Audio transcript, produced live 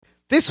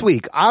This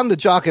week on the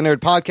Jock and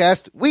Nerd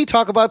podcast, we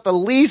talk about the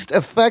least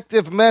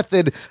effective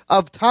method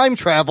of time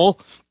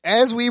travel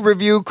as we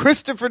review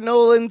Christopher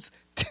Nolan's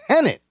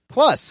Tenet.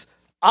 Plus,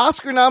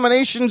 Oscar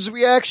nominations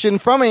reaction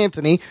from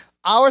Anthony,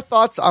 our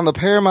thoughts on the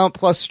Paramount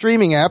Plus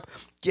streaming app,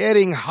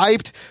 getting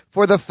hyped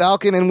for the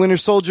Falcon and Winter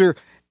Soldier,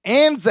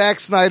 and Zack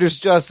Snyder's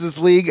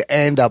Justice League,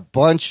 and a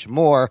bunch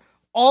more.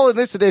 All in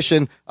this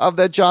edition of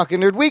the Jock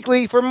and Nerd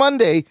Weekly for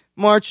Monday,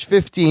 March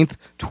 15th,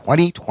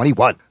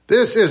 2021.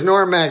 This is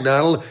Norm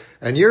MacDonald,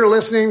 and you're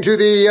listening to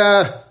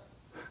the,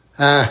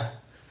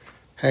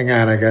 hang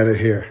on, I got it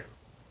here.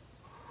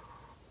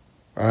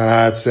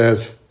 It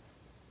says,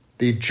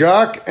 the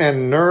Jock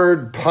and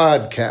Nerd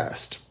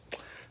Podcast,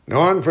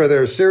 known for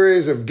their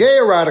series of gay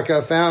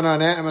erotica found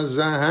on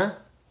Amazon,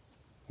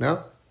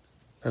 No?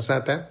 That's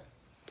not that?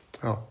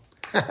 Oh.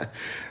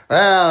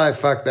 Well, I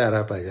fucked that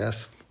up, I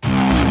guess.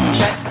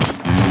 Check.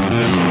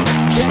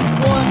 Check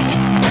one.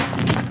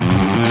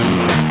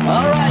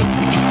 All right.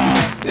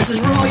 This is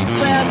for all you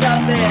fans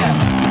out there.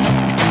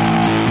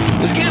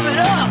 Let's give it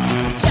up.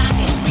 Jock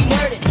it, we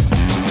nerd it.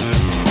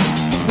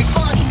 We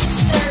funny,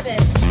 disturb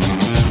it.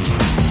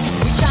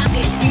 We jock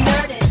it, we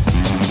nerd it.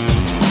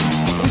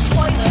 We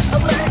spoiler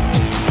alert.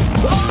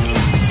 Oh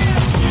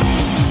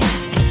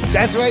yeah!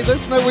 That's right,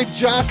 listener. We're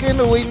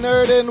jocking, we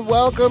nerdin'.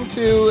 Welcome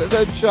to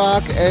the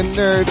Jock and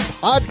Nerd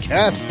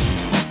Podcast,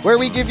 where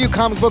we give you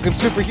comic book and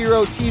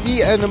superhero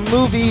TV and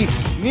movie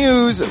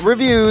news,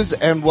 reviews,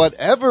 and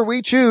whatever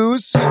we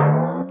choose.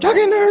 Jock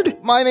and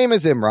Nerd. My name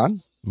is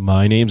Imran.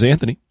 My name's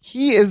Anthony.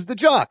 He is the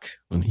Jock.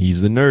 And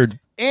he's the nerd.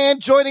 And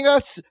joining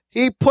us,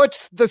 he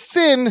puts the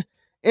sin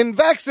in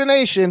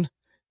vaccination.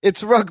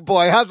 It's Rug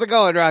Boy. How's it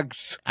going,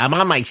 Rugs? I'm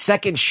on my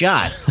second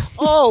shot.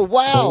 Oh,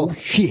 wow. Oh,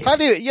 shit. I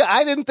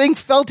didn't think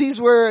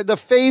Felties were the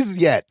phase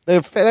yet.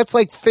 That's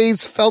like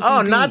phase Felty.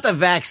 Oh, B. not the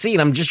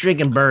vaccine. I'm just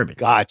drinking bourbon.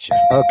 Gotcha.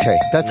 Okay,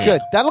 that's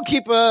good. That'll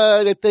keep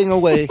the thing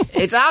away.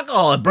 It's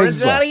alcohol. It burns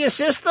it out of your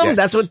system. Yes.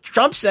 That's what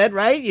Trump said,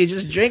 right? You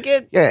just drink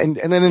it. Yeah, and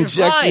then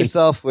inject fine.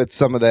 yourself with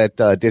some of that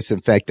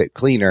disinfectant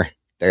cleaner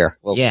there.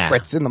 Little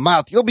spritz in the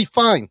mouth. You'll be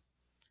fine.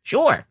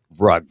 Sure.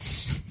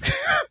 Rugs.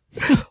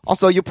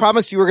 Also, you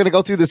promised you were going to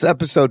go through this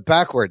episode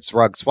backwards,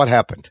 Rugs. What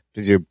happened?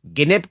 Did you?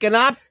 Gnip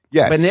gnop?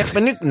 Yes.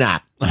 Banip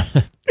banip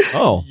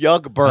Oh,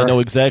 Yugburn. I know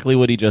exactly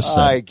what he just said.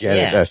 I get it.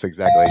 Yeah. That's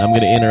exactly. I'm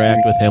going to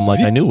interact with him like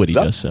I knew what he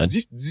just said.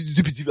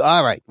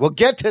 All right. We'll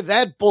get to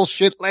that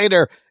bullshit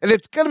later, and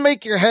it's going to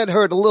make your head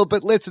hurt a little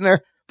bit,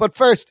 listener. But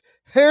first,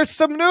 here's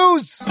some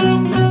news.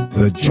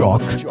 The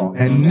Jock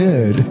and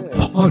Nerd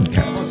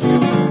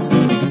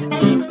Podcast.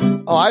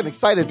 Oh, I'm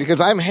excited because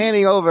I'm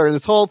handing over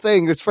this whole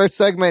thing, this first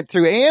segment,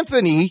 to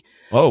Anthony.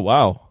 Oh,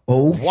 wow.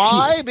 Oh,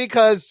 Why?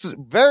 Because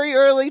very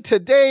early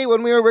today,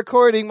 when we were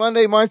recording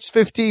Monday, March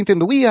 15th, in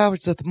the wee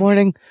hours of the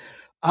morning,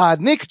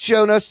 Nick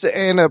Jonas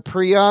and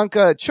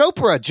Priyanka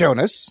Chopra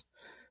Jonas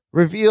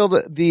revealed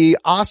the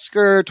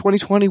Oscar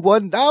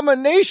 2021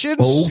 nominations.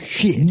 Oh,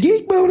 shit.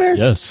 Geek boner.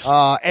 Yes.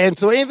 And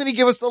so, Anthony,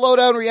 give us the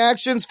lowdown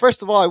reactions.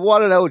 First of all, I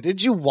want to know,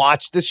 did you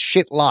watch this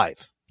shit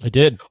live? I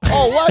did.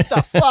 Oh, what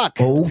the fuck?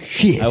 Oh,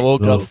 shit. I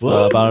woke up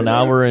about an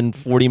hour and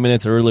 40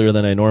 minutes earlier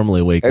than I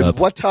normally wake And up.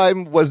 what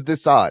time was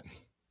this on?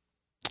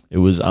 It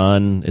was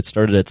on, it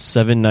started at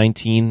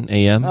 7:19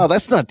 a.m. Oh,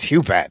 that's not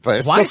too bad. But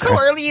it's Why still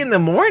so early in the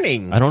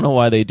morning? I don't know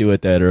why they do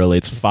it that early.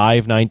 It's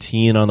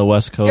 5:19 on the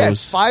West Coast. Yeah,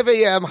 it's 5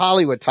 a.m.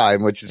 Hollywood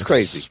time, which is It's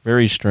crazy.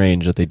 very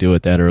strange that they do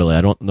it that early.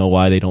 I don't know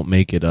why they don't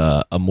make it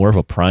a more of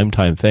a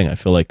primetime thing. I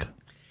feel like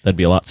that'd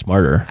be a lot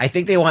smarter. I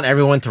think they want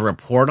everyone to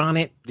report on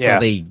it. Yeah.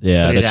 So they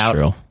Yeah, put it that's out.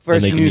 true.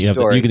 First And news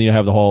story. You can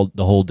have the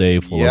whole day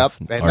full Yep, of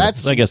and articles.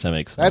 that's- I guess that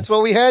makes sense. That's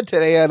what we had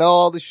today on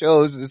all the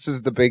shows. This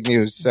is the big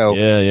news. So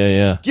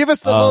Yeah. give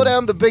us the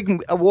lowdown, the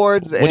big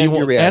awards, What do and you your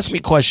want? reactions. Ask me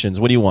questions.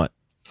 What do you want?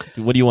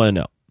 What do you want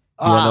to know?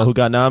 You want to know who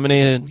got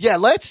nominated? Yeah,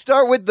 let's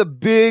start with the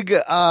big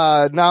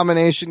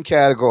nomination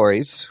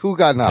categories. Who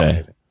got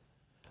nominated?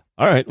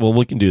 All right. Well,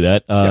 we can do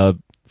that.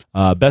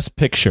 Best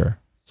Picture.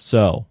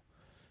 So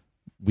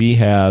we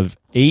have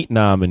 8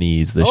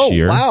 nominees this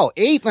year. Wow,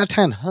 8, not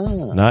 10.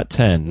 Huh. Not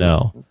 10,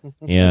 no.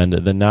 And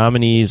the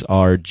nominees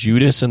are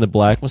Judas and the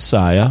Black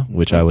Messiah,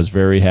 which I was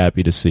very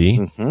happy to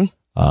see.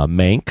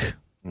 Mank.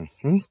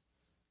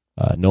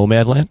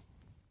 Nomadland.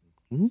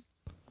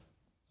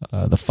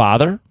 The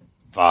Father.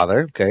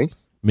 Father, okay.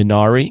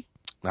 Minari.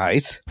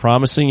 Nice.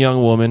 Promising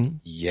Young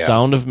Woman. Yeah.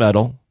 Sound of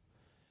Metal.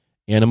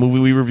 And a movie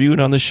we reviewed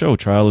on the show,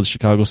 Trial of the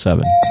Chicago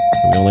 7.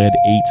 So we only had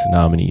 8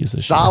 nominees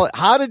this year. Solid.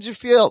 How did you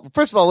feel?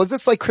 First of all, was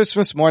this like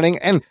Christmas morning?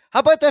 And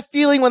how about that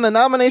feeling when the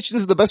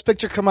nominations of the Best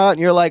Picture come out and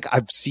you're like,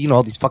 I've seen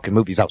all these fucking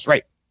movies. I was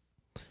right.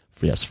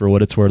 Yes, for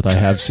what it's worth, I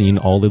have seen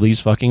all of these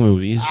fucking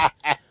movies.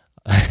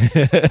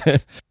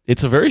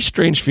 It's a very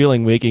strange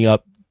feeling waking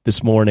up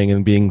this morning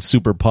and being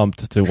super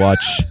pumped to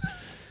watch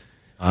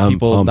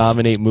people pumped.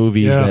 nominate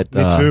movies Yeah, that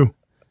me too.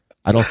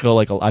 I feel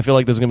like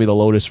this is gonna be the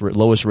lowest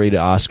rated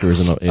Oscars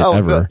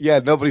ever. No, yeah,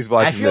 nobody's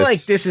watching. I feel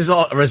like this is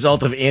all a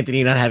result of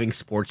Anthony not having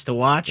sports to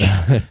watch.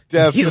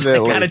 Definitely. He's like,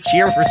 gotta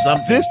cheer for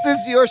something. This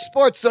is your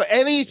sports. So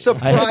any I have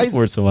surprise?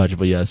 sports to watch,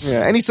 but yes. Yeah,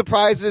 any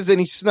surprises?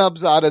 Any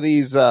snubs out of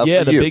these? Yeah,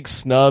 for the you? big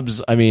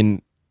snubs. I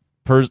mean,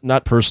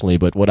 not personally,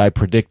 but what I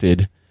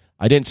predicted.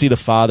 I didn't see The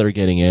Father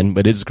getting in,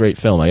 but it's a great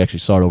film. I actually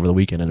saw it over the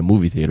weekend in a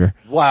movie theater.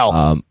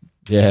 Wow.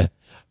 Yeah.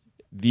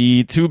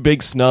 The two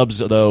big snubs,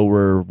 though,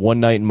 were One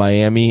Night in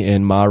Miami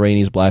and Ma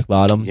Rainey's Black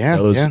Bottom. Yeah,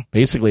 those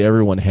basically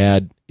everyone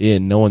had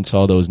in. No one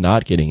saw those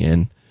not getting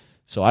in.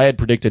 So I had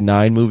predicted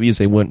 9 movies.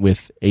 They went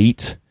with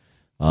 8.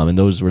 And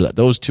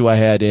those two I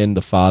had in,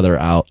 The Father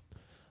out.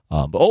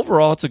 But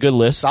overall, it's a good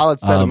list. Solid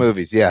set of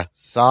movies. Yeah.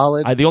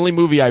 Solid. The only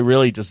movie I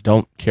really just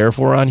don't care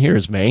for on here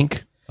is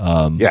Mank.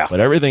 Yeah. But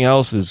everything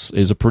else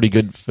is a pretty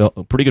good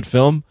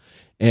film.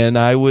 And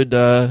I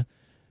would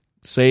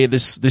say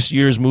this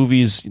year's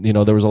movies,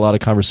 there was a lot of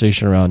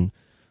conversation around,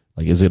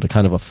 like, is it a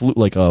kind of a fluke,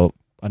 like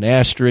an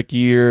asterisk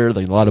year?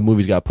 Like, a lot of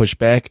movies got pushed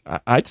back.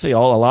 I'd say a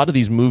lot of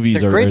these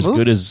movies are as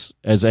good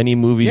as any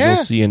movies you'll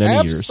see in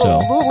any year.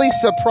 So absolutely,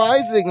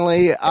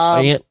 surprisingly.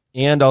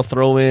 And I'll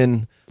throw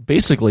in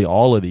basically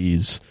all of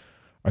these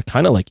are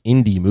kind of like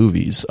indie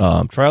movies.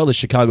 Trial of the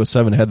Chicago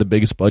 7 had the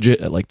biggest budget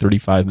at like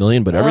 $35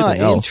 million, but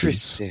everything else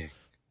is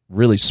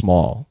really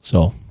small.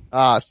 So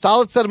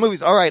solid set of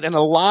movies. All right, and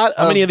a lot.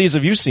 How many of these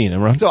have you seen,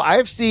 Imran? So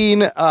I've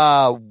seen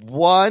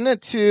 1,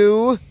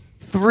 2,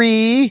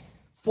 3,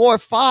 4,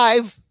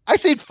 5. I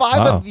seen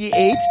 5 of the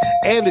 8.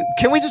 And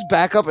can we just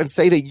back up and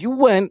say that you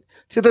went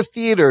to the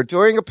theater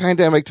during a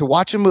pandemic to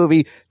watch a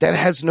movie that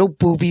has no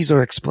boobies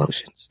or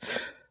explosions?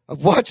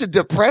 Watch a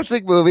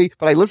depressing movie,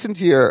 but I listened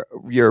to your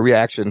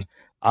reaction.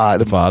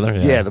 The Father.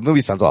 Yeah, the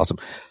movie sounds awesome.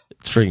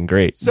 It's freaking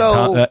great.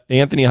 So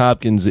Anthony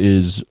Hopkins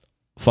is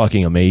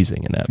fucking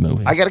amazing in that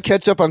movie. I got to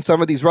catch up on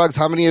some of these rugs.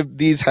 How many of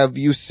these have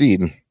you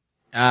seen?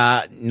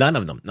 None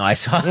of them. No, I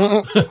saw.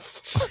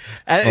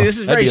 This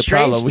is very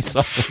strange.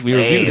 We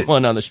reviewed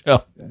one on the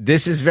show.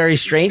 This is very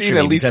strange for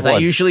me because I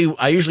usually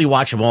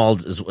watch them all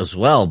as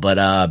well,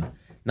 but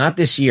not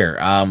this year.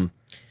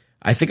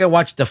 I think I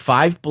watched The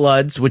Five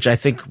Bloods, which I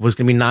think was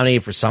going to be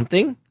nominated for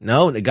something.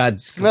 No, it got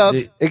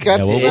snubbed. We'll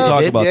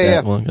talk about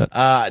that one.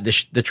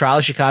 The Trial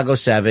of Chicago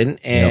 7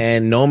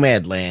 and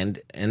Nomadland,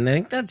 and I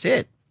think that's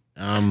it.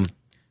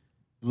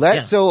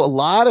 So a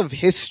lot of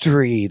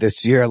history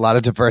this year, a lot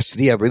of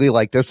diversity. I really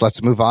like this.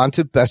 Let's move on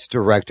to Best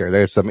Director.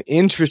 There's some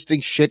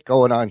interesting shit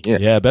going on here.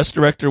 Yeah, Best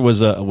Director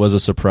was a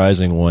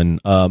surprising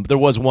one. There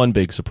was one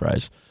big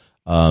surprise.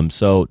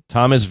 So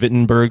Thomas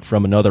Vinterberg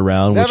from Another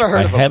Round, Never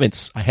heard of him.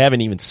 I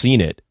haven't even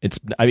seen it. It's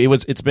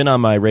been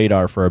on my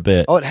radar for a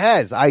bit. Oh, it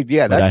has. That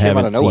came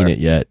out of nowhere. I haven't seen it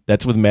yet.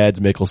 That's with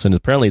Mads Mikkelsen.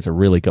 Apparently, it's a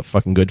really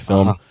fucking good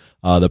film.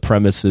 The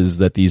premise is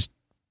that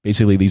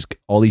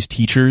all these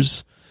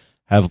teachers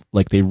have,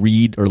 like, they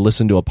read or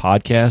listen to a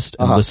podcast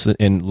and listen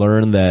and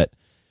learn that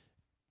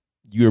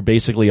you're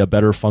basically a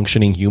better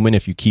functioning human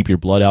if you keep your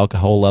blood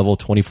alcohol level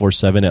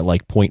 24/7 at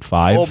like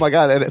 0.5. Oh my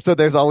god! And so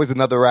there's always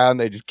another round.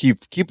 They just keep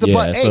the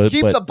buzz. Hey,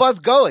 the buzz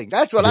going.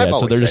 That's what I'm always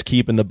saying. So they're just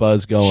keeping the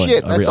buzz going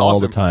all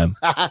the time.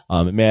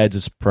 Mads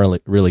is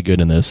really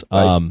good in this.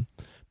 Nice.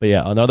 But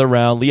yeah, Another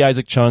Round. Lee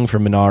Isaac Chung for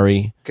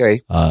Minari.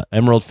 Okay.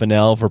 Emerald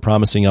Fennell for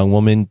Promising Young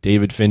Woman.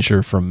 David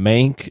Fincher from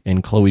Mank,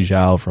 and Chloe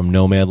Zhao from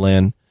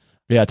Nomadland.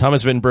 Yeah,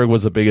 Thomas Vinterberg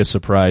was the biggest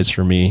surprise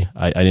for me.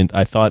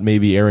 I thought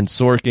maybe Aaron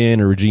Sorkin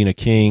or Regina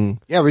King.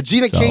 Yeah,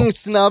 Regina King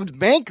snubbed.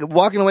 Mank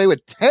walking away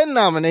with 10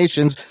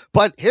 nominations.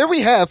 But here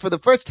we have, for the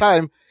first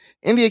time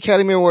in the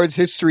Academy Awards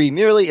history,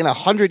 nearly in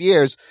 100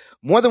 years,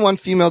 more than one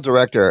female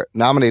director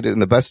nominated in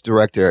the Best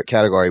Director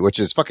category, which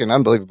is fucking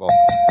unbelievable.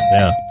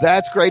 Yeah.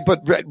 That's great.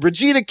 But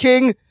Regina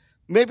King,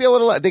 maybe I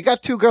would have they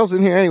got 2 girls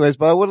in here anyways,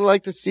 but I would have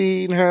liked to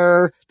see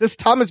her. This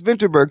Thomas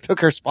Vinterberg took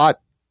her spot.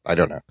 I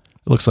don't know.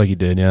 It looks like he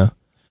did, yeah.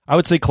 I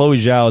would say Chloe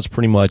Zhao is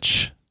pretty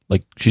much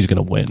like she's going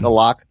to win. The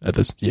lock at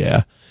this,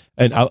 yeah.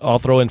 And I'll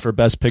throw in for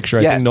Best Picture.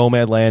 I think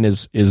Nomadland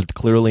is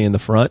clearly in the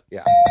front.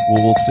 Yeah,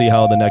 we'll see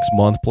how the next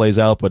month plays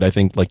out. But I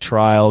think like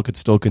Trial could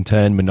still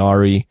contend,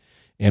 Minari,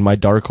 and my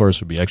dark horse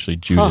would be actually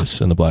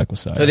Judas and the Black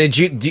Messiah. So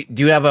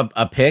do you have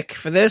a pick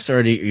for this,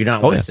 or do you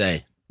not want to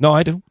say? No,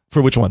 I do.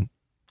 For which one?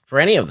 For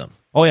any of them.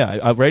 Oh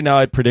yeah, right now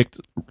I'd predict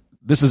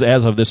this is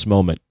as of this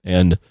moment,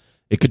 and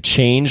it could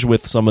change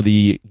with some of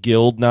the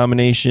Guild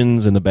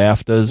nominations and the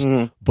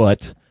BAFTAs,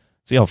 but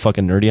see how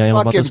fucking nerdy I am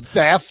about this?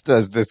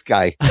 BAFTAs, this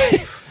guy.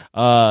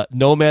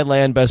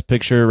 Nomadland, Best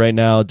Picture right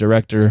now.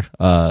 Director,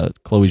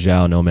 Chloe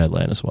Zhao,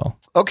 Nomadland as well.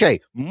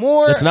 Okay,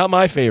 more... It's not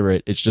my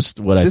favorite. It's just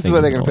what I think. This is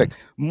what they're going to pick.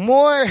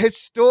 More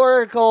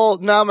historical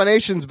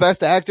nominations,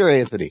 Best Actor,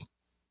 Anthony.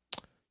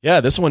 Yeah,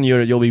 this one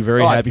you'll be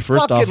very happy.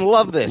 First off,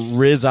 love this.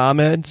 Riz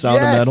Ahmed, Sound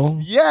of Metal.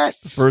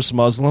 Yes. First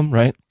Muslim,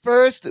 right?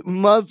 First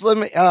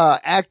Muslim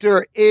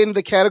actor in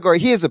the category.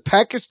 He is a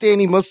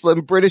Pakistani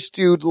Muslim British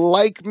dude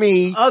like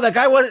me. Oh, that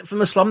guy from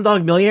the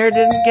Slumdog Millionaire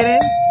didn't get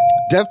in?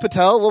 Dev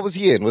Patel, what was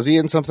he in? Was he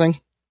in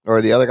something?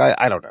 or the other guy.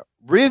 I don't know.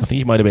 I Riz, think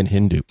he might have been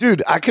Hindu.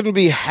 dude, I couldn't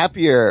be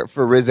happier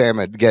for Riz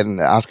Ahmed getting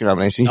the Oscar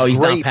nomination. He's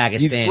not great. Pakistani,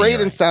 He's great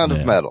in right? Sound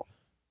of Metal.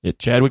 Yeah,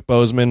 Chadwick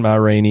Boseman, Ma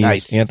Rainey,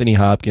 Nice. Anthony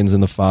Hopkins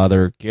in The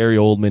Father, Gary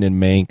Oldman in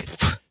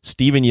Mank,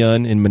 Stephen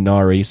Yeun in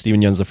Minari.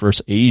 Stephen Yeun's the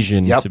first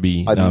Asian to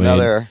be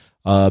nominated.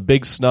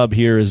 Big snub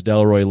here is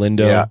Delroy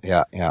Lindo.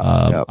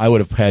 Yeah. I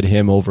would have had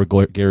him over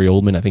Gary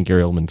Oldman. I think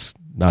Gary Oldman's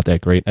not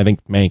that great. I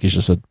think Mank is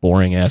just a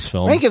boring ass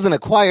film. Mank is an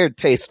acquired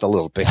taste a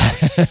little bit.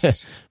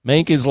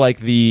 Mank is like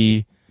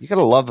the You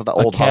gotta love the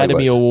old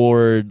Academy Hollywood.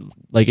 Award.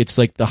 Like it's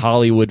like the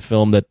Hollywood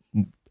film that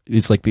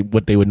is like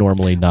what they would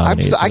normally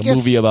nominate. It's a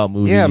movie about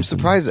movies. Yeah, I'm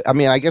surprised. I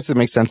mean, I guess it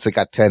makes sense. It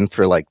got 10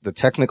 for like the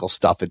technical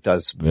stuff. It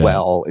does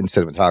well in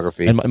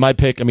cinematography. And my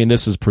pick. I mean,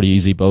 this is pretty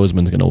easy.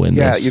 Boseman's going to win.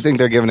 Yeah, this. You think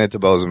they're giving it to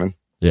Boseman?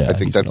 Yeah, I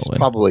think that's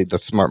probably the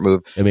smart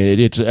move. I mean,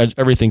 it's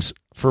everything's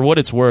for what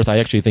it's worth. I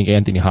actually think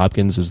Anthony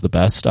Hopkins is the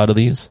best out of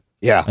these.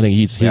 Yeah, I think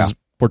his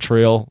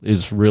portrayal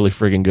is really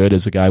friggin' good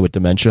as a guy with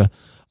dementia.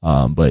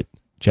 But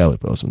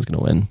Chadwick Boseman's going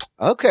to win.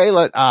 Okay,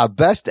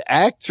 best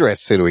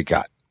actress. Who do we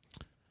got?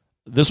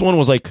 This one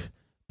was like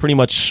pretty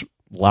much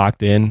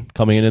locked in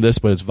coming into this,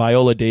 but it's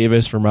Viola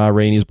Davis for Ma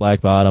Rainey's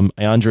Black Bottom,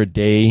 Andra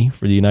Day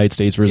for the United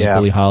States versus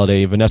Billie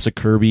Holiday, Vanessa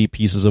Kirby,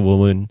 Pieces of a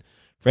Woman,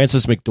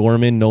 Frances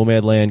McDormand,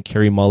 Nomadland,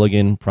 Carey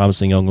Mulligan,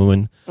 Promising Young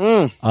Woman.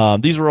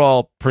 These were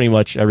all pretty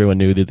much everyone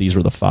knew that these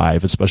were the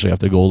five, especially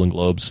after the Golden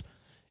Globes.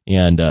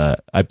 And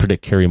I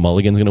predict Carey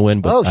Mulligan's going to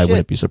win, but I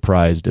wouldn't be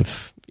surprised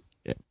if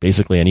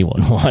basically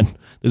anyone won.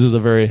 This is a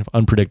very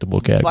unpredictable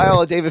category.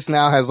 Viola Davis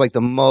now has like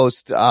the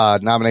most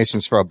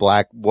nominations for a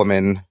black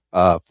woman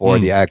for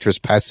the actress,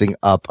 passing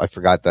up. I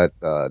forgot that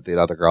the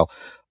other girl.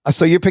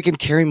 So you're picking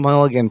Carey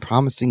Mulligan,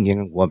 Promising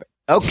Young Woman.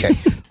 Okay.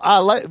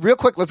 Real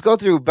quick, let's go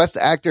through best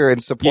actor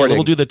and supporting. Yeah,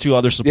 we'll do the two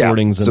other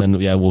supportings, and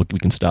then we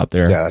can stop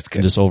there. Yeah, that's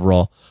good. Just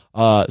overall.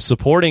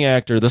 Supporting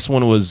actor, this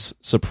one was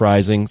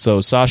surprising.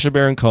 So Sacha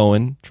Baron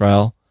Cohen,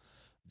 Trial.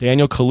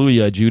 Daniel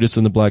Kaluuya, Judas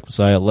and the Black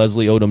Messiah.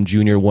 Leslie Odom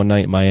Jr., One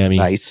Night in Miami.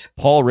 Nice.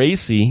 Paul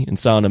Raci in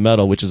Sound of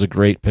Metal, which is a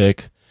great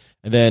pick.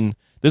 And then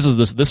this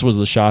was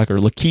the shocker.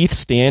 Lakeith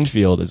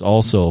Stanfield is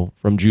also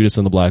from Judas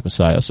and the Black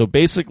Messiah. So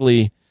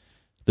basically,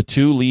 the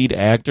two lead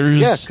actors,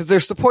 because they're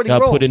supporting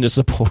got roles. put into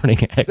supporting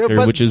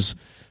actor, which is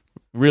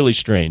really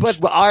strange. But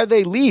are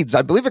they leads?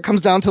 I believe it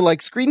comes down to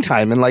like screen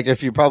time, and like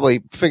if you probably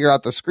figure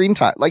out the screen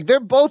time, like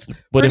they're both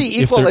pretty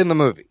equal in the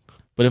movie.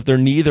 But if they're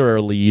neither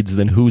are leads,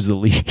 then who's the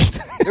lead?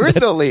 There is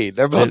no lead.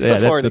 They're both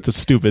supporting. That's a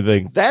stupid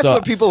thing. That's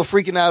what people were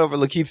freaking out over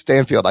Lakeith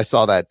Stanfield. I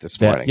saw that this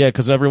morning. Yeah,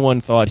 because everyone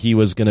thought he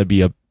was going to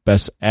be a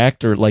best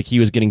actor, like he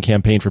was getting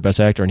campaigned for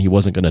best actor, and he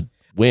wasn't going to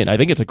win. I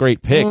think it's a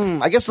great pick.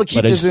 I guess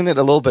Lakeith is in it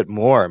a little bit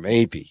more,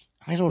 maybe.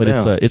 I don't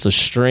know. But it's a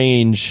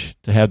strange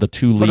to have the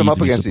two leads put them up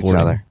be against each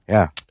supporting. other.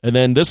 Yeah. And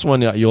then this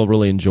one you'll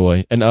really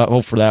enjoy, and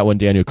hope for that one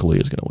Daniel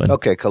Kaluuya is going to win.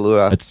 Okay,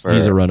 Kaluuya.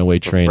 He's a runaway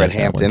train. Fred at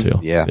that one, Hampton.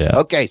 too. Yeah.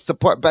 Okay,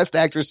 best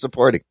actress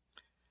supporting.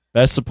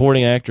 Best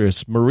supporting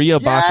actress, Maria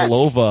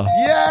Bakalova.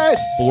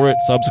 Yes. For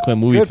its subsequent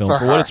movie Good film. for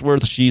For her. what it's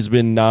worth, she's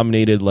been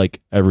nominated like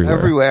everywhere.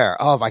 Everywhere.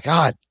 Oh my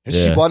God.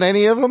 Has she won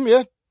any of them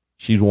yet?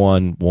 She's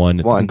won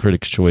in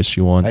Critics' Choice.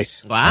 She won.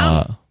 Nice.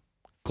 Wow.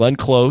 Glenn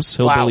Close,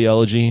 Hillbilly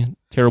Elegy.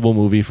 Terrible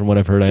movie from what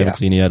I've heard. I haven't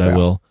seen it yet. I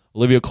will.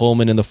 Olivia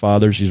Colman in The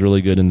Father. She's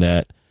really good in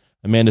that.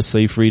 Amanda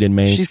Seyfried in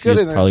Mank. She's good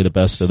in probably the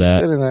best of She's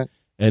that. good in that.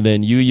 And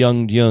then Yu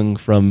Young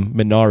from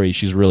Minari.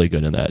 She's really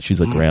good in that. She's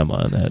a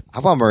grandma in that. I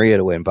want Maria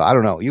to win, but I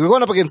don't know. You were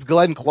going up against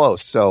Glenn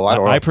Close, so I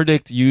don't know. I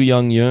predict Yu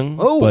Young.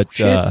 Oh, but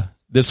shit.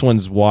 this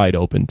one's wide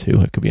open too.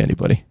 It could be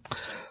anybody.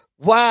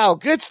 Wow,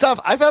 good stuff.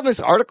 I found this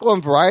article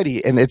on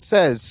Variety, and it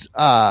says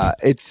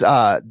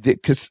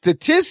because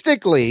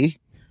statistically,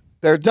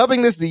 they're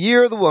dubbing this the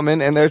Year of the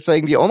Woman, and they're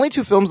saying the only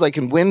two films that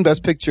can win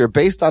Best Picture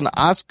based on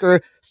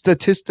Oscar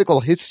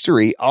statistical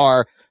history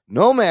are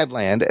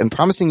Nomadland and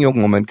Promising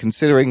Young Woman,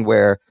 considering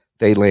where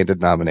they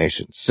landed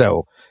nominations.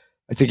 So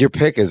I think your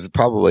pick is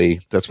probably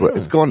it's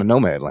going to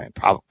Nomadland,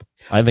 probably.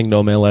 I think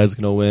Nomadland's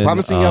going to win.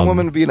 Promising Young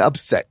Woman would be an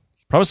upset.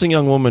 Promising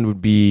Young Woman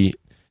would be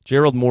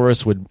Gerald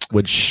Morris would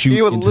shoot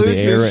He would into lose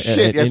the air his shit.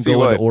 and Yes, he go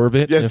would. into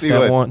orbit. Yes, if he that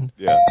would. One.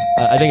 Yeah.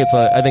 I think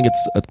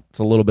it's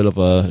a little bit of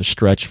a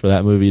stretch for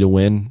that movie to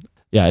win.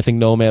 Yeah, I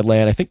think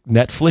Nomadland. I think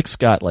Netflix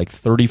got like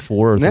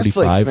 34 or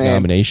 35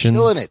 nominations.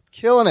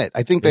 Killing it.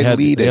 I think they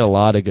lead They it. had a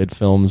lot of good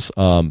films.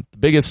 The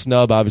biggest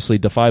snub, obviously,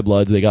 Defy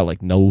Bloods. They got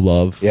like no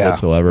love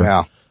whatsoever.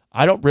 Yeah.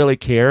 I don't really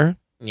care.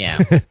 Yeah.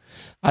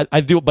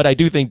 I do, but I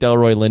do think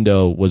Delroy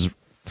Lindo was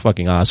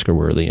fucking Oscar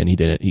worthy, and he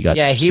didn't. He got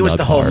he was the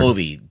snubbed whole hard.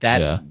 movie.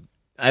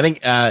 I think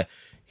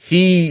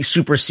he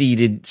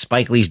superseded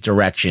Spike Lee's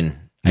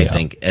direction. I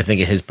think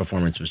his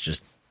performance was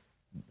just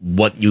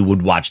what you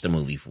would watch the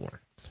movie for.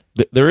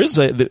 There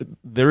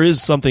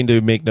is something to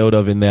make note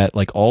of in that,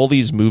 like all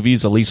these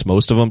movies, at least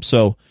most of them.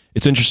 So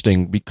it's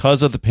interesting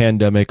because of the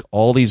pandemic,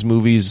 all these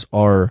movies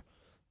are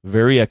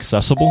very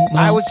accessible now.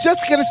 I was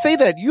just going to say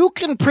that you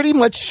can pretty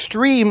much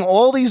stream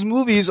all these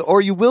movies, or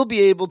you will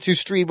be able to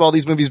stream all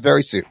these movies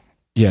very soon.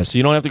 Yeah, so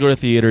you don't have to go to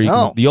theater.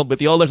 No. But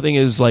the other thing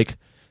is like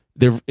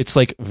it's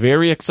like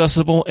very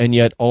accessible, and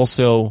yet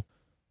also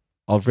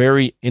are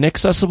very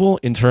inaccessible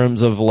in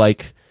terms of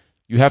like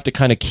you have to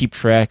kind of keep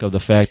track of the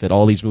fact that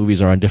all these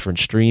movies are on different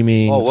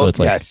streaming. So it's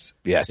like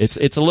yes.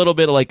 It's a little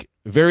bit like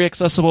very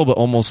accessible, but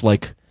almost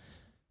like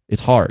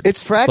it's hard.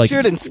 It's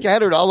fractured and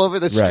scattered all over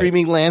the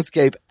streaming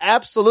landscape.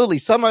 Absolutely.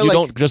 Some are you like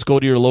don't just go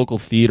to your local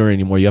theater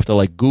anymore. You have to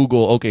like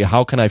Google, okay,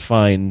 how can I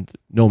find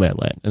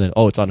Nomadland? And then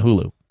it's on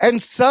Hulu. And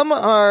some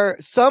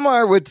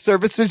are with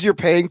services you're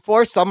paying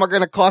for. Some are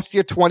going to cost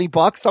you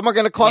 $20. Some are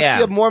going to cost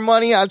you more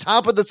money on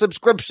top of the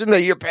subscription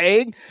that you're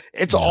paying.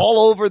 It's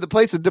all over the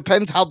place. It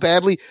depends how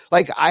badly.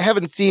 Like I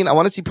want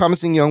to see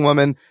Promising Young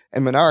Woman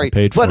and Minari. I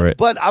paid for it.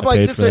 But I'm like,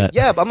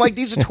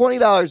 these are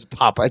 $20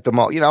 pop at the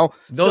mall. You know,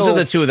 those are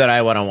the two that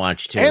I want to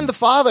watch too. And The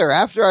Father.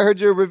 After I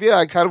heard your review,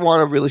 I kind of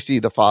want to really see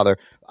The Father.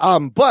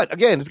 But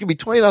again, it's going to be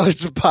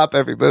 $20 a pop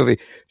every movie.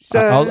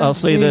 So I'll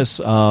say this.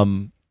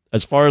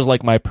 As far as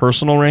like my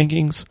personal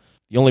rankings,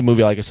 the only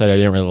movie, like I said, I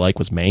didn't really like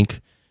was Mank.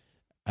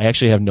 I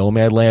actually have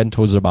Nomadland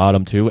towards the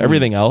bottom too.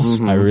 Everything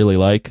else I really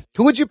like.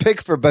 Who would you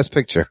pick for Best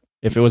Picture?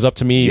 If it was up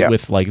to me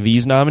with like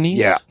these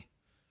nominees,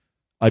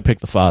 I'd pick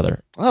The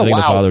Father. I think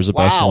The Father's the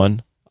best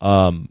one.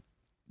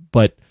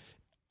 But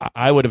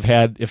I would have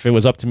had, if it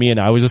was up to me and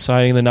I was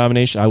deciding the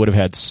nomination, I would have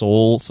had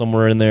Soul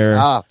somewhere in there.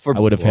 I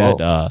would have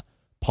had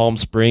Palm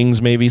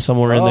Springs maybe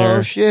somewhere in there.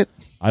 Oh shit.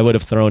 I would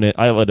have thrown it.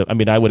 I would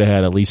have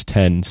had at least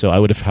 10. So I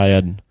would have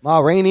had Ma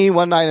Rainey,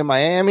 One Night in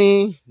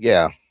Miami.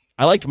 Yeah,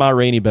 I liked Ma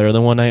Rainey better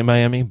than One Night in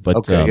Miami.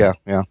 But yeah.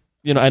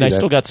 You know, and I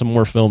still got some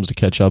more films to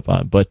catch up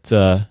on. But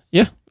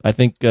I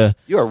think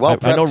you are well.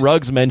 I know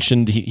Ruggs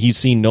mentioned he's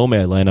seen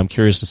Nomadland. I'm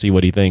curious to see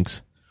what he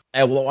thinks.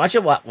 I watched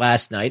it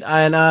last night,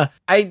 and I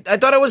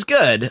thought it was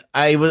good.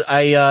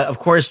 Of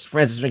course,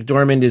 Frances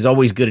McDormand is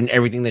always good in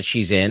everything that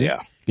she's in. Yeah,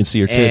 you can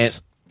see her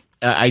tits.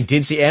 I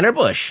did see Anna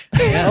Bush.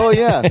 Yeah. Oh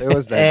yeah, there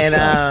was that.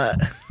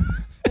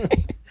 And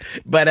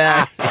but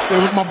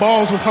my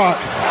balls was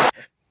hot.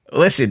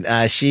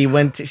 Listen, she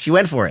went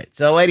for it.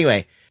 So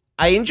anyway,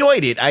 I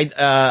enjoyed it.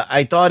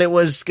 I thought it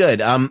was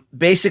good.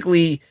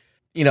 Basically,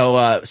 you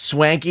know,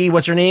 Swanky,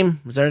 what's her name?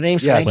 Was that her name?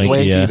 Yeah,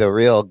 Swanky, the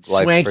real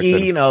life Swanky.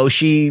 person. You know,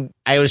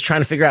 I was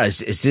trying to figure out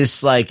is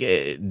this like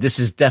this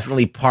is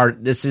definitely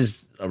this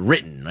is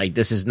written. Like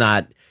this is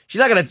not. She's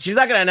not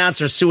gonna announce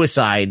her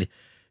suicide.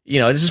 You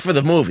know, this is for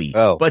the movie.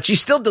 Oh. But she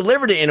still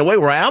delivered it in a way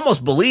where I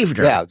almost believed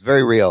her. Yeah, it's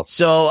very real.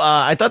 So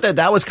I thought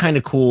that was kind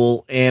of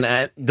cool.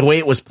 And the way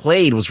it was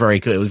played was very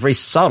good. It was very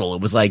subtle.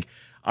 It was like,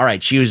 all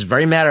right, she was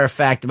very matter of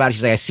fact about it.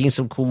 She's like, I've seen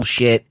some cool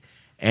shit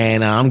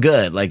and I'm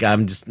good. Like,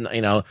 I'm just,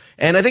 you know.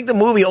 And I think the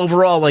movie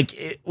overall, like,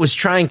 it was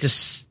trying to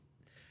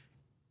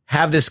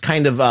have this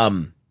kind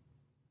of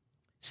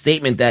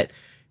statement that,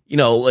 you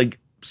know, like,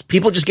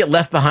 people just get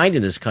left behind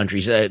in this country,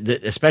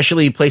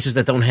 especially places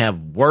that don't have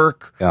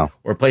work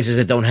or places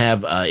that don't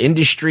have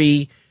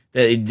industry.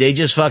 They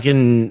just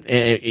fucking,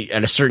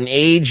 at a certain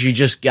age, you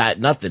just got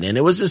nothing. And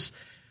it was this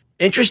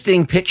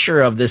interesting picture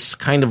of this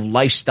kind of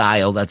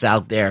lifestyle that's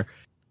out there.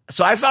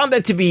 So I found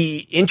that to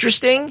be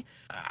interesting.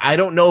 I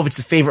don't know if it's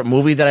a favorite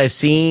movie that I've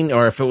seen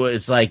or if it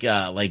was like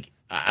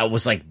I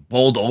was like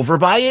bowled over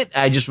by it.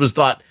 I just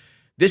thought,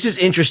 this is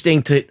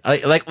interesting to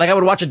like I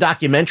would watch a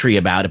documentary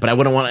about it, but I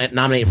wouldn't want to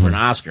nominate it for an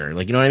Oscar.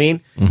 Like, you know what I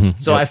mean? Mm-hmm.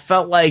 So I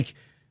felt like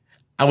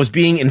I was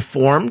being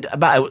informed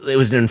about it. It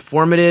was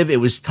informative. It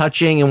was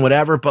touching and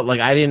whatever, but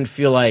like I didn't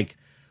feel like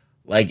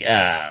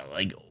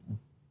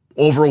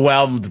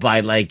overwhelmed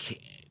by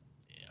like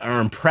or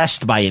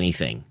impressed by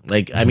anything.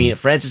 Like, I mean,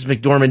 Frances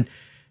McDormand,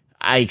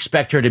 I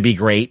expect her to be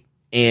great,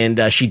 and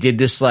she did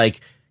this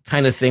like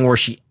kind of thing where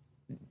she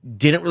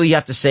didn't really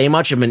have to say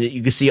much. I mean,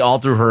 you could see all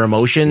through her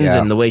emotions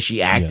and the way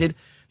she acted.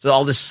 So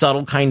all this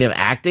subtle kind of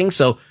acting.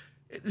 So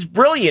it's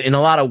brilliant in a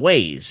lot of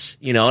ways.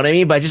 You know what I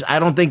mean? But I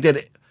don't think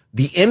that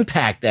the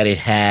impact that it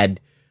had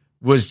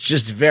was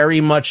just very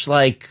much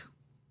like,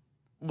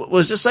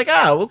 was just like,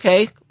 oh,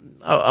 okay,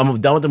 I'm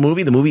done with the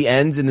movie. The movie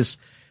ends in this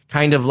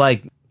kind of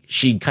like,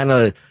 she kind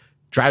of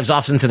drives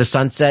off into the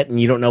sunset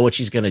and you don't know what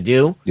she's going to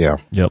do. Yeah.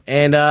 Yep.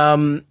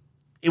 And,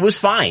 it was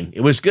fine.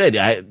 It was good.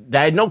 I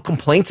had no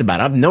complaints about it.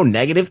 I have no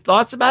negative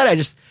thoughts about it. I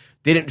just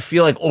didn't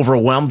feel like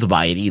overwhelmed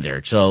by it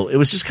either. So it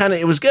was just kind of,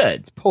 it was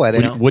good. It's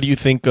poetic. What do you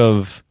think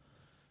of,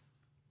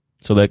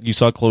 so that you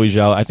saw Chloe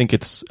Zhao? I think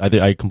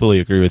I completely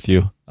agree with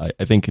you.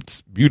 I think it's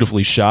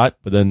beautifully shot,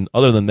 but then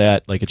other than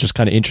that, like it's just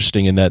kind of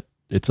interesting in that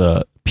it's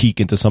a peek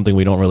into something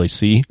we don't really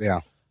see. Yeah.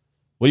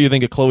 What do you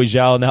think of Chloe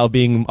Zhao now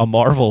being a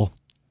Marvel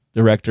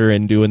director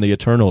and doing the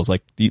Eternals?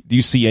 Like, do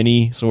you see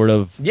any sort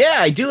of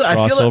I do.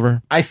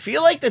 crossover? I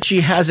feel like that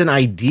she has an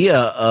idea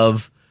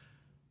of.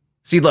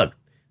 See, look,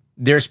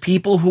 there's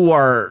people who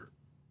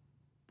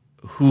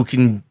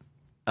can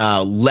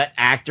let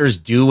actors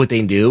do what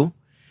they do,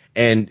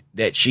 and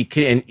that she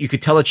can. And you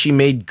could tell that she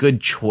made good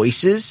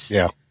choices.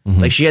 Yeah,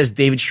 like she has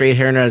David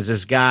Strathairn as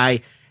this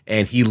guy,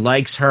 and he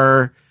likes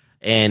her,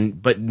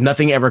 but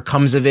nothing ever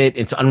comes of it.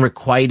 It's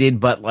unrequited,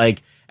 but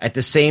like at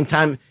the same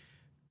time.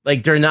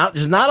 Like there's not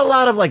a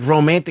lot of like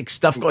romantic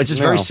stuff going. It's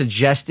just very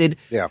suggested.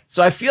 Yeah.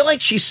 So I feel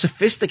like she's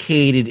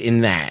sophisticated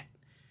in that.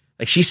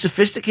 Like she's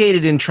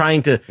sophisticated in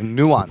trying to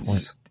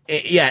nuance.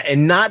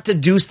 and not to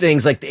do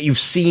things like that you've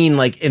seen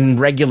like in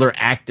regular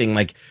acting.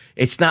 Like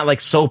it's not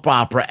like soap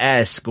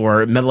opera-esque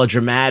or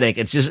melodramatic.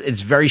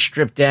 It's very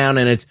stripped down,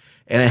 and it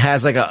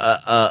has like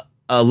a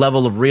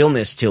level of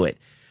realness to it.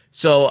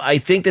 So I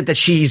think that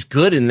she's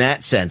good in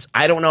that sense.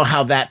 I don't know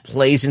how that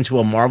plays into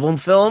a Marvel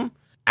film.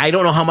 I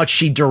don't know how much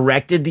she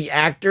directed the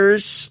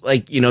actors,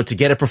 like, you know, to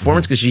get a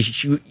performance, because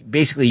she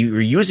basically, you were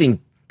using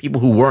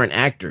people who weren't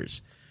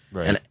actors.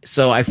 Right. And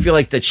so I feel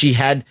like that she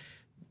had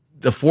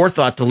the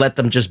forethought to let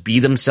them just be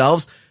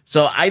themselves.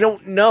 So I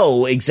don't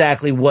know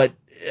exactly what,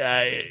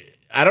 I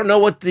don't know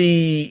what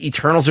the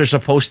Eternals are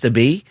supposed to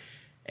be.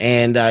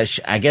 And I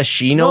guess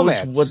she knows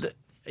Nomads.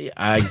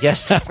 I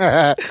guess.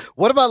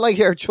 What about like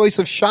her choice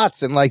of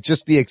shots and like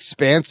just the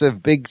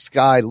expansive big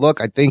sky look?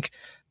 I think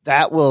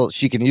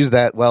she can use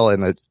that well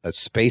in a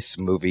space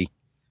movie.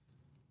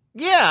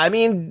 Yeah, I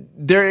mean,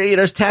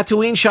 there's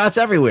Tatooine shots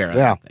everywhere.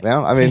 Yeah,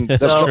 I mean,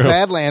 the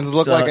Badlands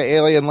look like an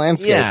alien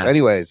landscape,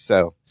 anyways.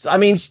 So I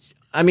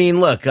mean,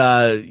 look,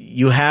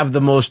 you have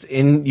the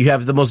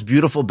most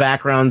beautiful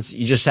backgrounds.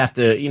 You just have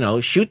to, you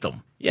know, shoot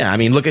them. Yeah, I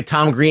mean, look at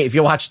Tom Green. If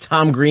you watch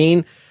Tom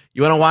Green,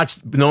 you want to watch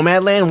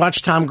Nomadland?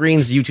 Watch Tom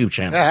Green's YouTube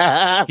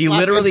channel. He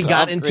literally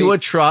got into a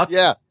truck.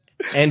 Yeah.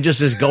 And just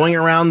is going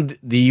around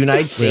the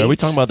United States. Are we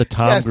talking about the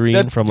Tom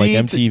Green from like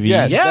MTV?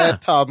 Yes, yeah,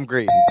 that Tom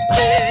Green.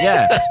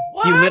 Yeah,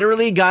 he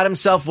literally got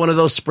himself one of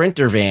those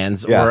Sprinter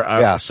vans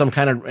or some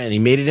kind of, and he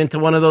made it into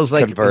one of those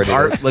like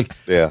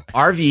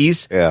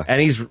RVs. Yeah, and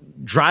he's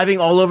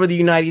driving all over the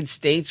United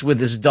States with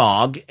his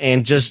dog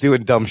and just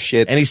doing dumb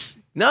shit. And he's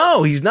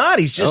not.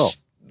 He's just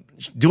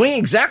doing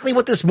exactly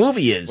what this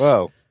movie is.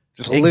 Whoa.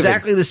 Just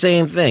exactly the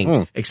same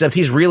thing, except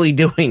he's really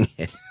doing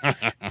it.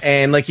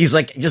 And like, he's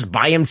like just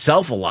by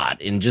himself a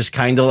lot, and just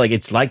kind of like,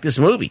 it's like this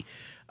movie.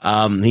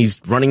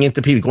 He's running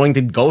into people, going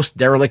to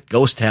derelict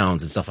ghost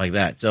towns and stuff like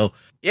that. So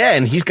yeah,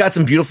 and he's got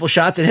some beautiful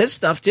shots in his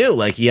stuff too.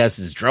 Like he has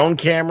his drone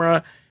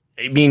camera.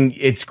 I mean,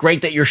 it's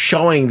great that you're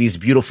showing these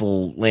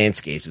beautiful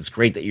landscapes. It's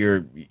great that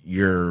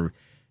you're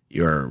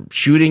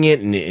shooting it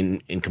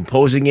and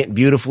composing it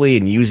beautifully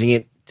and using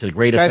it to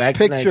great effect.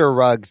 Best picture,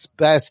 Ruggs.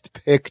 Best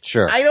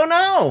picture. I don't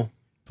know.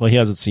 Well, he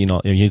hasn't seen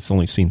all. He's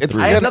only seen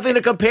 3. I have nothing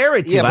to compare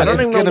it to. Yeah, I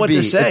don't even know what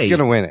to say. It's going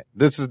to win it.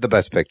 This is the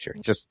best picture.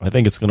 I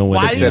think it's going to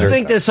win. Why do you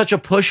think there's such a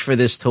push for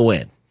this to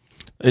win?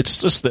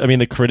 It's just, I mean,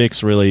 the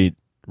critics really,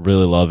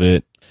 really love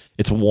it.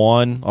 It's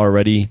won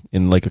already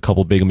in like a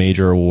couple big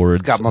major awards.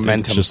 It's got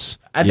momentum.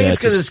 I think it's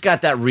because it's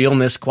got that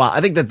realness quality.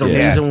 I think that the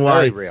reason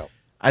why, very real.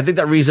 I think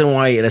the reason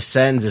why it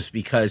ascends is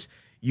because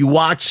you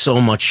watch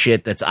so much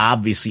shit that's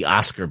obviously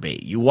Oscar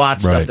bait. You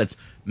watch stuff that's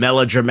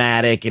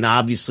melodramatic and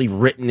obviously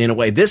written in a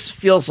way. This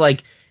feels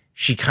like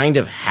she kind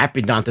of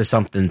happened onto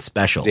something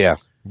special. Yeah.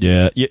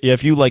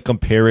 If you like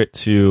compare it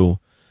to,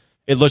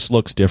 it just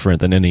looks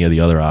different than any of the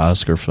other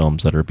Oscar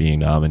films that are being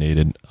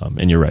nominated.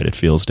 And you're right, it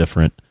feels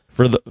different.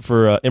 For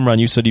Imran,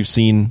 you said you've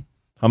seen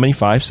how many?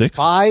 5, 6?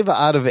 5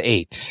 out of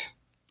 8.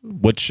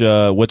 What's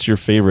your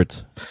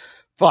favorite?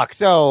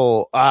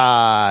 So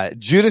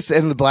Judas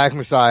and the Black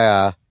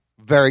Messiah.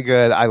 Very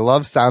good. I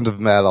love Sound of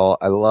Metal.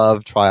 I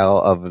love Trial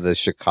of the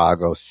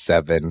Chicago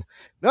 7.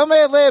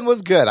 Nomadland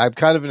was good. I'm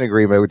kind of in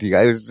agreement with you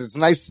guys. It's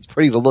nice. It's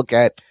pretty to look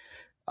at.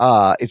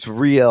 It's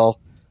real,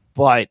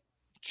 but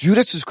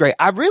Judas was great.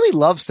 I really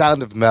love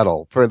Sound of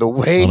Metal for the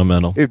way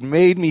it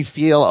made me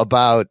feel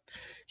about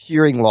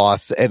hearing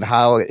loss and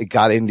how it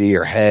got into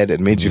your head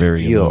and made you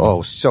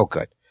feel, so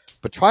good.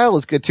 But Trial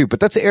is good too. But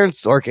that's Aaron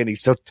Sorkin.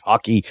 He's so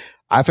talky.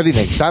 If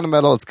anything, Sound of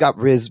Metal, it's got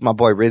my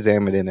boy Riz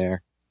Ahmed in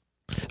there.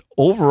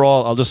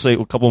 Overall, I'll just say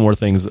a couple more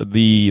things.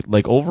 The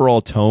overall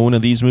tone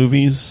of these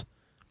movies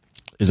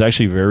is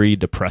actually very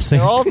depressing.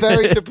 They're all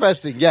very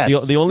depressing.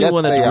 Yes. The only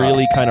one that's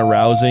really kind of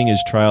rousing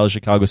is Trial of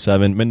Chicago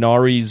 7.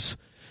 Minari's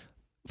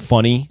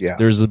funny. Yeah.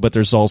 But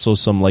there's also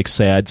some like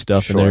sad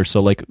stuff in there. So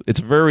like it's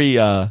very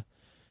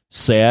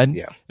sad.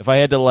 Yeah. If I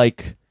had to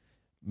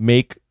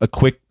make a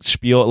quick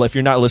spiel, if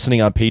you're not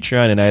listening on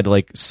Patreon and I had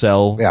to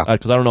sell,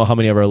 because I don't know how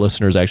many of our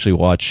listeners actually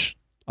watch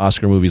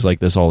Oscar movies like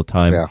this all the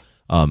time. Yeah.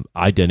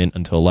 I didn't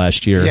until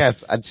last year.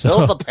 Yes,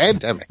 until the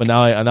pandemic. But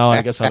now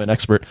I guess I'm an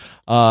expert.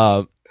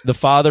 The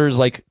father's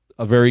like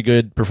a very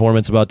good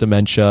performance about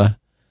dementia.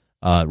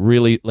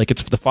 Really,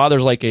 the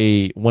father's like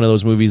one of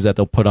those movies that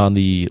they'll put on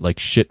the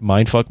shit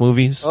mindfuck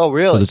movies. Oh,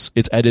 really? 'Cause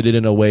it's edited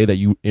in a way that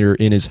you're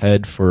in his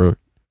head feel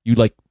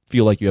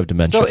like you have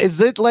dementia. So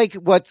is it like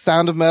what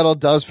Sound of Metal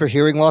does for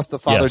hearing loss? The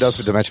father does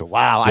for dementia.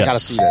 Wow, I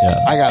gotta see this.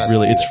 Yeah. I gotta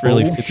really, see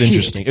it's it's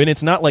interesting, and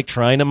it's not like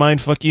trying to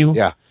mindfuck you.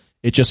 Yeah.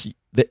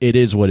 It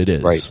is what it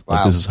is. Right.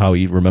 Wow. This is how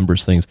he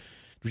remembers things.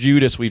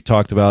 Judas, we've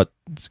talked about,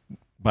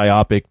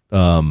 biopic,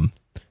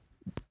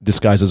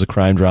 disguised as a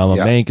crime drama.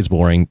 Yeah. Mank is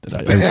boring.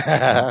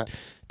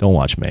 Don't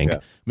watch Mank. Yeah.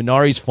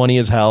 Minari's funny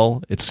as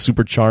hell. It's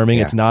super charming.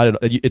 Yeah.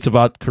 It's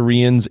about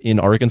Koreans in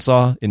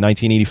Arkansas in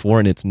 1984,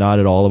 and it's not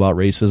at all about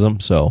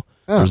racism. So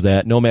there's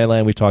that.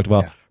 Nomadland we've talked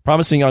about. Yeah.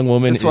 Promising Young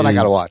Woman. This one I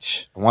gotta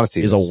watch. I want to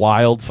see. Is a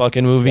wild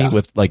fucking movie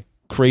with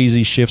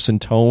crazy shifts in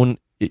tone.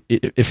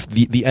 If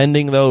the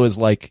ending though is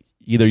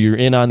either you're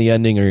in on the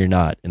ending or you're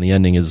not, and the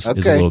ending is a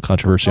little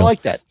controversial. I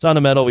like that. Sound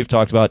of Metal we've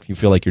talked about. If you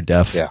feel like you're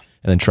deaf, Yeah.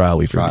 And then Trial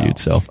we've reviewed.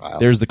 So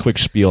there's the quick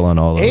spiel on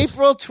all of those.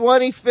 April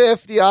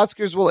 25th, the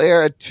Oscars will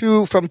air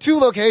from two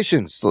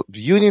locations,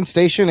 Union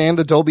Station and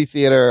the Dolby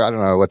Theater. I don't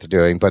know what they're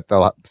doing, but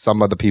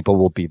some of the people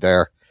will be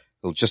there.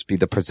 It'll just be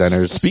the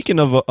presenters. Speaking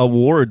of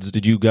awards,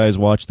 did you guys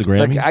watch the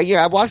Grammys?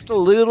 I watched a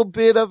little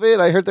bit of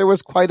it. I heard there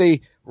was quite a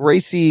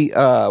racy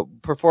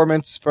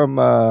performance from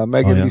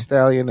Megan Thee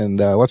Stallion and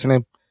what's her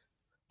name?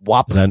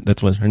 WAP.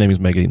 That's what her name is,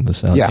 Megan Thee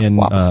Stallion. Yeah, and,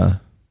 WAP.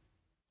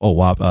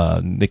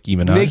 WAP. Nicki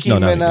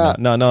Minaj.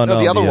 No,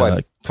 the other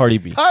one. Cardi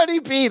B. Cardi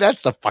B.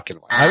 That's the fucking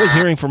one. I was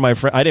hearing from my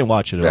friend. I didn't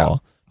watch it at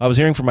all. I was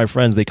hearing from my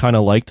friends. They kind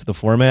of liked the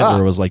format where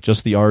it was like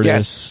just the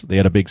artists. Yes. They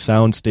had a big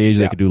sound stage.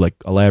 They could do like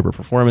elaborate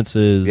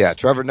performances. Yeah.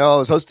 Trevor Noah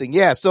was hosting.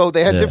 Yeah. So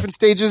they had different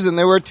stages and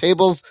there were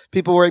tables,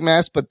 people wearing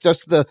masks, but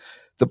just the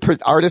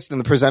artists and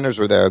the presenters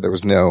were there. There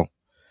was no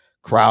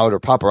crowd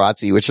or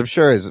paparazzi, which I'm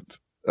sure is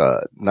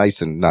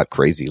nice and not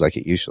crazy like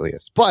it usually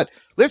is. But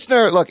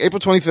listener, look, April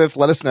 25th,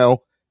 let us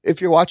know. If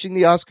you're watching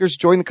the Oscars,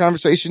 join the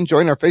conversation,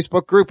 join our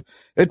Facebook group.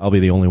 I'll be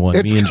the only one.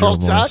 Me and Joe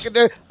Morris.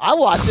 I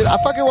watch it. I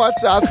fucking watch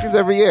the Oscars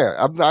every year.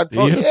 I want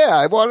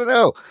to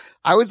know.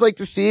 I always like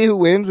to see who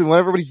wins and what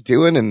everybody's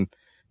doing, and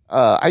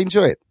I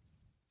enjoy it.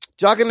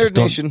 Jock and Nerd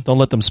Nation. Don't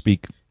let them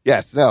speak.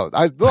 Yes, no.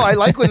 I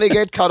like when they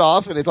get cut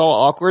off and it's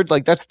all awkward.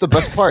 Like, that's the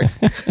best part.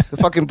 They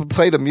fucking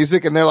play the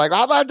music and they're like,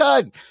 I'm not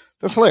done.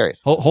 That's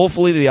hilarious.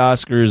 Hopefully the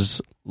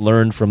Oscars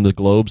learned from the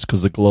Globes,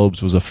 because the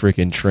Globes was a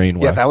freaking train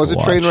wreck. Yeah, that was a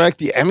train wreck.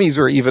 The Emmys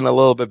were even a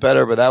little bit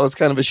better, but that was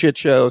kind of a shit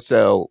show.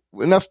 So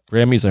enough.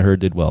 Grammys, I heard,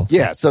 did well.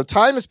 Yeah. So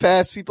time has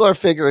passed. People are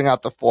figuring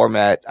out the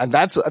format. And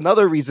that's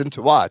another reason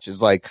to watch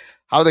is like,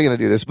 how are they going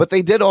to do this? But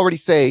they did already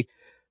say,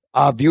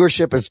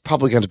 viewership is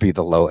probably going to be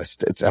the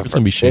lowest it's ever. It's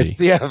going to be shitty.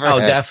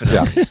 Definitely.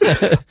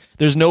 Yeah.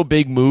 There's no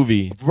big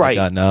movie that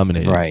got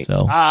nominated. Right.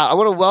 So. I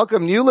want to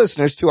welcome new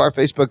listeners to our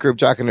Facebook group,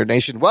 Jock and Nerd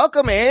Nation.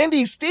 Welcome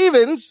Andy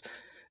Stevens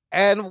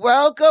and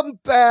welcome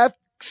back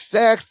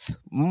Seth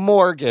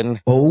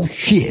Morgan. Oh,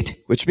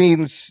 shit. Which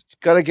means it's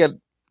going to get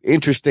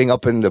interesting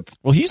up in the...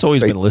 Well, he's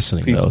always been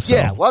listening, though. So.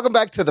 Yeah. Welcome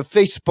back to the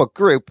Facebook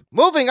group.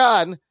 Moving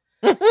on.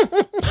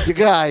 You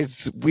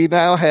guys, we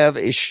now have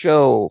a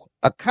show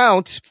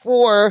account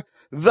for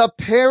the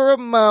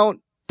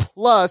Paramount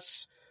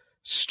Plus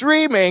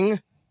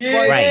streaming.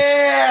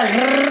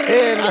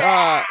 And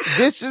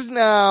this is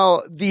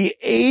now the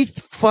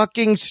 8th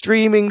fucking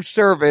streaming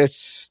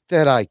service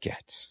that I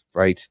get,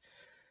 right?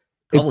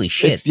 Holy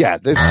shit.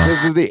 This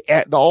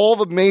is all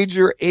the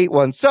major 8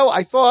 ones. So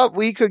I thought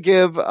we could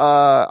give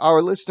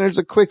our listeners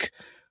a quick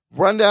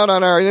rundown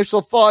on our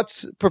initial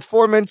thoughts,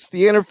 performance,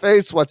 the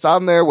interface, what's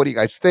on there. What do you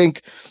guys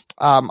think?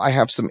 I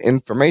have some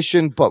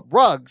information, but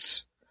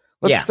Ruggs,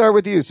 let's start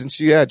with you since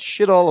you had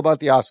shit all about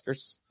the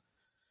Oscars.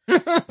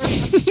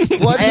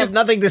 I have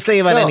nothing to say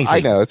about anything.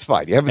 I know, it's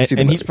fine. You haven't seen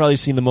and the he's probably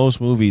seen the most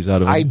movies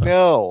out of I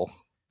know,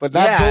 but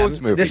not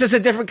those movies. This is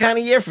a different kind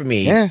of year for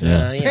me. Yeah.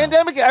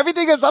 Pandemic,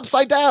 everything is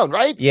upside down,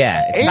 right?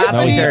 Yeah, it's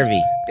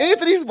topsy-turvy.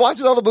 Anthony's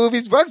watching all the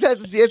movies. Ruggs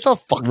hasn't seen it. It's all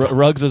fucked up.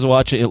 Ruggs is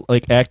watching,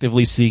 like,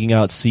 actively seeking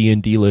out C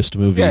and D list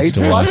movies. Yeah,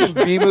 he's watching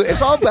B movies.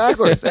 It's all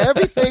backwards.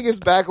 Everything is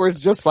backwards,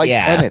 just like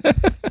Tenet.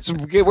 So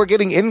we're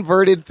getting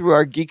inverted through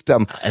our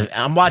geekdom.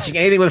 I'm watching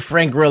anything with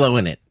Frank Grillo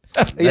in it.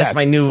 That's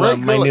my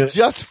new,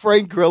 just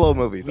Frank Grillo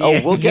movies.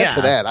 Oh, we'll get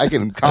to that. I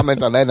can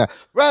comment on that now.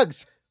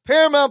 Ruggs,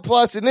 Paramount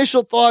Plus,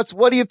 initial thoughts.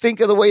 What do you think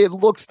of the way it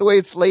looks, the way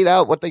it's laid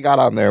out, what they got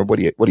on there? What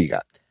do you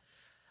got?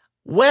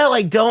 Well,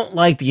 I don't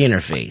like the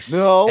interface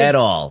at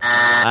all.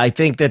 I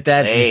think that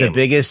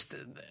is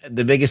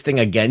the biggest thing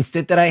against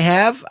it that I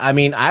have. I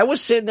mean, I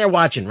was sitting there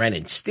watching Ren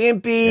and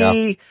Stimpy.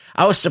 Yeah.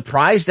 I was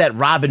surprised that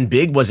Robin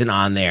Big wasn't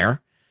on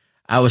there.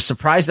 I was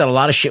surprised that a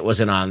lot of shit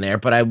wasn't on there,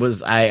 but I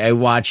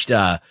watched,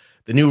 the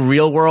new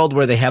Real World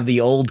where they have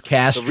the old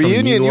cast the reunion.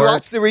 From New York. You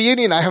watched the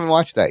reunion? I haven't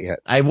watched that yet.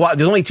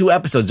 There's only 2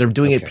 episodes. They're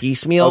doing it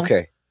piecemeal.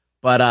 Okay.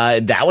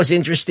 But that was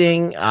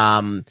interesting.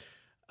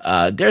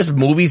 There's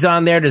movies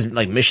on there. There's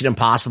like Mission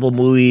Impossible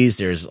movies.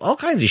 There's all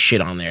kinds of shit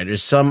on there.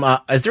 There's some,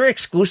 is there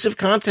exclusive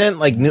content?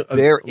 Like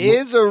there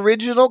is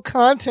original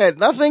content.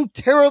 Nothing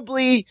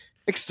terribly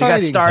exciting.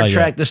 You got Star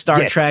Trek, the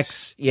Star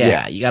Treks.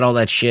 Yeah, you got all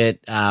that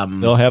shit.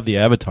 They'll have the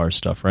Avatar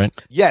stuff, right?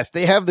 Yes,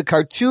 they have the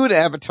cartoon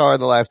Avatar,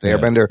 The Last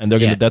Airbender. And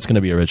that's going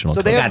to be original.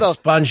 So they got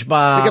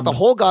SpongeBob. They got the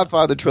whole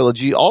Godfather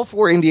trilogy, all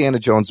 4 Indiana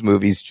Jones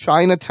movies,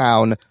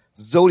 Chinatown,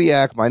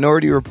 Zodiac,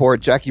 Minority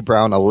Report, Jackie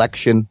Brown,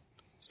 Election,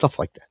 stuff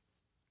like that.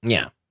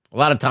 Yeah, a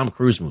lot of Tom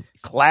Cruise movies.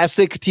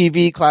 Classic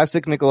TV,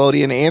 classic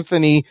Nickelodeon.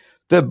 Anthony,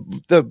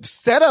 the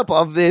setup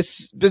of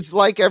this is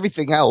like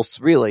everything else,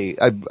 really.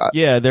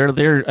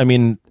 They're. I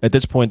mean, at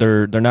this point,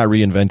 they're not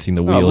reinventing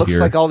the wheel. It looks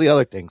here. like all the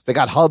other things. They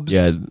got hubs.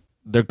 Yeah,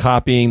 they're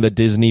copying the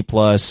Disney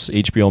Plus,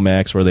 HBO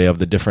Max, where they have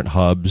the different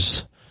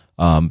hubs.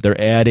 They're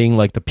adding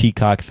like the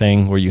Peacock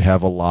thing, where you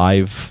have a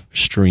live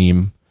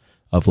stream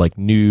of like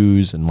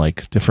news and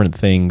like different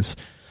things.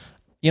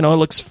 You know, it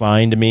looks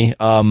fine to me.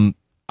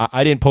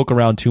 I didn't poke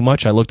around too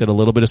much. I looked at a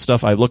little bit of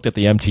stuff. I looked at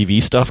the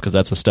MTV stuff because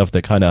that's the stuff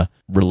that kind of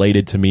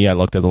related to me. I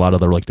looked at a lot of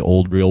the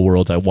old Real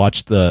Worlds. I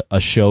watched a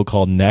show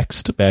called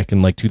Next back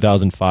in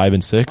 2005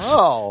 and 6.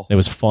 Oh. It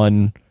was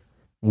fun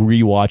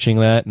rewatching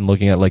that and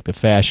looking at the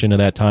fashion of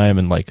that time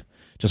and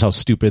just how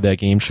stupid that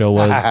game show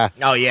was.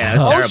 Oh yeah, it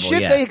was terrible.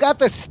 Shit, yeah. they got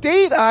The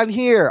State on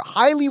here.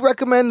 Highly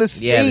recommend The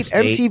State, Yeah, The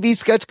State. MTV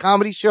sketch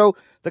comedy show.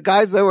 The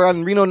guys that were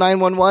on Reno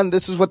 911,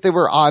 this is what they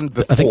were on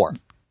before.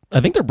 I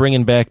think they're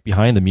bringing back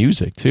Behind the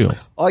Music too.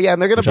 Oh yeah,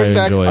 and they're going to bring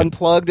back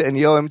Unplugged and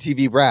Yo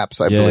MTV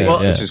Raps, I believe,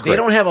 which is great. They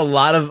don't have a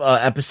lot of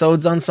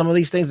episodes on some of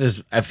these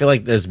things. I feel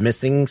like there's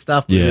missing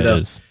stuff.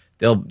 Yeah,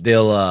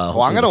 they'll.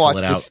 I'm going to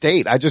watch The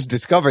State. I just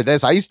discovered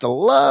this. I used to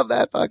love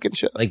that fucking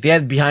show. They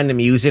had Behind the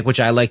Music,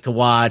 which I like to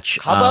watch.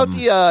 How about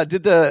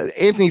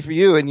Anthony, for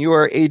you and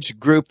your age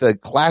group, the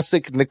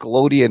classic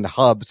Nickelodeon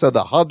hub? So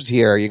the hubs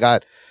here, you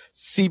got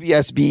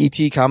CBS,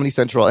 BET, Comedy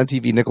Central,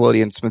 MTV,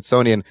 Nickelodeon,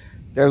 Smithsonian.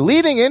 They're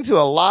leading into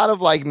a lot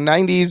of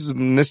 90s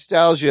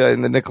nostalgia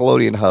in the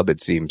Nickelodeon hub,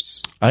 it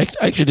seems. I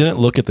actually didn't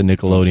look at the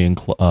Nickelodeon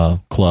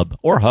club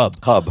or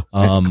hub. Club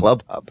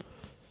hub.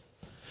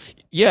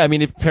 Yeah, I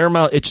mean,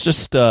 Paramount, it's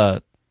just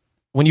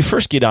when you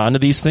first get onto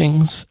these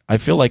things, I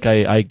feel like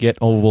I get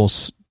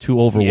almost too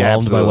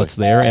overwhelmed by what's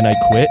there and I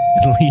quit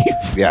and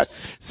leave.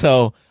 Yes.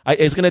 So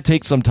it's going to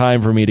take some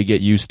time for me to get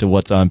used to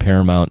what's on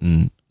Paramount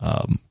and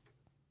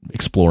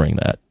exploring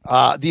that.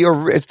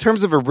 In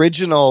terms of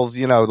originals,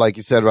 like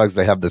you said, Ruggs,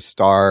 they have the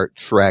Star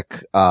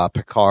Trek,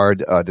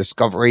 Picard,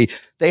 Discovery.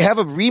 They have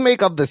a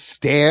remake of The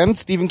Stand,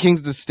 Stephen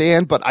King's The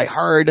Stand, but I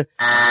heard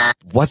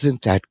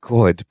wasn't that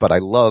good, but I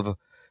love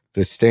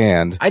The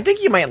Stand. I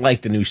think you might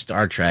like the new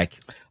Star Trek.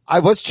 I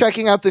was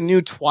checking out the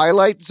new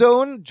Twilight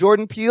Zone,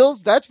 Jordan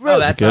Peele's. That's real.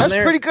 That's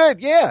pretty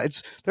good. Yeah.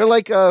 They're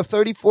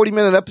 30,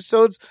 40-minute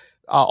episodes,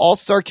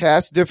 all-star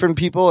cast, different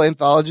people,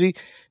 anthology.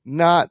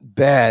 Not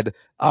bad.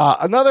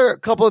 Another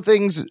couple of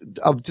things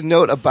to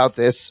note about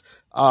this.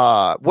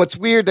 What's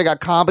weird, they got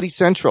Comedy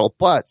Central,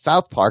 but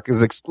South Park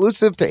is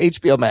exclusive to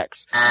HBO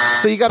Max.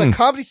 So you got a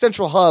Comedy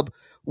Central hub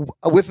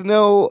with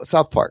no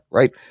South Park,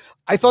 right?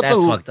 I thought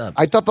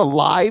the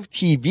live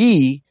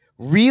TV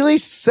really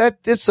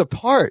set this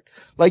apart.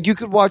 You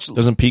could watch.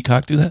 Doesn't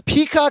Peacock do that?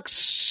 Peacock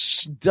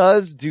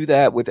does do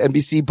that with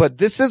NBC, but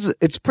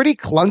it's pretty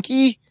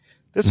clunky.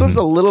 This one's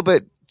a little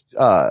bit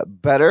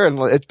better, and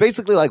it's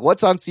basically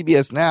what's on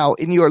CBS now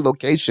in your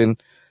location.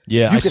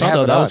 Yeah, I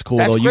saw that was cool.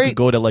 That's though. You could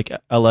go to LA,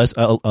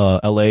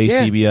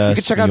 CBS. You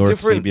could check out New York,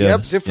 different,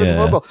 CBS. different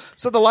logo.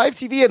 So the live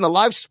TV and the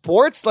live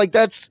sports,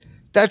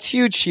 that's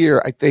huge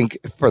here, I think,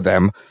 for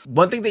them.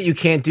 One thing that you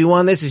can't do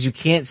on this is you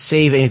can't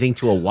save anything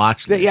to a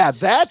watch list. Yeah,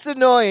 that's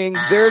annoying.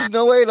 There's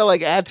no way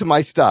to add to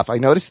my stuff. I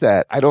noticed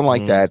that. I don't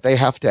like that. They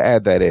have to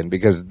add that in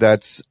because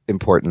that's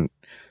important.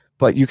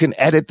 But you can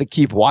edit the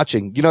keep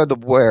watching.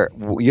 Where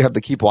you have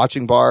the keep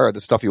watching bar or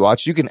the stuff you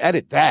watch. You can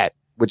edit that,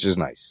 which is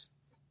nice.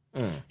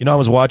 I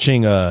was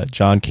watching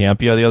John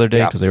Campia the other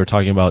day because they were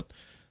talking about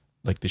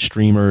the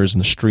streamers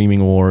and the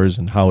streaming wars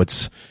and how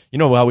it's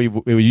how it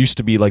used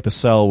to be the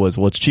sell was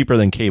it's cheaper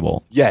than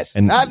cable. Yes,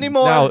 and not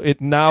anymore.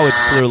 Now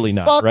it's clearly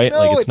not, right?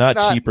 No, it's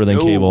not cheaper than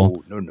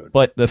cable. No.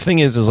 But the thing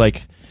is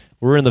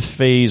we're in the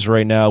phase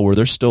right now where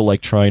they're still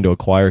trying to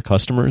acquire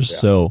customers. Yeah.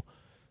 So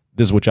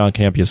this is what John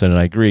Campia said, and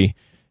I agree.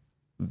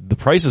 The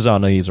prices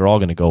on these are all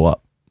going to go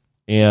up.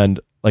 And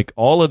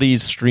all of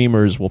these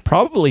streamers will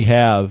probably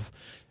have,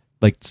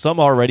 some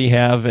already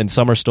have and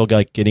some are still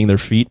getting their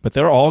feet, but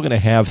they're all going to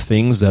have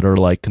things that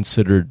are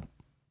considered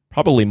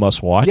probably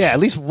must watch. Yeah, at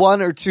least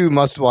one or two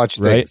must watch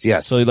things. Right?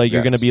 Yes. So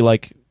you're going to be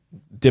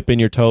dipping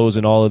your toes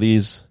in all of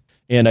these.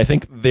 And I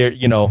think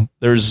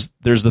there's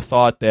the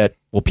thought that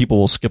people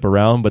will skip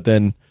around, but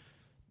then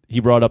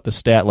he brought up the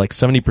stat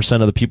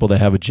 70% of the people that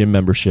have a gym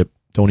membership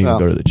don't even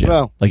go to the gym.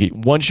 Well,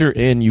 once you're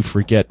in, you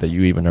forget that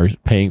you even are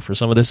paying for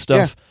some of this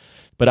stuff. Yeah.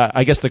 But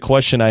I guess the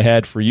question I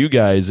had for you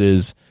guys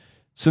is,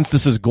 since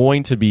this is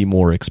going to be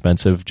more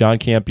expensive, John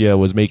Campia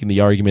was making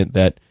the argument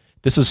that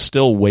this is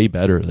still way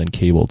better than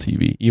cable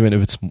TV, even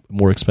if it's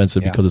more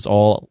expensive because it's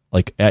all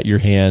at your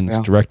hands,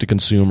 direct to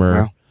consumer.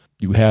 Yeah.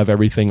 You have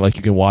everything, you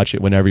can watch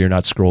it whenever you're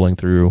not scrolling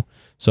through.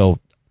 So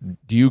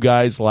do you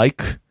guys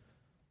like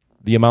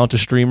the amount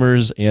of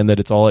streamers and that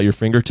it's all at your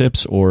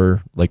fingertips,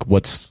 or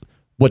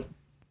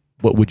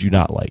what would you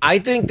not like? I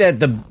think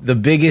that the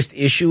biggest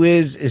issue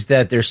is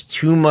that there's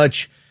too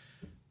much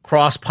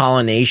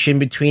cross-pollination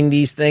between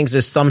these things.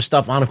 There's some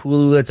stuff on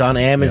Hulu that's on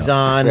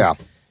Amazon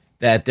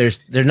that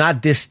they're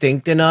not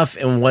distinct enough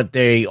in what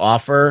they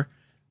offer.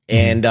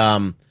 And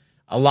a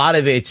lot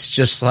of it's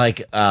just a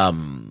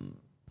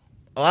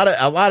lot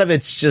of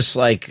it's just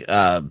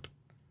I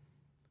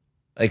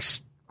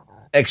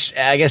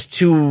guess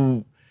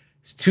too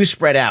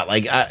spread out.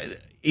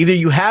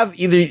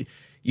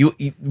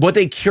 What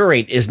they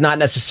curate is not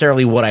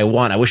necessarily what I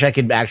want. I wish I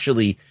could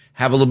actually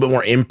have a little bit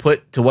more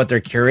input to what they're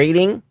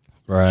curating.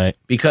 Right.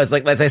 Because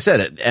as I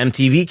said,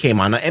 MTV came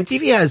on. Now,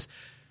 MTV has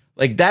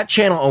that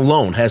channel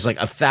alone has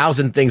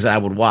 1,000 things that I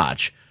would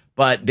watch.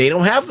 but they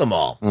don't have them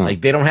all.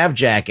 Like they don't have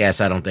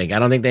Jackass. I don't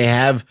think they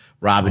have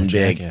Robin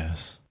Big.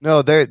 Jackass.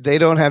 No, they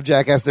don't have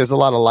Jackass. There's a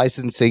lot of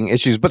licensing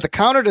issues. But the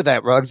counter to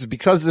that, Ruggs, is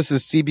because this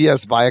is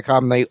CBS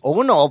Viacom, they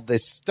own all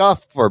this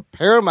stuff for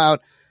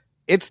Paramount.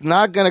 It's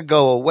not going to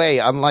go away,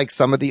 unlike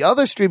some of the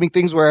other streaming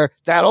things where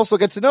that also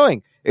gets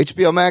annoying.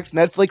 HBO Max,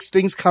 Netflix,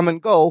 things come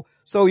and go.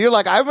 So you're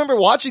like, I remember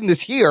watching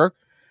this here,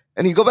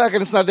 and you go back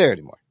and it's not there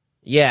anymore.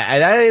 Yeah,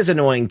 and that is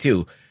annoying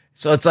too.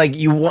 So it's like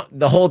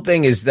the whole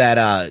thing is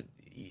that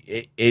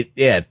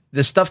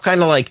this stuff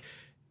kind of like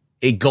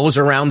it goes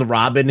around the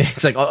robin.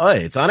 It's like, oh,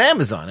 it's on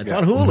Amazon, it's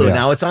on Hulu,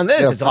 now it's on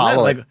this, it's on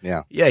that. Like,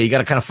 you got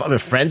to kind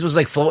of. Friends was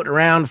like floating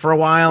around for a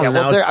while. Yeah,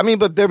 and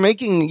but they're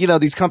making,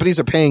 these companies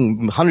are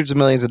paying hundreds of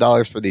millions of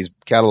dollars for these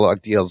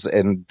catalog deals,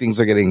 and things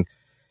are getting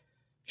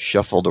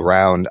shuffled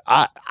around.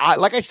 I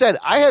like I said,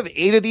 I have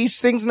 8 of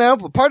these things now,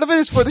 but part of it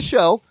is for the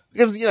show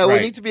because we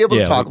need to be able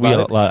to talk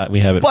about it. We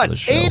have it, but for the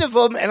show. 8 of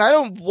them, and I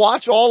don't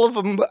watch all of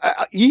them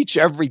each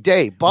every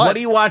day. But what do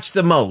you watch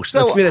the most?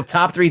 Let's be the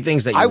top 3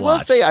 things that you watch. I will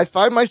say, I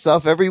find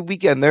myself every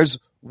weekend. There's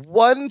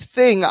one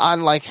thing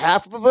on like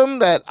half of them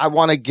that I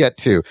want to get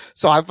to,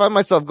 so I find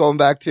myself going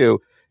back to.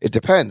 It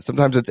depends.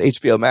 Sometimes it's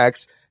HBO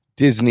Max,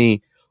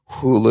 Disney,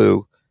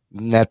 Hulu,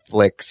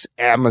 Netflix,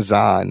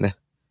 Amazon.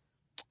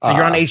 So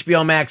you're on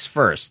HBO Max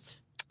first.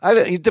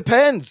 It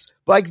depends.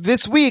 Like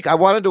this week, I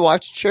wanted to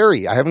watch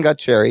Cherry. I haven't got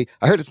Cherry.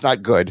 I heard it's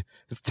not good.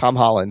 It's Tom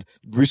Holland,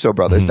 Russo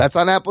brothers. That's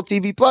on Apple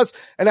TV Plus,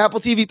 and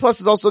Apple TV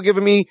Plus is also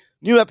giving me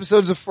new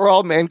episodes of For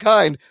All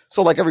Mankind.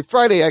 So like every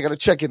Friday, I got to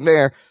check in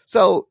there.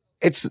 So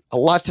it's a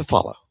lot to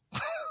follow.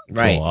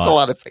 Right. It's a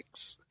lot of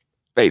things,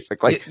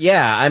 basically.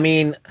 Yeah. I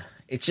mean,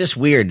 it's just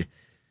weird.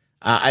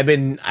 I've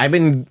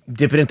been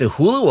dipping into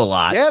Hulu a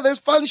lot. Yeah, there's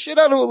fun shit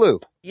on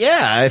Hulu. Yeah,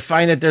 I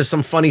find that there's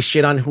some funny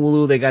shit on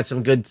Hulu. They got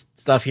some good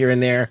stuff here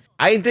and there.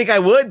 I didn't think I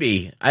would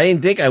be. I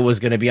didn't think I was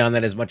going to be on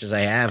that as much as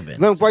I have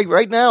been. No,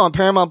 right now on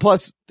Paramount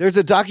Plus, there's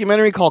a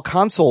documentary called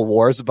Console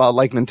Wars about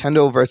like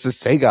Nintendo versus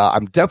Sega.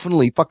 I'm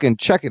definitely fucking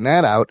checking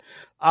that out.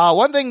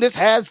 One thing this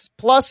has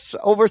plus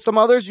over some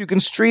others, you can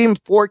stream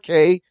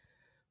 4K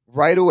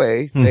right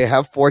away. They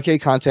have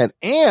 4K content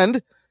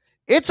and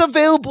it's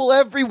available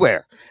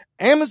everywhere.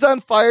 Amazon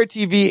Fire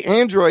TV,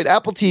 Android,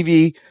 Apple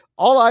TV,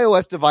 all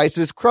iOS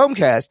devices,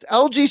 Chromecast,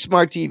 LG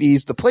Smart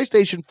TVs, the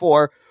PlayStation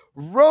 4,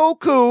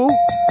 Roku,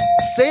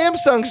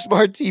 Samsung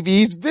Smart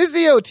TVs,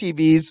 Vizio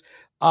TVs,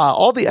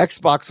 all the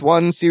Xbox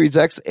One, Series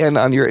X, and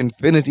on your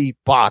Infinity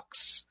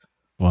box.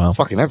 Wow.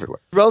 Fucking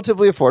everywhere.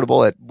 Relatively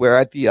affordable. We're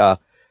at the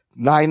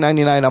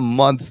 $9.99 a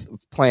month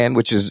plan,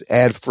 which is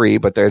ad-free,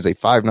 but there's a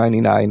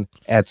 $5.99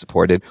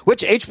 ad-supported,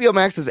 which HBO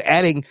Max is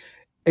adding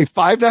a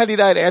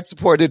 $5.99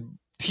 ad-supported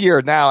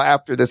tier now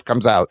after this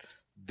comes out.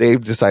 They're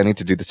deciding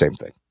to do the same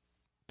thing.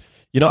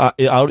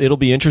 It'll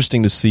be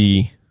interesting to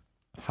see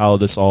how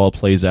this all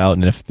plays out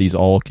and if these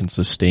all can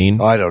sustain.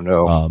 I don't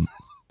know.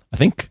 I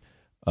think,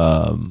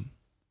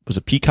 was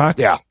it Peacock?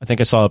 Yeah. I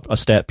think I saw a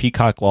stat.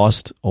 Peacock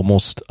lost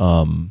almost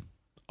 $1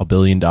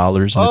 billion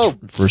in its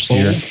first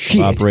year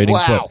of operating.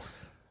 Wow.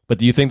 But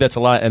do you think that's a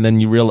lot? And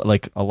then you realize,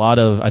 like, a lot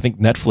of, I think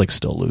Netflix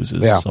still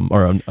loses. Yeah.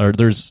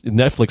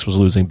 Netflix was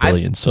losing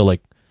billions. So,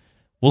 like,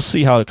 we'll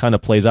see how it kind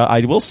of plays out.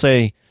 I will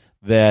say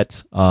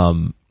that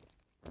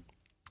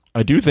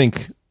I do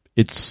think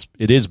it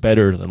is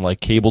better than like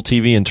cable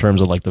TV in terms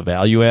of like the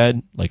value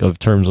add, like of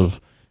terms of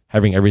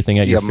having everything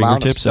at your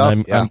fingertips.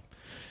 Stuff, and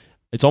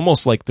it's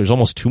almost like there's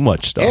almost too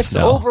much stuff. It's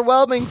now.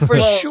 overwhelming for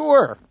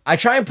sure. I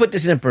try and put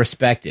this in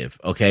perspective.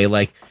 Okay,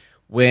 like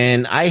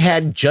when I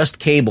had just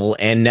cable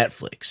and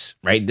Netflix,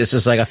 right? This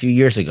is like a few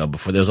years ago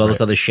before there was all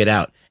this other shit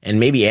out, and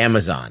maybe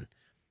Amazon.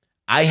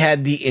 I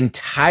had the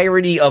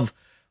entirety of,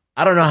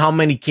 I don't know how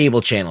many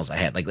cable channels I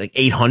had, like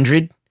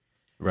 800.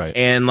 Right.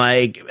 And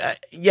like,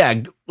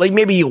 like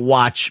maybe you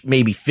watch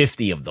maybe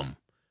 50 of them,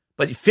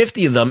 but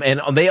 50 of them, and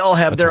they all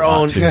have their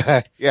own,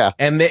 yeah.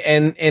 And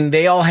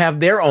they all have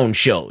their own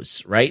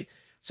shows, right?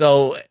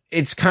 So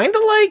it's kind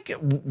of like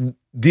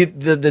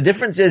the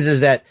difference is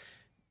that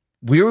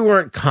we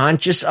weren't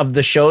conscious of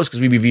the shows because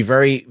we'd be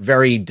very,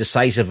 very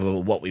decisive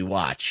about what we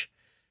watch.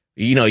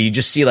 You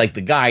just see like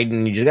the guide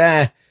and you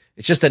just,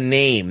 it's just a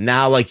name.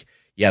 Now, like,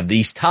 you have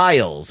these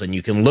tiles and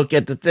you can look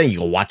at the thing. You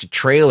can watch a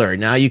trailer.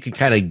 Now you can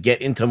kind of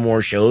get into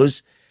more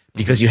shows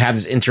because you have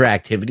this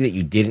interactivity that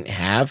you didn't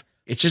have.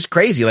 It's just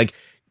crazy. Like,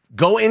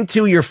 go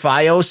into your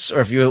Fios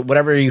or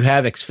whatever you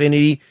have,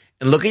 Xfinity,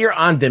 and look at your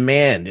on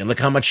demand and look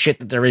how much shit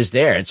that there is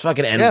there. It's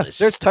fucking endless.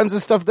 Yeah, there's tons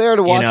of stuff there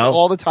to watch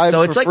all the time.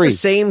 So it's like free. the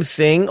same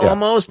thing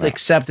almost,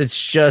 except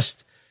it's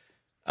just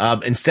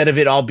instead of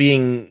it all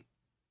being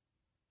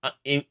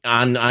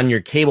on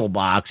your cable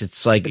box,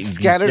 it's like it's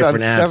scattered on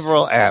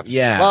several apps.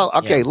 Yeah. Well,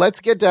 okay, let's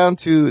get down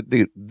to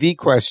the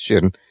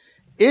question.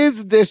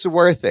 Is this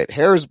worth it?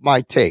 Here's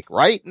my take.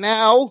 Right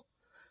now,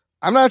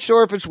 I'm not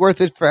sure if it's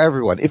worth it for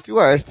everyone. If you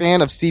are a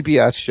fan of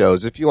CBS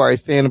shows, if you are a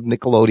fan of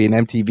Nickelodeon,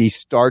 MTV,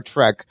 Star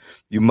Trek,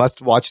 you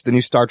must watch the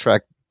new Star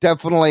Trek.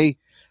 Definitely,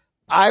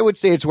 I would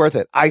say it's worth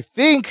it. I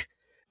think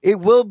it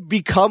will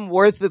become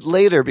worth it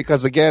later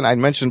because, again, I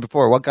mentioned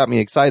before, what got me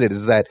excited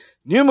is that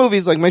new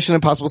movies like Mission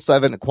Impossible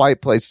 7, A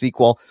Quiet Place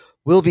sequel,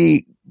 will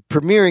be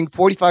premiering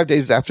 45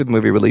 days after the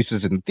movie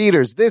releases in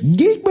theaters. This,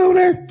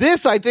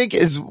 I think,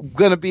 is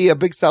going to be a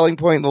big selling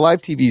point. The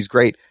live TV is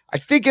great. I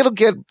think it'll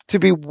get to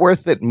be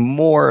worth it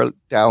more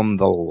down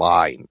the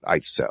line.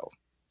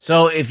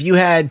 So if you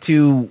had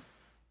to,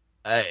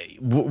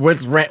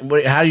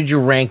 how did you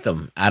rank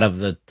them out of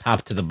the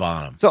top to the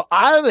bottom? So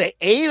out of the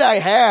 8 I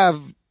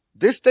have,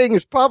 this thing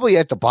is probably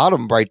at the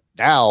bottom right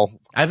now.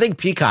 I think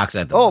Peacock's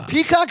at the bottom.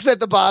 Peacock's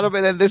at the bottom,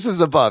 and then this is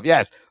above.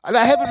 Yes. And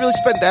I haven't really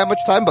spent that much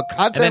time, but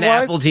content-wise. And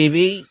then Apple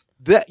TV?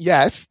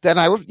 Then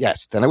I would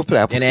put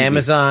Apple and TV.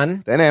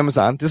 Amazon. Then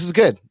Amazon. This is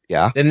good.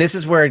 Yeah. Then this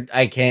is where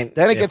I can't.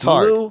 Then it gets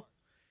hard. Hulu,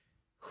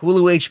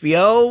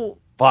 HBO,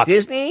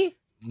 Disney,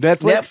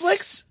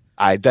 Netflix.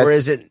 Or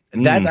is it?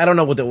 That's I don't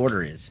know what the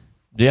order is.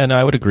 Yeah, no,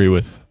 I would agree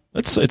with.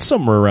 It's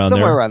somewhere around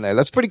there.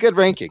 That's pretty good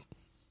ranking.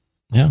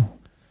 Yeah.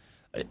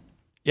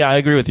 Yeah, I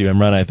agree with you,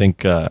 Imran. I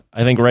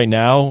think right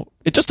now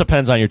it just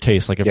depends on your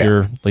taste. Like if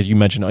you're, like you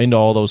mentioned, into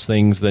all those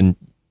things, then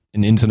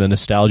and into the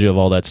nostalgia of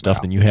all that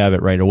stuff, then you have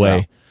it right away.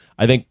 Yeah.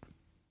 I think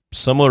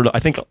I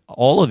think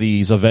all of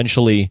these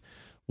eventually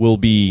will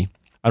be.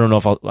 I don't know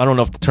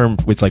if the term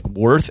it's like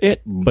worth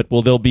it, but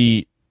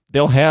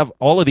they'll have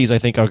all of these. I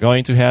think are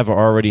going to have or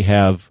already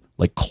have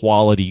like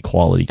quality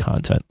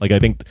content. Like I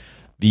think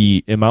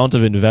the amount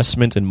of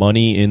investment and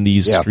money in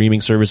these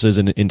streaming services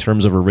and in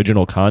terms of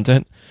original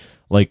content,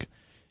 like.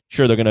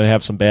 Sure, they're going to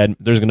have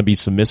there's going to be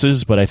some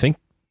misses, but I think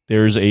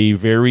there's a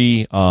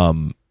very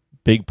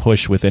big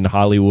push within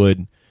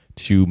Hollywood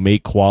to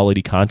make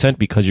quality content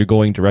because you're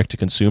going direct to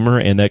consumer,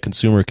 and that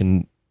consumer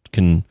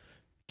can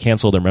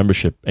cancel their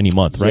membership any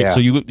month, right? Yeah. So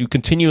you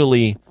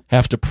continually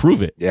have to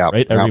prove it,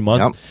 right, every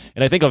month.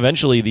 And I think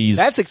eventually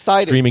that's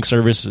exciting. Streaming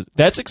services,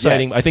 that's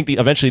exciting. Yes. I think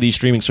eventually these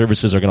streaming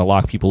services are going to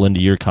lock people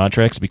into year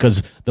contracts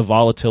because the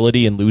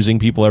volatility and losing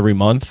people every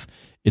month,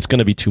 it's going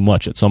to be too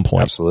much at some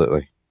point.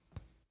 Absolutely.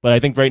 But I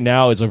think right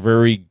now is a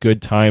very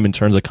good time in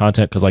terms of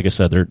content because, like I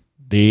said,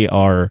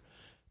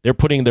 they're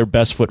putting their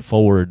best foot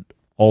forward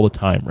all the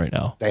time right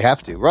now. They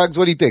have to. Ruggs,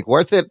 what do you think?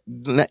 Worth it?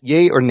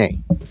 Yay or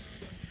nay?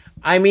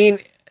 I mean,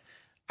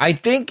 I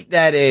think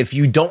that if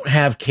you don't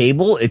have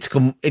cable,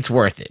 it's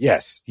worth it.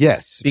 Yes,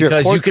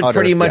 because you can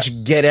pretty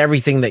much get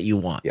everything that you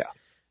want.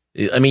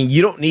 Yeah, I mean,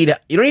 you don't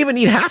even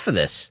need half of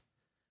this.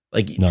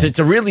 Like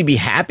to really be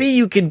happy,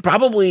 you can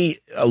probably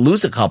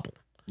lose a couple.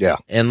 Yeah.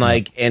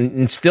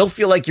 And still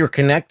feel like you're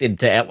connected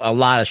to a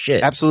lot of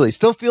shit. Absolutely.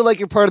 Still feel like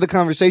you're part of the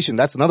conversation.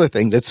 That's another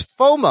thing. That's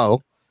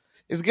FOMO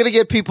is going to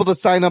get people to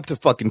sign up to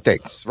fucking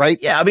things, right?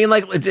 Yeah. I mean,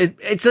 like,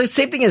 it's the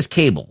same thing as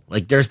cable.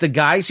 Like, there's the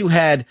guys who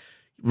had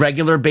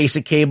regular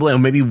basic cable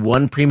and maybe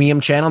one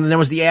premium channel. And then there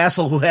was the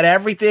asshole who had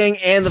everything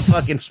and the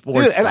fucking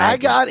sports. Dude, and I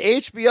got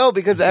HBO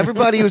because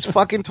everybody was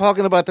fucking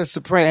talking about The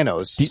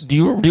Sopranos. Do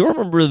you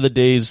remember the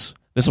days...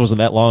 This wasn't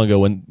that long ago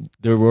when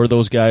there were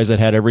those guys that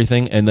had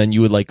everything, and then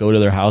you would like go to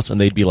their house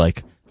and they'd be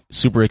like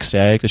super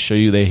ecstatic to show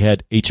you they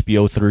had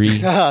HBO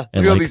 3 and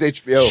like these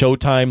HBO.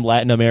 Showtime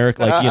Latin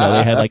America, like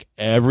they had like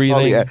everything.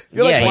 Oh, yeah.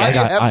 You're like, why do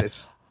you have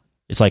this?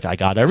 It's like I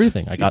got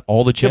everything. I got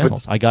all the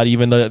channels. I got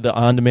even the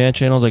on-demand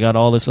channels. I got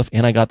all this stuff,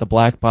 and I got the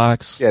black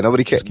box. Yeah,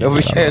 nobody cares.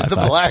 Nobody cares the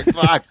black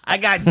box. I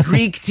got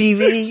Greek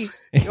TV.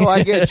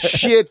 I get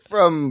shit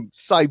from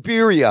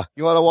Siberia.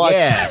 You want to watch?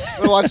 Yeah. You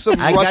want to watch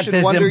some I Russian got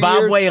the Wonder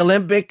Zimbabwe Years?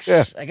 Olympics.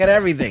 Yeah. I got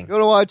everything. You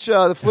want to watch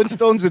the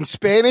Flintstones in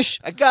Spanish?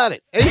 I got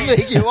it.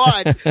 Anything you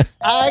want,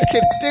 I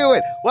can do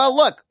it. Well,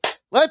 look,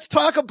 let's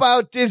talk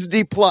about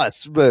Disney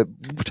Plus, the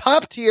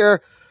top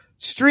tier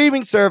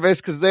streaming service,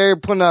 because they're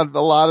putting out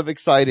a lot of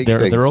exciting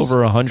things. They're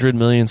over 100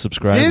 million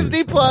subscribers.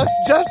 Disney Plus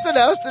just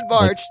announced in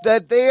March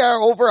that they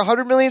are over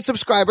 100 million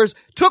subscribers.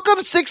 Took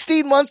them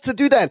 16 months to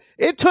do that.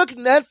 It took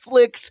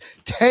Netflix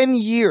 10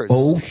 years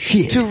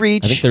to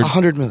reach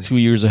 100 million. 2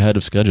 years ahead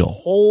of schedule.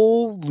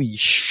 Holy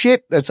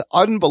shit. That's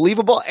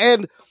unbelievable.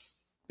 And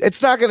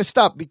it's not going to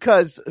stop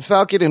because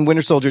Falcon and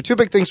Winter Soldier, two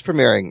big things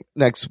premiering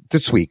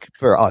this week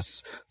for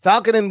us.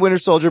 Falcon and Winter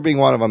Soldier being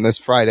one of them this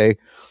Friday.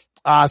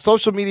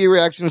 Social media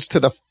reactions to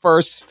the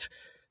first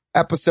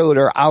episode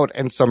are out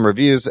and some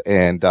reviews,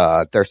 and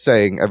they're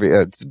saying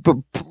it's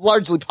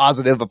largely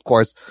positive, of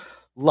course.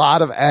 A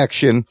lot of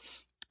action.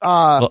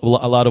 A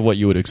lot of what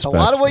you would expect. A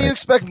lot of what you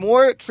expect,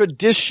 more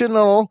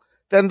traditional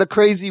than the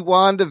crazy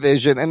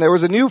WandaVision. And there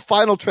was a new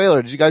final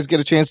trailer. Did you guys get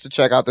a chance to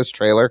check out this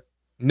trailer?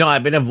 No,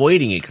 I've been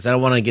avoiding it because I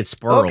don't want to get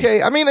spoiled.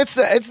 Okay, I mean it's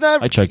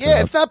not. I checked.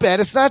 Yeah, it's not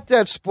bad. It's not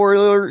that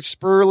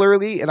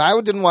spoilerly, and I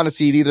didn't want to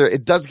see it either.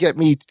 It does get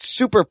me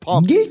super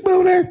pumped. Geek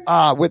boner.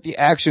 With the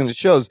action it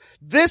shows.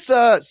 This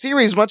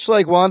series, much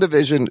like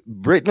WandaVision,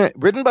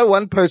 written by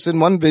one person,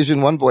 one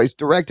vision, one voice,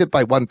 directed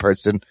by one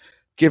person,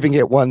 giving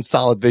it one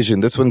solid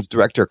vision. This one's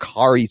director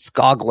Kari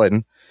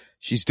Skoglund.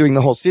 She's doing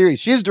the whole series.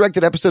 She has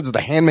directed episodes of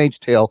The Handmaid's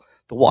Tale,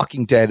 The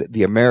Walking Dead,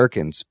 The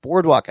Americans,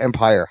 Boardwalk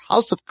Empire,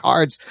 House of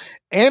Cards,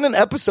 and an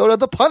episode of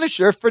The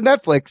Punisher for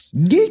Netflix.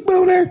 Geek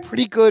boner.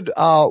 Pretty good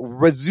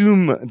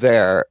resume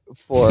there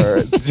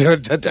for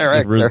the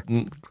director.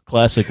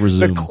 Classic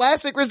resume. The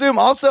classic resume.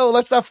 Also,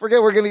 let's not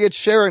forget we're going to get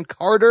Sharon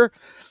Carter.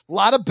 A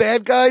lot of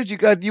bad guys. You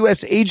got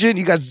U.S. Agent.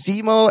 You got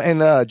Zemo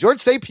and George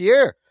St.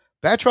 Pierre.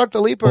 Batroc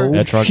the Leaper.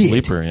 Batroc the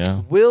Leaper,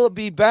 yeah. Will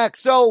be back.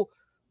 So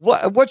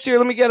what's your,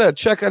 let me get a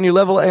check on your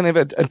level of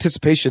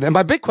anticipation. And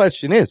my big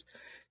question is,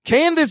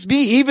 can this be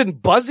even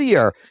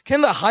buzzier?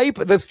 Can the hype,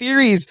 the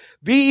theories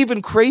be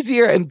even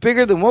crazier and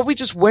bigger than what we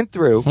just went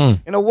through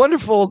in a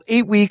wonderful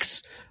 8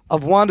 weeks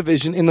of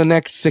WandaVision in the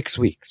next 6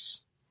 weeks?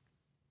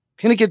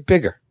 Can it get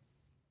bigger?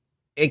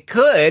 It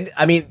could.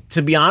 I mean,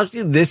 to be honest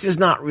with you, this is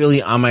not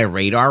really on my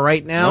radar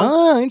right now.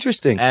 Ah,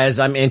 interesting. As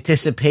I'm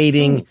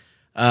anticipating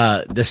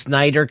the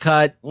Snyder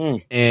Cut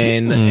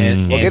and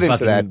we'll get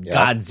into that.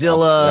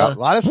 Godzilla. Yeah, a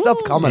lot of stuff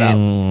coming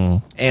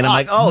out. And I'm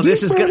like, oh,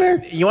 this is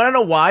good. You want to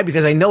know why?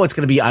 Because I know it's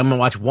going to be, I'm going to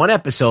watch one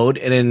episode,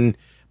 and then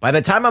by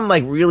the time I'm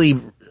like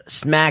really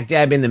smack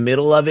dab in the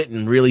middle of it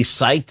and really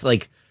psyched,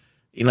 like,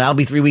 you know, that'll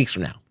be 3 weeks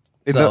from now.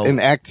 In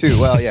Act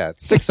 2, well, yeah,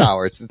 it's 6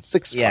 hours. It's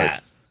 6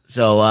 parts.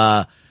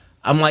 So,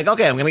 I'm like,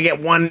 okay, I'm going to get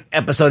one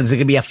episode. Is it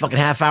going to be a fucking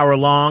half hour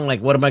long?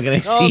 Like, what am I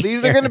going to see?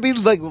 These are going to be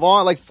like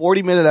long, like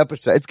 40-minute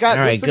episodes. It's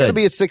going to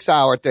be a 6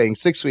 hour thing,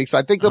 6 weeks.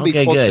 I think they'll be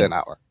close to an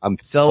hour. I'm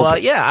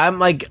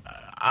like,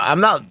 I'm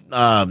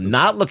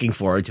not looking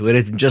forward to it.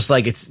 It's just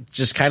like, it's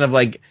just kind of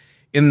like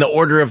in the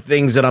order of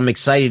things that I'm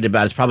excited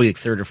about. It's probably like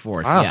third or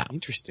fourth. Wow, yeah.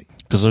 interesting.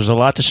 Because there's a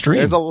lot to stream.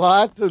 There's a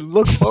lot to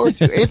look forward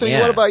to. Anthony,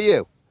 what about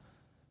you?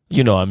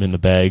 You know, I'm in the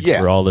bag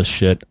for all this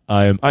shit.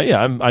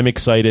 I'm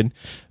excited.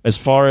 As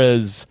far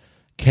as,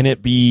 can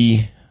it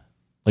be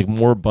like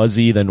more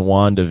buzzy than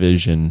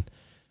WandaVision?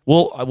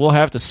 We'll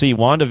have to see.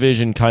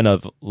 WandaVision kind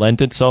of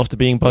lent itself to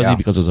being buzzy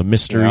because it was a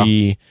mystery.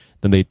 Yeah.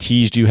 Then they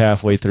teased you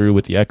halfway through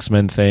with the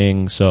X-Men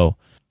thing. So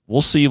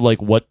we'll see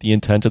like what the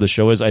intent of the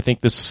show is. I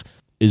think this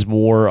is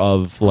more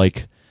of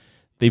like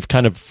they've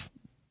kind of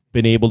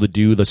been able to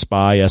do the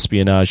spy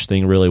espionage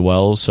thing really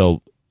well.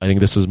 So I think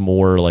this is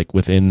more like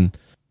within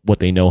what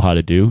they know how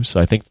to do. So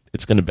I think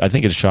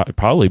it should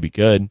probably be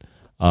good.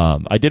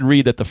 I did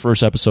read that the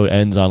first episode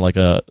ends on like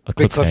a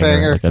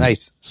cliffhanger.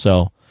 Nice.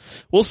 So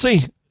we'll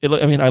see.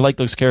 I like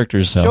those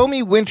characters. So. Show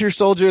me Winter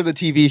Soldier, the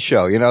TV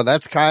show. You know,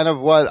 that's kind of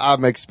what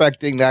I'm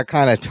expecting, that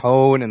kind of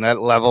tone and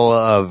that level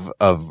of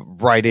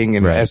writing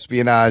and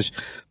espionage.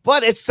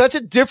 But it's such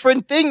a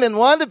different thing than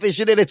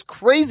WandaVision, and it's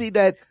crazy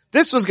that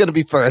this was going to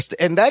be first,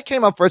 and that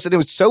came out first, and it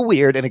was so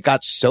weird, and it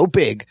got so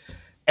big,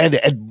 and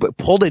it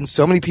pulled in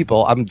so many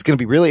people. It's going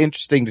to be really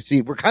interesting to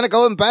see. We're kind of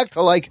going back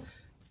to like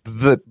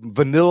the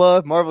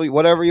vanilla Marvel,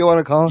 whatever you want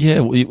to call it. Yeah,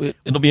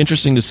 it'll be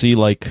interesting to see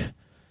like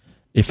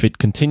if it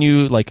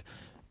continue like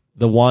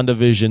the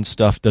WandaVision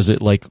stuff. Does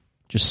it like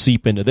just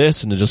seep into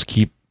this and it just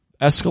keep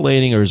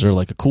escalating, or is there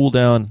like a cool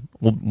down?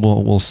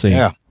 We'll see.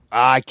 Yeah,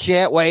 I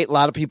can't wait. A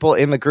lot of people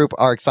in the group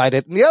are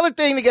excited. And the other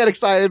thing to get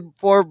excited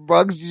for,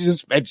 Bugs, you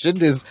just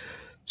mentioned, is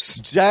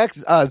Zack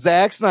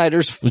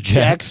Snyder's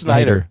Jack's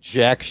brother,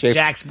 Zack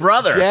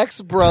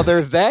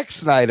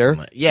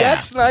Snyder. Yeah.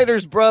 Zack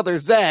Snyder's brother,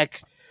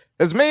 Zack,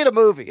 has made a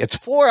movie. It's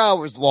 4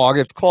 hours long.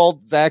 It's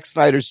called Zack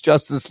Snyder's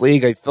Justice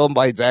League, a film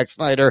by Zack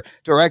Snyder,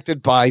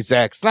 directed by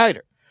Zack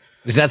Snyder.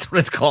 Is that what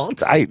it's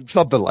called?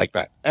 Something like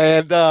that.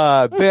 And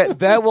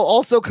that will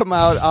also come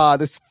out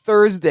this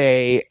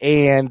Thursday.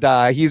 And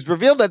he's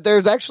revealed that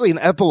there's actually an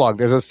epilogue.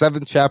 There's a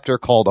 7th chapter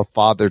called A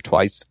Father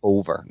Twice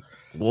Over.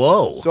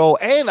 Whoa. So,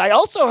 and I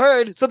also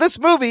heard, so this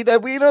movie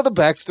that we know the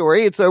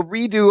backstory, it's a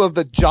redo of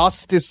the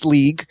Justice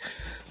League.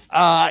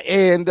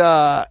 And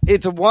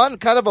it's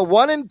kind of a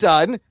one and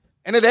done.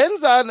 And it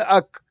ends on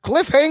a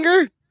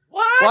cliffhanger.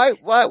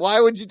 What?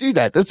 Why would you do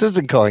that? This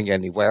isn't going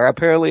anywhere.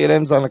 Apparently it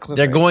ends on a cliffhanger.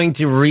 They're going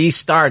to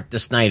restart the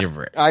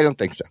Snyderverse. I don't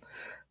think so.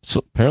 So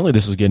apparently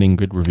this is getting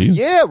good reviews.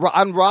 Yeah,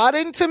 on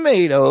Rotten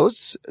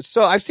Tomatoes.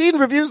 So I've seen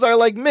reviews are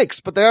like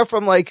mixed, but they're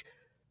from like,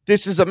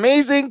 this is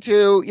amazing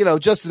to,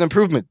 just an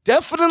improvement.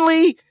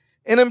 Definitely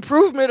an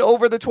improvement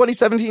over the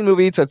 2017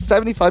 movie. It's at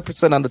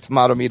 75% on the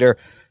tomato meter.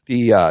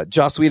 The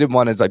Joss Whedon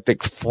one is, I think,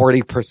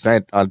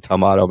 40% on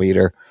tomato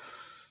meter.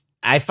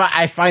 I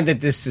find that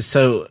this is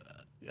so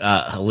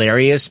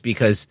hilarious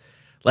because,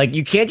 like,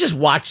 you can't just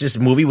watch this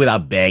movie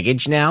without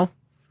baggage now.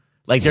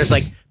 Like, there's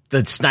like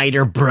the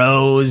Snyder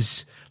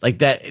Bros, like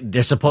that.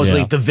 They're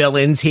supposedly the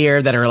villains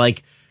here that are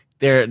like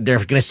they're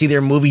gonna see their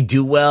movie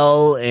do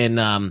well, and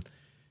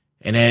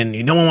then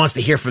no one wants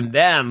to hear from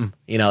them.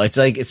 It's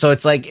like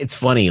it's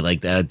funny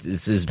like that.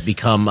 This has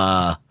become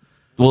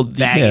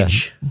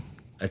baggage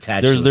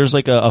attached. There's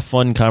like a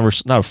fun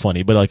not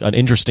funny, but like an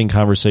interesting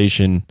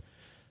conversation.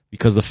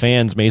 Because the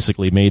fans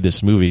basically made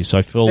this movie, so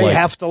I feel they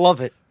have to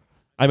love it.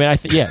 I mean,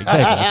 exactly.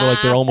 I feel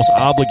like they're almost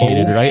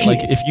obligated, right? Like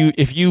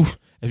if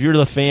you're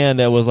the fan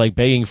that was like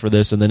begging for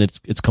this, and then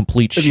it's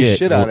complete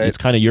shit, it's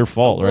kind of your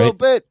fault, right? A little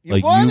bit.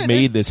 You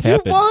made this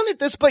happen. You wanted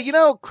this, but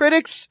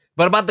critics.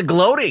 What about the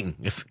gloating?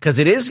 Because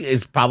it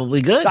is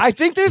probably good. I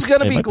think there's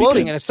going to be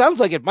gloating, and it sounds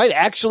like it might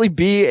actually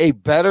be a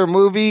better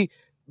movie,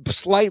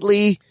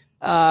 slightly.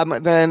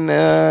 Than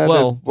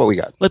what we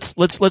got. Let's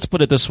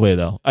put it this way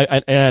though.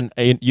 I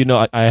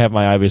have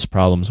my obvious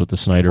problems with the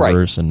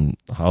Snyderverse and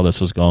how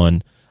this was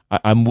going.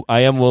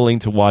 I am willing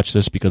to watch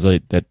this because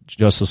that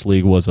Justice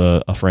League was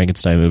a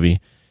Frankenstein movie.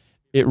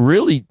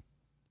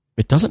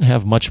 It doesn't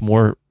have much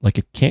more. Like,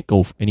 it can't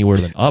go anywhere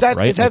than up,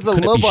 right? It has like,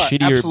 a low bar.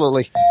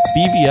 Absolutely.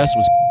 BVS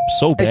was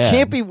so bad. It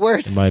can't be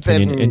worse, in my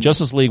opinion. And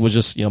Justice League was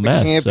just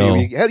mess. So.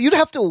 You'd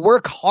have to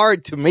work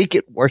hard to make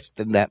it worse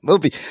than that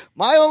movie.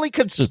 My only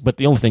concern, but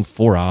the only thing,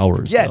 4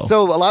 hours. Yeah. Though.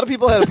 So a lot of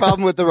people had a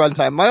problem with the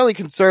runtime. My only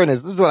concern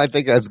is this is what I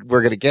think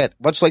we're going to get,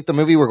 much like the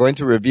movie we're going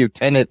to review,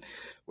 Tenet,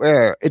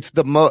 where it's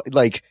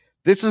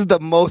this is the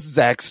most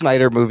Zack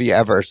Snyder movie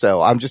ever.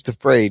 So I'm just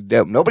afraid.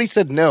 Nobody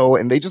said no,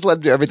 and they just let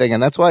him do everything,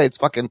 and that's why it's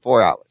fucking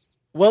 4 hours.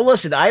 Well,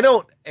 listen, I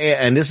don't,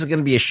 and this is going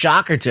to be a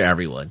shocker to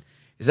everyone,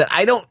 is that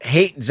I don't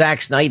hate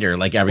Zack Snyder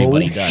like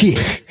everybody does.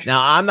 Shit.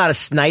 Now, I'm not a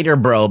Snyder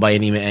bro by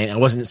any means. I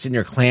wasn't sitting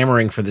there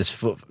clamoring for this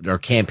or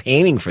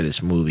campaigning for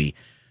this movie,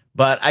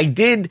 but I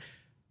did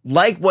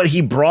like what he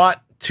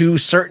brought to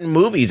certain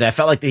movies. I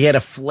felt like he had a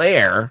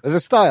flair. There's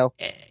a style.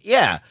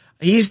 Yeah.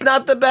 He's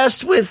not the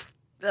best with,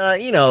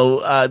 he's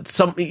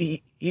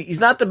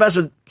not the best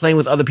with playing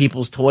with other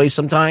people's toys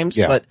sometimes,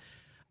 but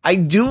I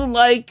do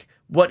like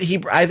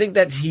I think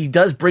that he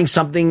does bring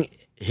something,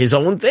 his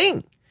own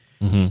thing.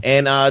 Mm-hmm.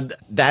 And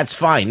that's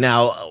fine.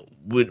 Now,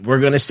 we're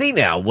going to see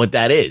now what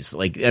that is.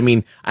 Like, I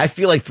mean, I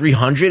feel like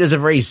 300 is a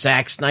very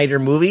Zack Snyder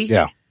movie.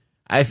 Yeah.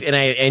 And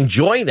I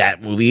enjoy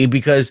that movie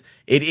because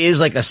it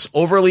is like a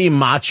overly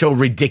macho,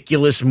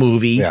 ridiculous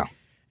movie. Yeah.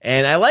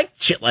 And I like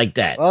shit like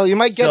that. Well, you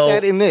might get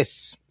that in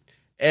this.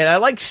 And I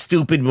like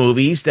stupid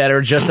movies that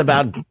are just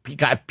about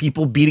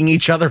people beating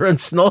each other in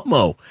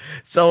slow-mo.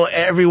 So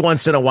every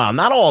once in a while,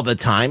 not all the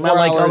time. I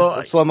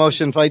like slow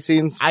motion fight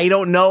scenes. I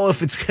don't know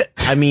if it's,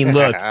 I mean,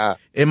 look,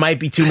 it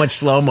might be too much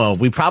slow-mo.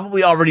 We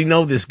probably already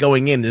know this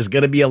going in. There's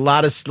going to be a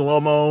lot of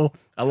slow-mo,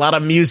 a lot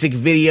of music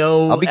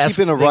video. I'll be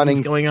keeping a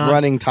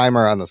running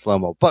timer on the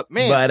slow-mo. But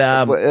man,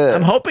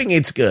 I'm hoping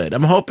it's good.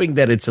 I'm hoping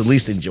that it's at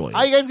least enjoyable.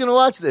 How are you guys going to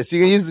watch this?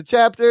 You're going to use the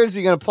chapters?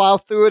 You're going to plow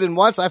through it in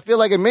once? I feel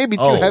like it may be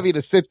too heavy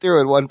to sit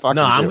through in one fucking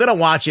No, I'm going to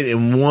watch it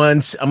in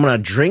once. I'm going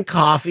to drink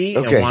coffee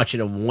and watch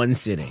it in one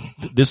sitting.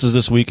 This is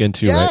this weekend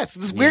too, yes,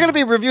 right? We're going to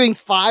be reviewing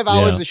 5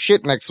 hours of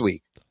shit next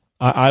week.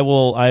 I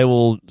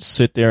will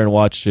sit there and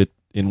watch it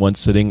in one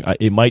sitting.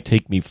 It might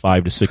take me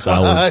 5 to 6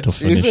 hours to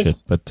finish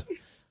it, but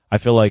I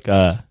feel like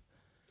I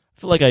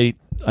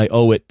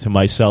owe it to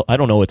myself. I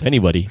don't owe it to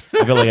anybody.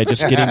 I feel like I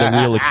just getting the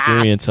real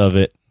experience of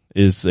it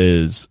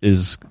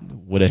is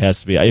what it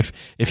has to be. If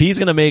he's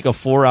going to make a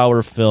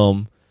 4-hour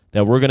film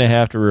that we're going to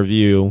have to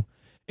review,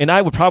 and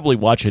I would probably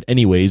watch it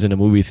anyways in a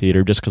movie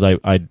theater just because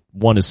I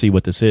want to see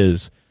what this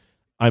is,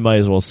 I might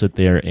as well sit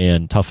there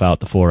and tough out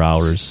the 4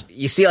 hours.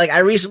 You see, like I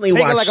recently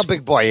watched, like a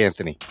big boy,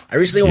 Anthony. I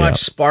recently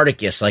watched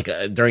Spartacus, like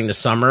during the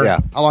summer.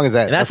 Yeah, how long is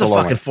that? And that's a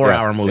fucking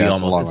 4-hour movie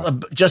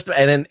almost.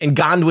 And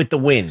Gone with the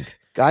Wind.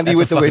 Gandhi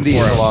with the Windy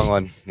is a long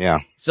one. Yeah.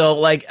 So,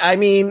 like, I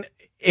mean,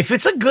 if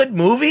it's a good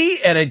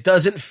movie and it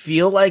doesn't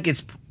feel like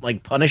it's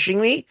like punishing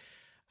me,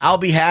 I'll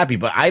be happy.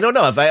 But I don't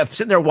know if I'm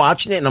sitting there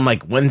watching it and I'm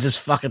like, when's this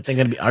fucking thing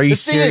gonna be? Are you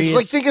serious?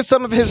 Like, think of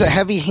some of his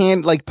heavy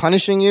hand, like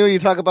punishing you. You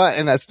talk about,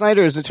 and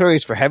Snyder is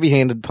notorious for heavy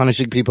handed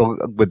punishing people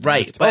with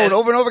tone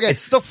over and over again.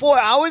 So 4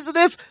 hours of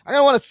this, I'm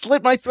gonna want to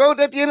slit my throat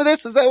at the end of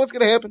this. Is that what's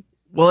gonna happen?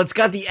 Well, it's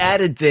got the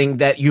added thing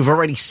that you've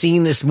already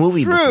seen this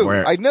movie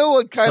before. I know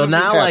what kind of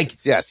now,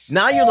 happens. Yes.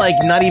 Now you're like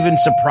not even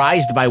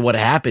surprised by what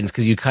happens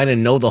because you kind of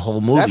know the whole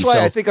movie. That's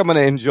why I think I'm going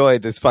to enjoy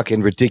this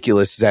fucking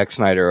ridiculous Zack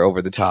Snyder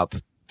over the top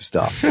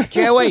stuff.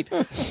 Can't wait.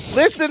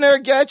 Listener,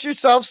 get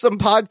yourself some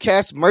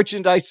podcast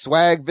merchandise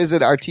swag.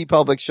 Visit our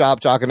TeePublic shop,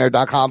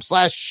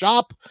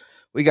 jockandnerd.com/shop.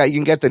 You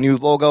can get the new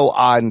logo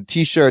on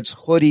t-shirts,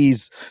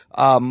 hoodies,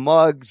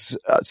 mugs,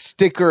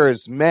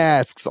 stickers,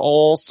 masks,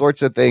 all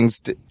sorts of things.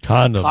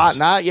 Condoms.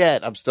 Not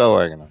yet. I'm still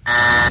working on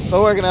it.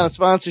 Still working on a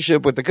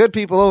sponsorship with the good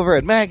people over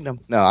at Magnum.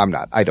 No, I'm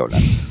not. I don't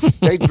know.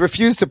 They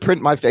refused to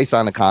print my face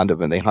on a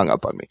condom and they hung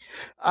up on me.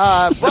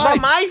 What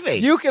about my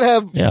face? You can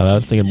have, I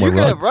was thinking more you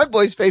can have Rug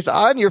Boy's face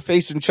on your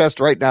face and chest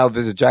right now.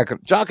 Visit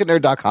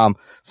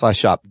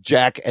jockandnerd.com/shop.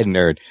 Jack and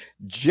Nerd.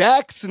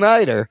 Jack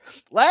Snyder.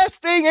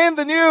 Last thing in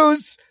the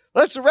news.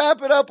 Let's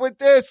wrap it up with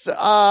this.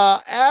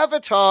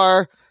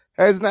 Avatar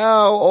has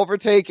now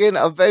overtaken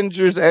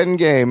Avengers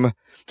Endgame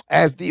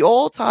as the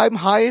all-time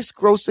highest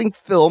grossing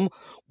film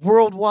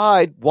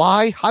worldwide.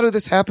 Why? How did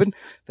this happen?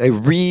 They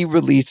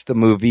re-released the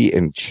movie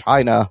in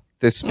China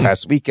this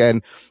past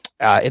weekend.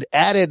 It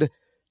added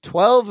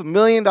 $12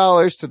 million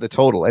to the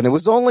total, and it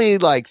was only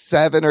like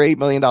 $7 or $8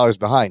 million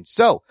behind.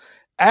 So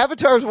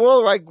Avatar's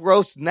worldwide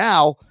gross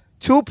now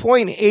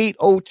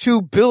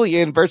 $2.802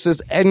 billion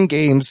versus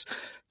Endgame's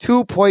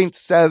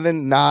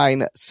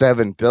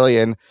 $2.797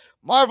 billion.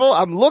 Marvel,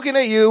 I'm looking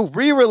at you.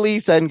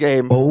 Re-release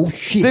Endgame. Oh,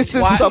 shit. This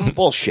is some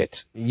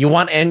bullshit. You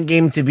want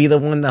Endgame to be the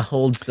one that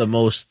holds the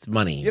most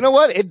money. You know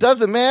what? It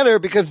doesn't matter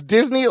because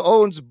Disney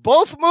owns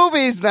both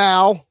movies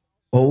now.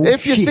 Oh,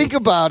 if you think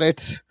about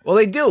it. Well,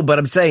 they do, but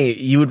I'm saying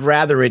you would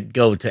rather it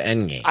go to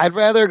Endgame. I'd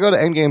rather go to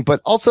Endgame,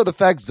 but also the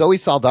fact Zoe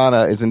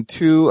Saldana is in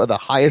 2 of the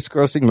highest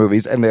grossing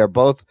movies, and they are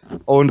both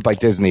owned by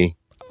Disney.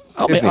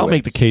 I'll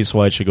make the case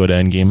why it should go to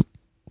Endgame.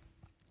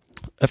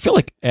 I feel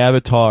like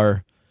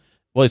Avatar.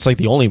 Well, it's like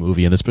the only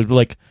movie in this, but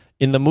like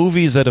in the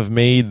movies that have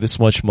made this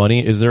much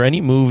money, is there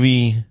any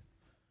movie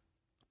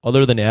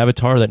other than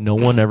Avatar that no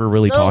one ever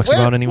really talks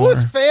about anymore?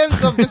 Who's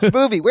fans of this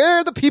movie? Where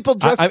are the people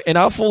dressed? And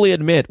I'll fully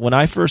admit, when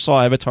I first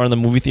saw Avatar in the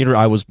movie theater,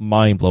 I was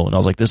mind blown. I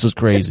was like, "This is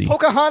crazy." It's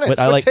Pocahontas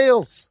with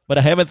tails. But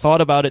I haven't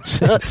thought about it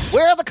since.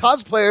 Where are the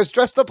cosplayers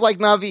dressed up like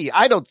Na'vi?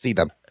 I don't see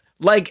them.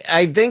 Like,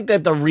 I think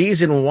that the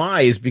reason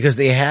why is because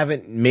they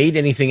haven't made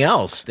anything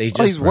else. They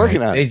just he's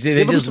working on it.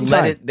 They just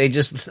let it. They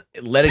just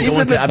let it He's go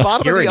in into the obscurity.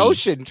 bottom of the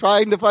ocean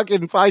trying to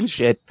fucking find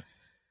shit.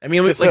 I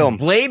mean, like,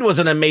 Blade was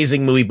an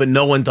amazing movie, but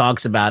no one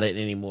talks about it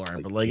anymore.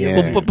 But like,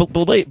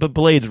 but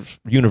Blade's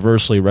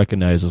universally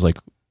recognized as like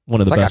one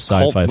of the best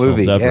sci-fi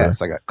films ever. Yeah,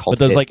 it's like a cult. But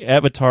does hit. like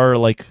Avatar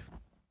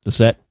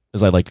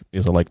is it like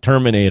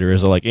Terminator?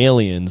 Is it like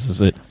Aliens?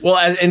 Is it?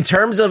 Well, in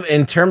terms of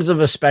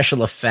a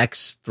special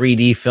effects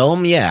 3D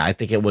film, yeah, I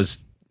think it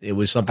was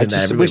something. I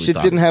just wish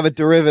it didn't have a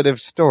derivative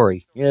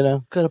story. You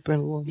know, could have been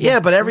a little. Yeah,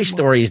 but every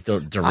story is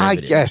derivative. I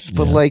guess,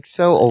 but like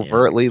so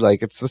overtly,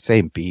 like it's the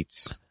same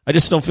beats. I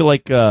just don't feel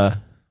like I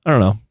don't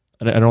know.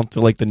 I don't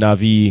feel like the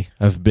Na'vi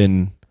have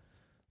been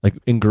like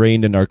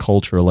ingrained in our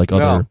culture like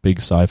other big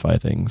sci-fi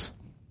things.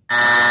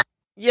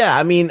 Yeah,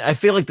 I mean, I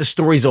feel like the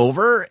story's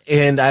over,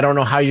 and I don't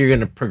know how you're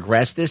going to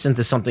progress this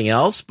into something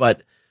else,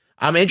 but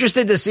I'm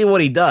interested to see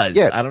what he does.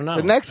 Yeah, I don't know.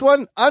 The next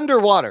one,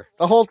 underwater.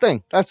 The whole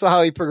thing. That's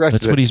how he progresses.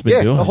 That's what he's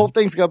been doing. The whole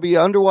thing's going to be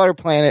an underwater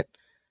planet,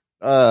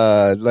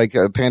 like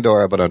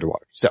Pandora, but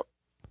underwater. So.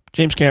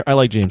 James Cameron. I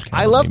like James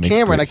Cameron. I love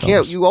Cameron. I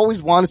can't. You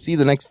always want to see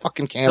the next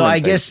fucking Cameron. So I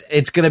guess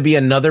it's going to be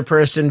another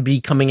person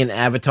becoming an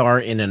avatar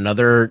in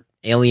another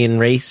alien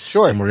race.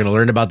 Sure. And we're going to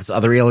learn about this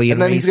other alien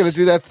race. And then he's going to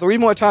do that 3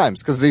 more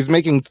times because he's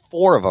making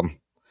 4 of them.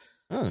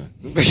 I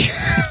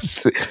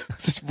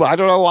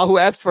don't know who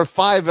asked for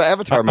 5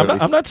 Avatar movies.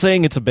 I'm not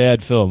saying it's a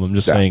bad film. I'm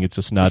just saying it's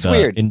just not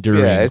weird.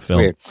 Enduring it's film.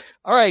 Weird.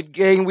 All right,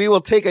 gang. We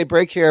will take a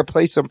break here,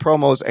 play some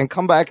promos, and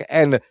come back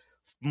and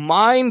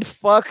mind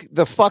fuck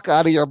the fuck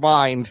out of your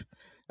mind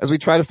as we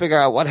try to figure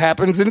out what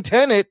happens in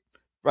Tenet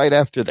right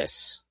after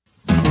this.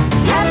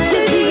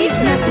 After these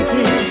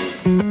messages,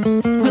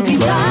 we'll be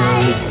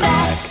right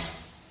back.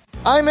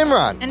 I'm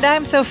Imran. And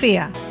I'm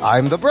Sophia.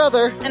 I'm the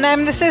brother. And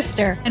I'm the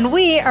sister. And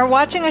we are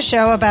watching a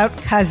show about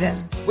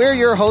cousins. We're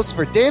your hosts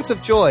for Dance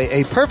of Joy,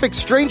 a Perfect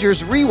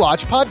Strangers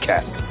rewatch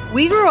podcast.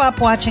 We grew up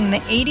watching the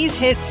 80s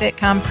hit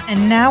sitcom,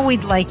 and now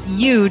we'd like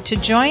you to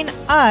join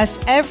us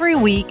every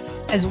week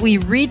as we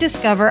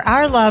rediscover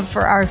our love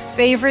for our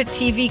favorite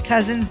TV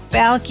cousins,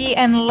 Balky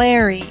and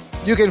Larry.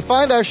 You can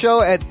find our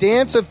show at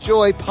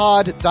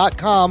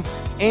danceofjoypod.com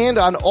and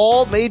on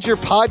all major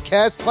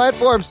podcast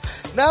platforms.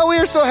 Now we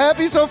are so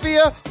happy,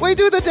 Sophia. We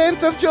do the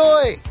Dance of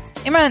Joy.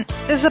 Imran,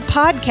 this is a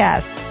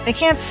podcast. They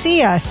can't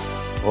see us.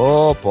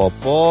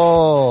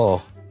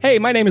 Oh. Hey,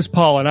 my name is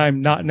Paul, and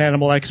I'm not an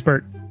animal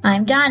expert.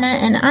 I'm Donna,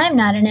 and I'm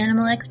not an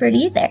animal expert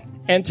either.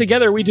 And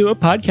together we do a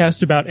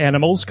podcast about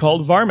animals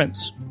called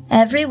Varmints.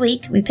 Every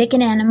week, we pick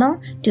an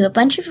animal, do a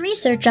bunch of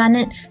research on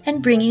it,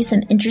 and bring you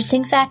some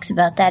interesting facts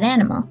about that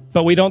animal.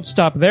 But we don't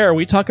stop there.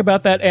 We talk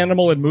about that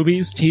animal in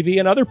movies, TV,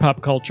 and other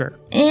pop culture.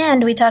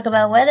 And we talk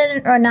about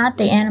whether or not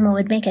the animal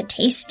would make a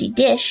tasty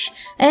dish,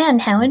 and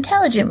how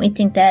intelligent we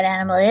think that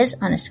animal is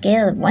on a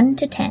scale of 1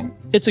 to 10.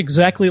 It's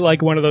exactly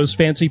like one of those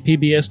fancy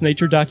PBS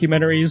nature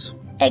documentaries.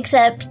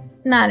 Except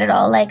not at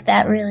all like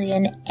that really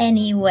in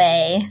any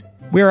way.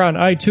 We're on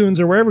iTunes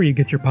or wherever you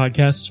get your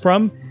podcasts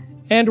from.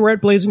 And we're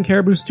at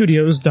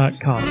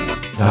blazingcariboustudios.com.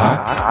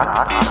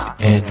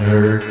 And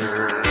nerd.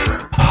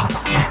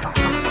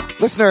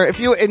 Listener, if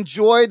you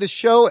enjoy the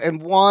show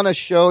and want to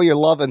show your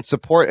love and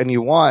support and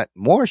you want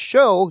more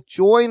show,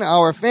 join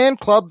our fan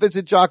club.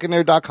 Visit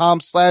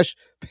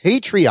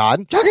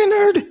jockandnerd.com/Patreon. Jock and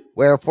Nerd.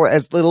 Where for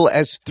as little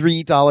as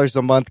 $3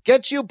 a month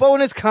gets you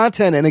bonus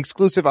content and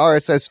exclusive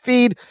RSS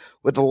feed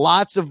with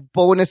lots of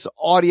bonus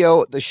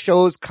audio. The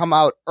shows come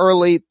out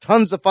early,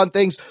 tons of fun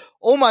things.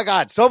 Oh my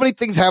God, so many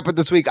things happened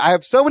this week. I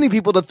have so many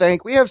people to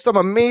thank. We have some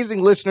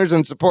amazing listeners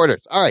and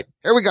supporters. All right,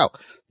 here we go.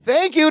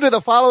 Thank you to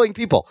the following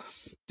people.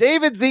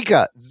 David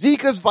Zika,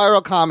 Zika's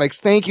Viral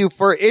Comics, thank you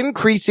for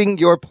increasing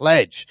your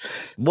pledge.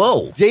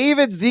 Whoa.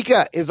 David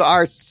Zika is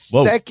our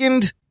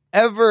second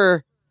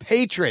ever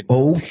patron.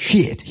 Oh,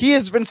 shit. He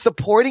has been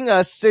supporting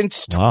us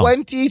since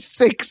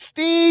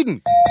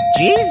 2016.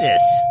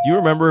 Jesus. Do you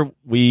remember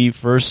we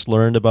first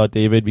learned about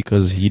David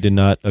because he did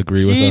not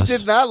agree with us? He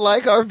did not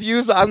like our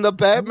views on the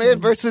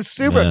Batman versus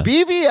Superman.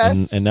 Yeah.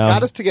 BVS and now,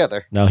 got us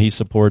together. Now he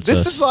supports us.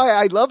 This is why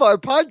I love our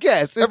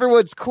podcast.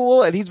 Everyone's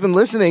cool, and he's been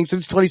listening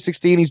since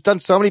 2016. He's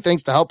done so many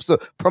things to help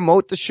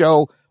promote the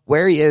show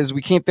where he is.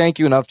 We can't thank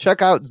you enough.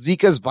 Check out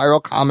Zika's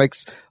Viral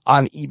Comics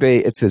on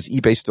eBay. It's his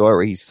eBay store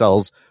where he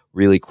sells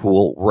really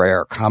cool,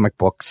 rare comic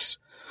books.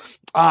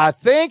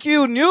 Thank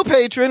you, new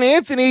patron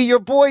Anthony, your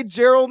boy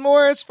Gerald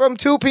Morris from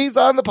 2Ps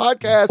on the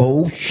podcast.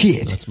 Oh,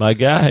 shit. That's my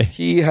guy.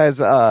 He has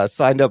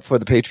signed up for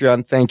the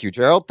Patreon. Thank you,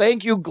 Gerald.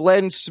 Thank you,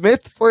 Glenn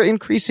Smith, for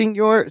increasing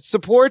your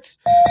support.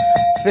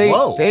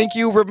 Thank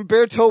you,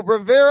 Roberto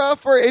Rivera,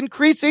 for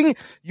increasing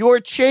your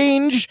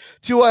change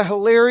to a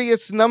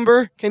hilarious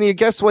number. Can you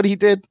guess what he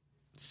did?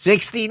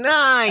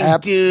 69,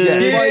 dude.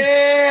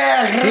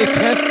 Yes.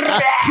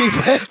 He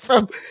went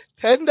from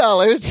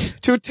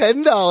 $10 to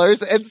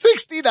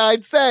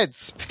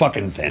 $10.69.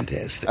 Fucking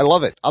fantastic. I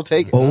love it. I'll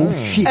take it. Oh,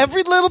 shit.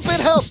 Every little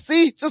bit helps.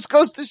 See, just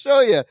goes to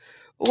show you a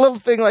little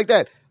thing like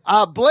that.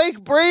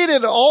 Blake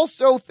Braden,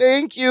 also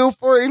thank you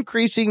for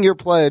increasing your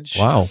pledge.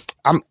 Wow.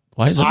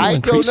 Why is everyone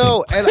increasing?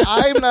 Don't know, and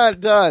I'm not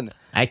done.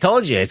 I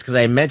told you. It's because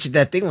I mentioned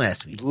that thing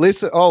last week.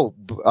 Listen,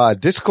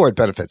 Discord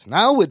benefits.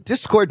 Now with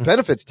Discord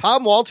benefits,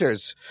 Tom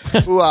Walters,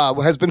 who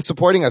has been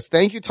supporting us.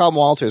 Thank you, Tom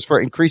Walters, for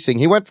increasing.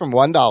 He went from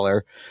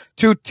 $1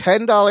 to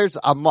 $10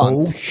 a month.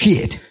 Oh,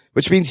 shit.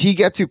 Which means he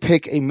gets to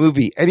pick a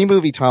movie, any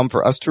movie, Tom,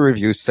 for us to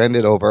review. Send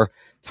it over.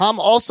 Tom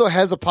also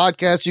has a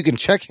podcast. You can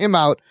check him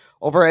out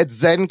over at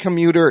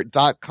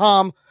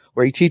zencommuter.com,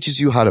 where he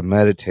teaches you how to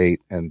meditate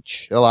and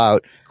chill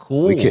out.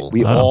 Cool.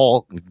 We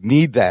all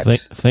need that.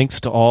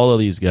 Thanks to all of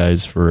these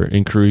guys for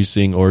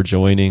increasing or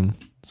joining.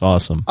 It's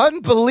awesome.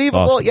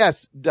 Unbelievable. Awesome.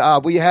 Yes.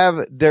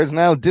 There's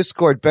now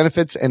Discord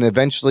benefits, and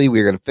eventually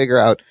we're going to figure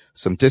out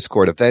some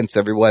Discord events,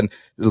 everyone.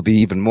 It'll be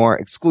even more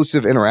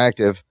exclusive,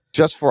 interactive,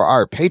 just for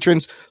our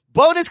patrons.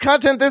 Bonus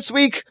content this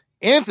week.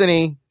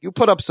 Anthony, you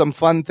put up some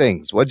fun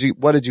things. What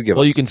did you give us?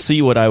 Well, you can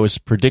see what I was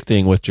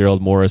predicting with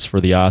Gerald Morris for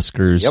the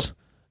Oscars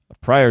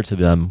prior to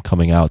them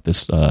coming out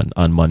this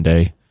on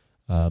Monday.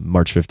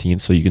 March 15th.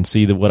 So you can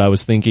see what I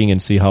was thinking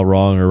and see how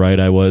wrong or right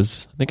I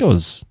was. I think I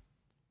was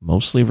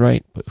mostly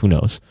right, but who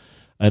knows?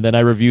 And then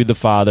I reviewed The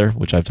Father,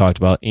 which I've talked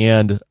about,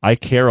 and I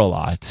Care a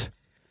Lot,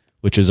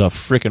 which is a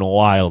freaking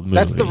wild movie.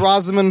 That's the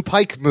Rosamund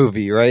Pike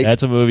movie, right?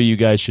 That's a movie you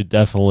guys should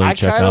definitely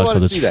check out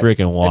because it's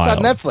freaking wild. It's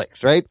on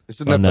Netflix, right? It's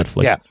on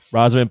Netflix. Yeah.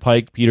 Rosamund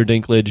Pike, Peter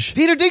Dinklage.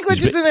 Peter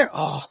Dinklage is in there.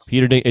 Oh,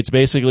 It's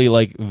basically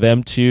like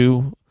them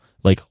two.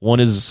 Like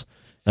one is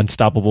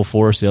unstoppable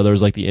force, the other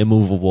is like the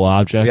immovable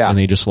object, and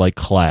they just like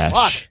clash.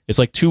 Fuck. It's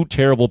like two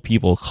terrible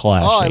people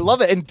clashing. Oh, I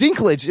love it. And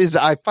Dinklage is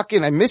I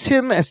miss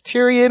him as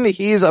Tyrion.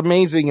 He is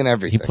amazing in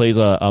everything. He plays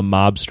a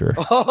mobster.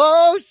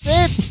 Oh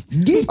shit!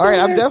 All right,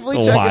 I'm definitely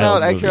checking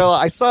out I Care a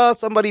Lot. I saw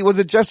somebody, was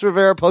it Jess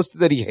Rivera, posted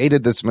that he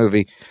hated this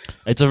movie.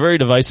 It's a very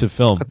divisive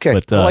film. Okay,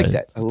 but, I like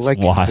that. I like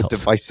the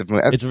divisive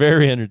movie. It's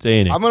very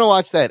entertaining. I'm gonna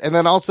watch that, and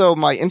then also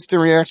my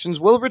instant reactions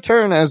will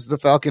return as the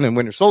Falcon and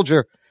Winter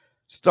Soldier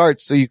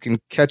starts, so you can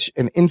catch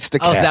an Instacast.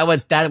 Oh,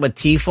 is that what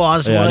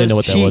T-Fawz was? I didn't know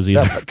what that was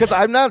either. Because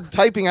I'm not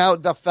typing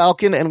out the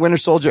Falcon and Winter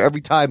Soldier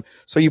every time,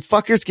 so you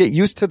fuckers get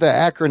used to the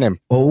acronym.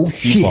 Oh,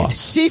 shit.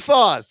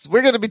 T-Fawz.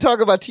 We're going to be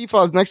talking about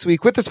T-Fawz next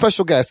week with a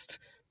special guest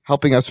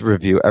helping us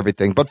review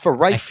everything. But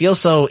for I feel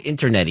so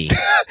internet-y.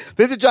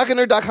 Visit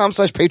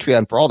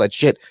jockandnerd.com/Patreon for all that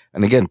shit.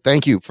 And again,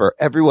 thank you for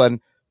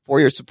everyone for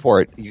your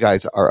support. You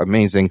guys are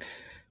amazing.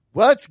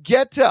 Let's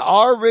get to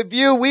our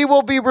review. We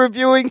will be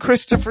reviewing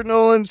Christopher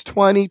Nolan's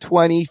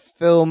 2020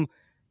 film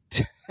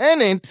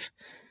Tenet.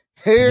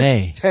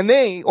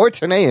 Tenet, or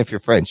Tenet if you're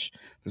French.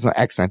 There's no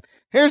accent.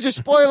 Here's your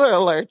spoiler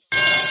alerts.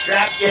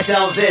 Strap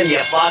yourselves in, you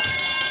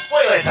fucks.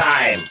 Spoiler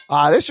time.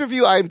 This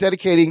review I am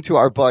dedicating to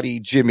our buddy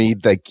Jimmy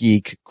the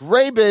Geek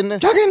Graben.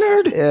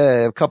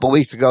 Nerd. A couple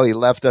weeks ago, he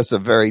left us a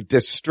very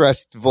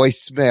distressed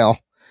voicemail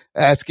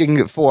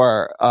asking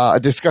for a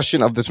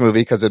discussion of this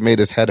movie because it made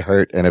his head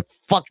hurt and it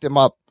fucked him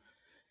up.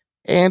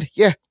 And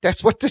yeah,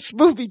 that's what this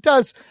movie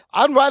does.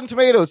 On Rotten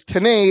Tomatoes,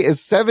 Tenet is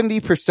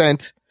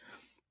 70%,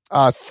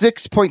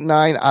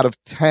 6.9 out of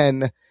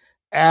 10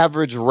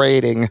 average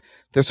rating.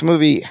 This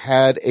movie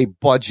had a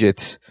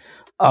budget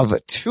of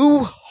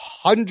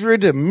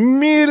 $200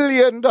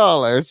 million.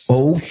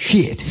 Oh,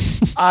 shit.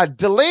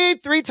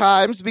 Delayed 3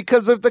 times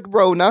because of the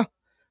Rona. It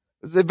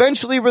was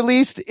eventually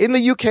released in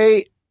the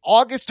UK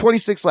August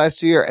 26th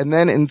last year, and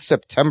then in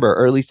September,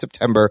 early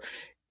September,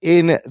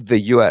 in the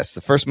US.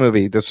 The first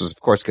movie, this was,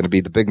 of course, going to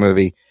be the big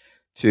movie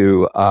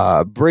to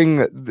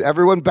bring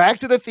everyone back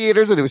to the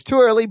theaters, and it was too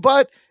early,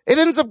 but it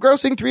ends up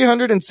grossing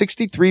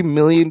 $363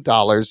 million.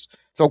 It's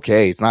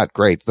okay. It's not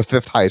great. It's the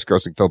 5th highest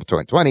grossing film of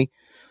 2020,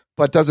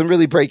 but doesn't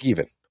really break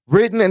even.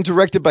 Written and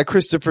directed by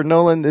Christopher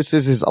Nolan, this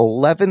is his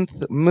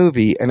 11th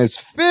movie and his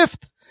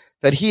 5th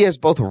that he has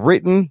both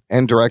written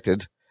and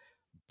directed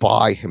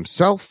by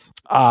himself.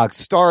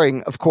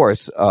 Starring, of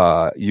course,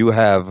 you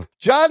have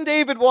John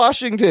David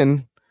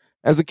Washington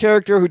as a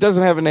character who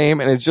doesn't have a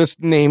name and is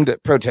just named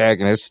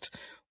protagonist.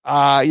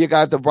 You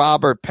got the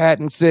Robert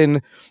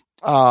Pattinson,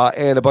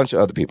 and a bunch of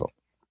other people.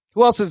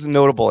 Who else is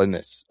notable in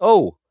this?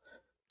 Oh,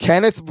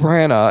 Kenneth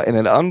Branagh in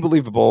an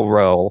unbelievable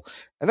role.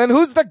 And then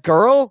who's the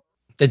girl?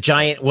 The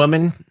giant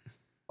woman.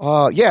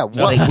 Yeah,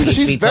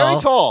 she's very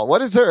tall.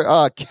 What is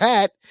her?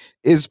 Kat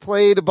is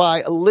played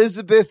by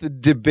Elizabeth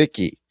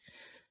Debicki.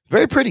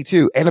 Very pretty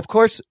too. And of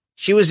course,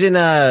 She was in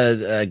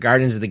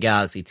Guardians of the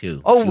Galaxy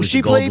too. Oh,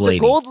 she played the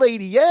Gold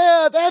Lady.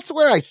 Yeah, that's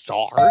where I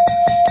saw her.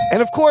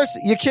 And of course,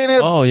 you can't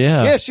have. Oh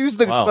yeah, yeah, she was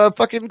the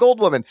fucking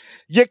Gold Woman.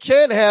 You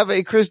can't have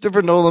a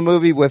Christopher Nolan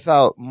movie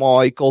without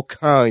Michael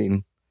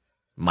Caine.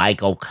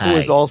 Michael Caine, who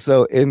is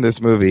also in this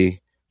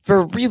movie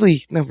for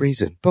really no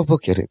reason, but we'll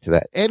get into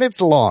that. And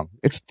it's long.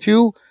 It's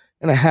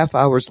 2.5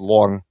 hours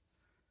long.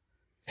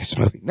 This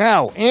movie.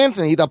 Now,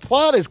 Anthony, the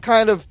plot is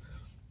kind of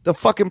the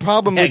fucking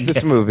problem with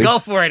this movie. Go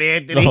for it,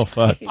 Anthony. Oh,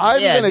 fuck.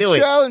 I'm going to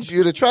challenge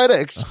you to try to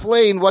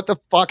explain what the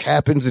fuck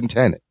happens in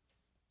Tenet.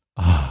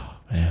 Oh,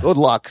 man. Good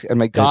luck, and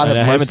may God have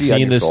mercy on I haven't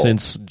seen this soul.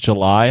 since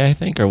July, I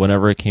think, or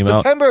whenever it came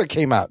out. September it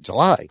came out.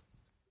 July.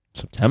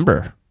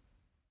 September.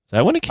 Is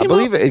that when it came out?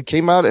 I believe it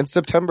came out in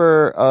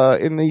September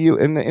in the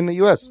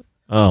U.S.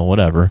 Oh,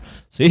 whatever.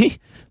 See?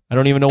 I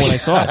don't even know when I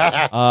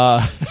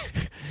saw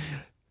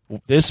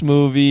it. This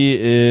movie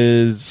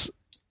is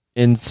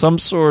in some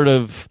sort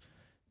of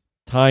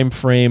time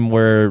frame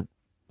where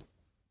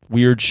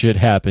weird shit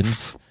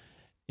happens,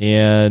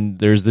 and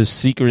there's this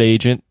secret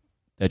agent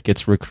that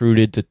gets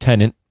recruited to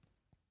Tenet,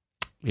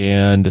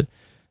 and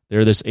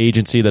they're this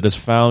agency that has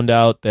found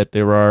out that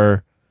there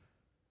are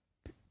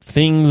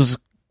things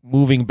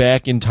moving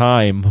back in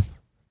time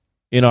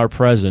in our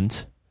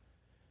present,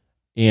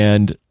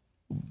 and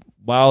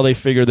while they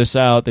figure this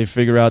out, they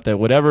figure out that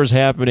whatever's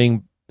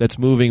happening that's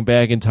moving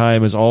back in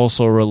time is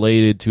also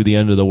related to the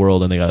end of the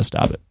world, and they got to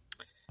stop it.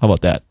 How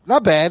about that?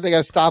 Not bad. They got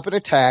to stop and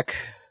attack.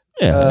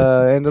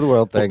 Yeah, end of the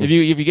world thing. If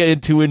you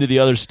get too into the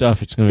other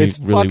stuff, it's going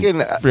to be really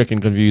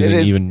freaking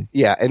confusing.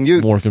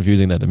 Even more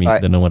confusing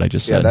than what I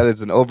just said. Yeah, that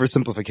is an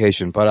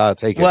oversimplification, but I'll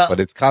take it.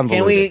 But it's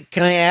convoluted.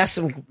 Can I ask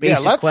some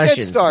basic let's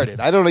questions? Get started.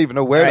 I don't even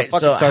know where to fucking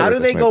start. So how do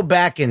they go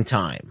back in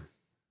time?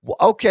 Well,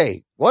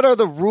 okay, what are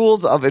the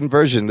rules of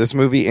inversion? This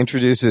movie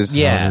introduces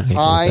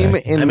time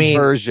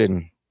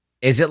inversion.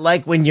 Is it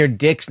like when your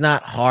dick's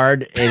not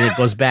hard and it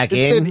goes back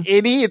it's in? It's an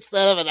innie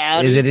instead of an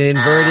outie. Is it an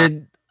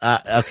inverted?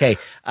 Okay.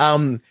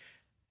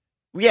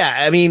 Yeah,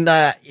 I mean,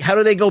 how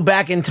do they go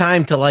back in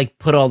time to like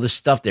put all this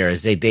stuff there?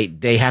 Is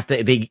they have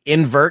to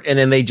invert and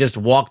then they just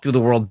walk through the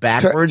world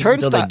backwards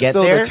until they get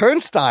there? So the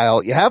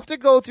turnstile, you have to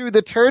go through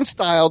the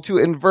turnstile to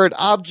invert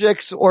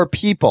objects or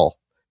people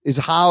is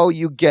how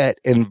you get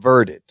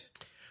inverted.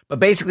 But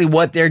basically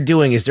what they're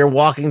doing is they're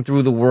walking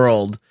through the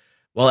world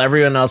while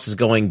everyone else is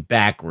going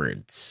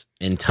backwards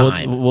in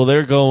time. Well,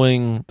 they're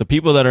going, the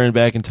people that are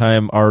back in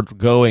time are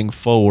going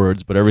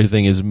forwards, but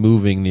everything is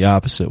moving the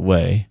opposite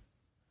way.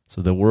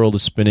 So the world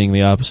is spinning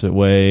the opposite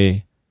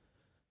way.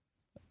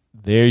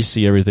 They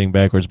see everything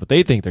backwards, but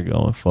they think they're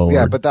going forward.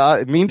 Yeah,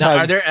 but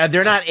meantime... Now,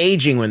 they're not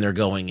aging when they're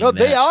going in. No,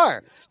 they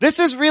are. This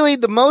is really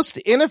the most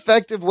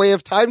ineffective way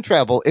of time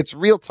travel. It's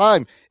real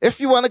time.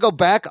 If you want to go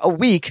back a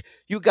week,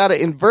 you got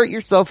to invert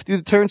yourself through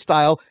the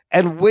turnstile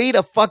and wait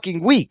a fucking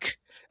week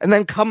and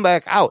then come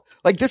back out.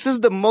 Like, this is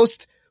the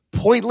most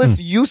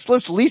pointless,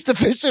 useless, least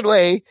efficient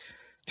way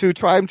to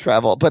time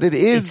travel, but it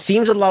is. It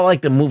seems a lot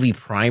like the movie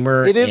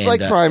Primer. It is like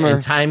Primer.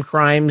 And Time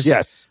Crimes.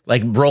 Yes.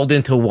 Like rolled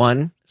into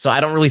one. So I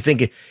don't really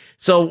think it.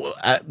 So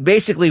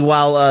basically,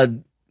 while,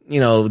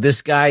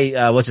 this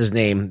guy, what's his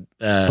name?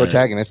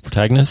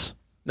 Protagonist.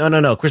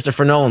 No.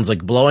 Christopher Nolan's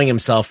like blowing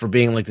himself for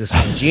being like this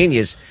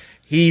genius.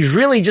 He's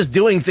really just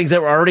doing things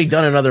that were already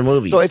done in other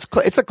movies. So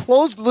it's a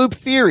closed loop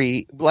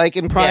theory, like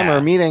in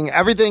Primer, meaning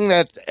everything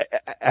that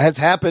has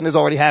happened has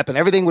already happened.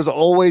 Everything was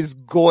always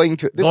going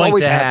to. This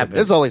always happened.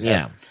 This always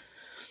happened.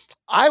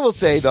 I will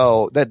say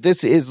though that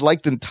this is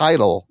like the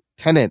title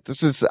Tenet.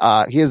 This is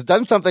he has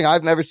done something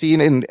I've never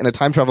seen in a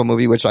time travel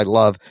movie, which I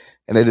love,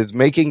 and it is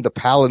making the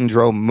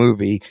palindrome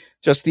movie.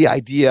 Just the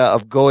idea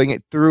of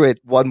going through it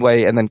one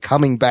way and then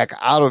coming back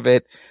out of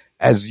it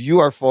as you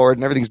are forward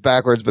and everything's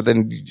backwards, but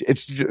then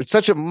it's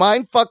such a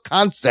mindfuck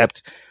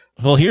concept.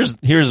 Well,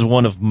 here's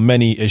one of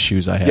many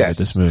issues I have with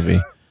this movie.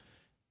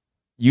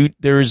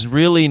 There is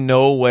really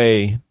no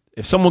way,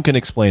 if someone can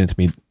explain it to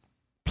me,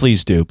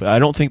 please do, but I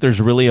don't think there's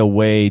really a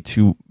way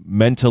to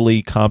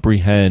mentally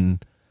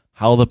comprehend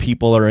how the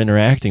people are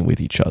interacting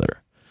with each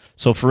other.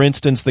 So, for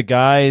instance, the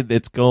guy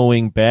that's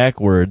going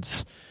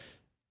backwards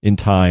in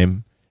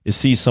time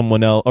sees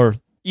someone else, or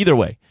either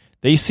way,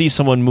 they see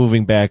someone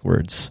moving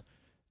backwards.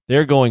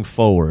 They're going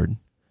forward.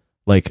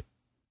 Like,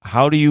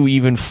 how do you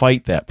even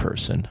fight that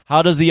person?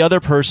 How does the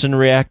other person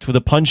react to the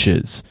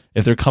punches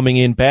if they're coming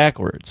in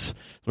backwards?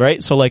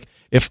 Right? So, like,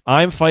 if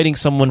I'm fighting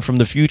someone from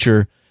the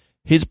future,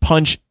 his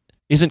punch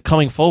isn't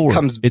coming forward.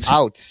 It's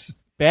out.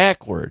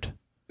 Backward.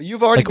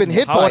 You've already been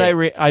hit by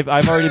it.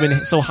 I've already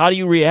been. So how do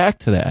you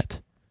react to that?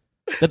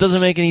 That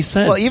doesn't make any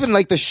sense. Well, even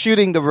like the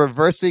shooting, the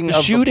reversing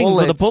of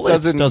the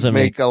bullets doesn't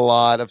make a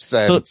lot of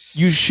sense.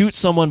 So you shoot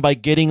someone by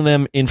getting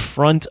them in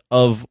front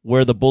of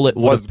where the bullet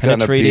was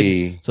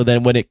penetrated. So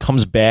then when it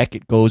comes back,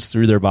 it goes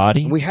through their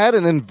body. We had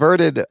an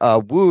inverted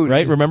wound.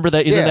 Right? Remember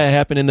that? Isn't that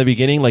happen in the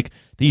beginning? Like,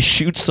 he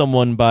shoots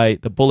someone by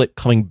the bullet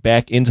coming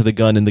back into the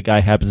gun and the guy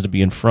happens to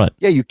be in front.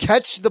 Yeah, you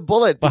catch the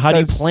bullet. But how do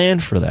you plan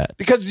for that?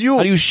 How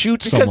do you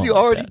shoot someone? Because you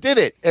already did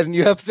it. And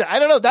you have to, I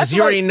don't know. That's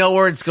you already know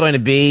where it's going to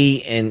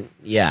be. And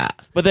Yeah.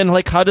 But then,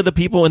 like, how do the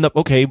people in the...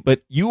 Okay,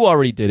 but you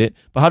already did it.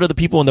 But how do the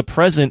people in the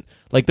present...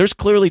 Like, there's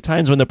clearly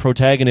times when the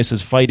protagonist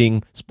is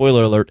fighting,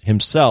 spoiler alert,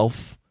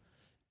 himself,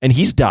 and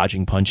he's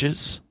dodging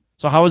punches.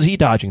 So how is he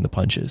dodging the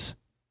punches?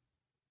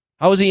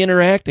 How is he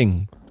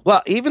interacting?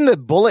 Well, even the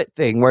bullet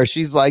thing where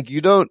she's like,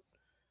 you've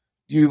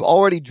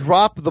already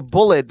dropped the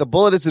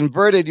bullet is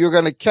inverted, you're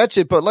going to catch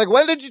it. But, like,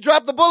 when did you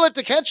drop the bullet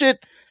to catch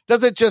it?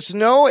 Does it just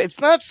know?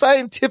 It's not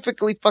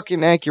scientifically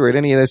fucking accurate,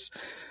 any of this.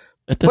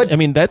 I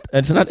mean,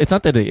 it's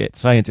not that it's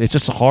science. It's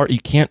just hard. You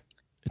can't.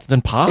 It's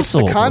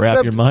impossible to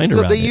wrap your mind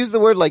around. So they use the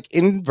word like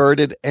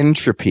inverted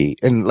entropy,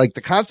 and like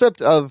the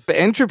concept of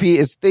entropy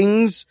is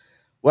things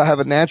will have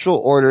a natural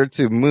order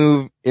to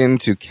move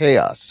into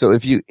chaos. So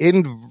if you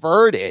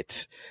invert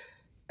it,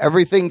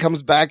 everything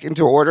comes back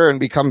into order and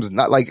becomes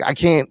not like I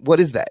can't.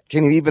 What is that?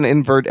 Can you even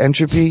invert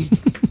entropy?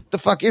 The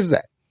fuck is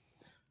that?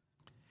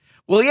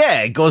 Well,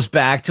 yeah, it goes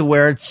back to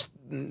where it's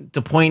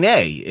to point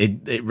A.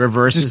 It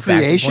reverses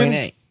back to point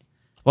A.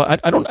 Well,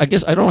 I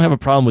guess I don't have a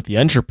problem with the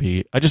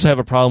entropy. I just have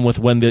a problem with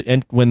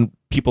when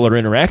people are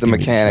interacting. The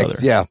mechanics,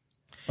 with each other.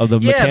 yeah. Of the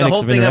mechanics the whole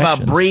of thing about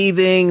interactions.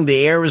 breathing,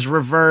 the air is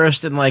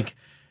reversed, and like,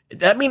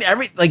 I mean,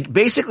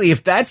 basically,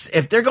 if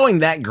they're going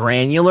that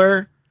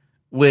granular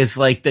with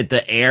like that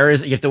the air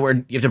is you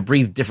have to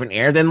breathe different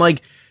air, then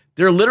like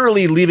they're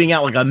literally leaving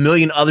out like a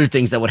million other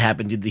things that would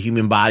happen to the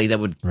human body that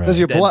would does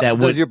your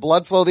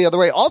blood flow the other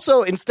way?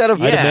 Also, instead of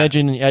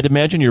I'd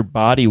imagine your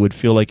body would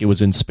feel like it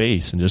was in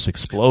space and just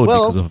explode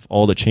because of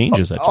all the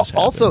changes that just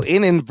happened. Also,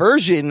 in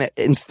inversion,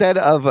 instead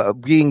of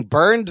being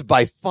burned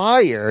by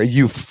fire,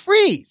 you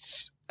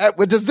freeze.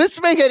 Does this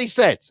make any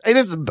sense? It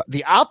is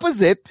the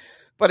opposite,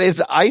 but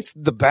is ice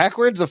the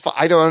backwards of?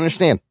 I don't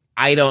understand.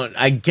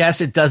 I guess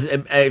it does.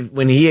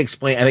 When he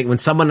explained, I think when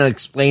someone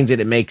explains it,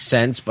 it makes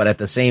sense. But at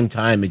the same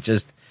time, it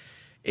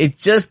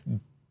just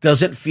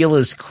doesn't feel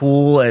as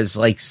cool as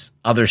like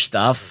other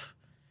stuff.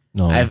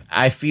 No,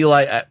 I feel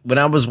like when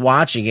I was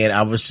watching it,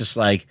 I was just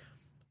like,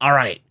 all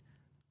right,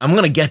 I'm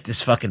going to get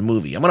this fucking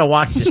movie. I'm going to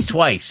watch this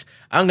twice.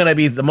 I'm going to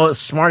be the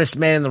most smartest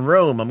man in the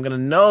room. I'm going to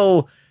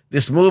know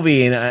this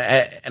movie.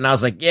 And I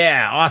was like,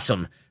 yeah,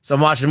 awesome. So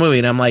I'm watching the movie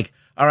and I'm like,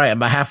 all right, I'm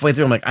about halfway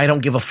through. I'm like, I don't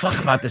give a fuck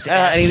about this,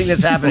 anything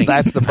that's happening.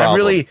 That's the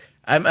problem.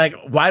 I'm like,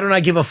 why don't I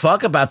give a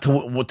fuck about to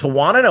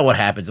want to know what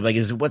happens? I'm like,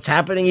 is what's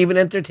happening even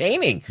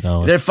entertaining?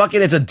 No. They're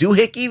fucking, it's a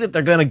doohickey that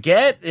they're going to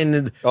get and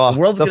the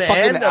world's going to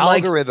end. The fucking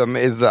algorithm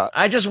is...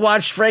 I just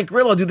watched Frank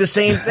Grillo do the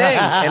same thing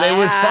and it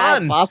was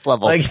fun. Boss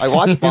Level. I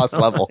watched Boss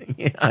Level.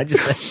 Yeah,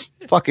 it's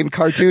fucking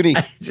cartoony.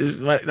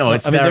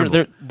 It's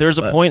terrible. There's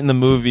a point in the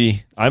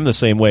movie, I'm the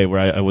same way, where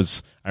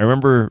I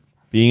remember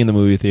being in the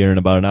movie theater and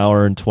about an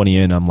hour and 20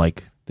 in, I'm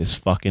like, this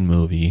fucking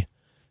movie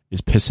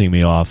is pissing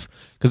me off.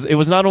 Because it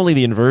was not only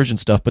the inversion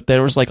stuff, but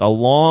there was like a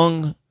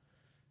long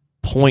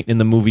point in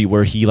the movie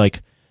where he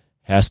like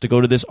has to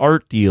go to this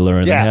art dealer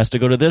and then has to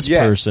go to this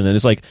person, and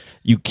it's like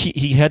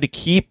he had to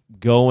keep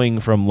going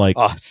from like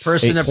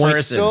person to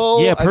person,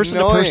 so person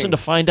to person to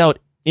find out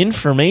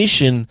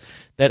information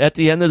that at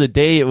the end of the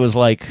day it was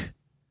like,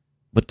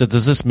 but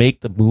does this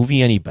make the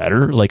movie any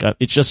better? Like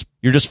it's just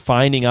you're just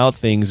finding out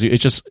things.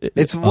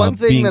 It's one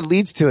thing that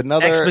leads to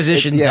another.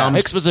 Exposition dump.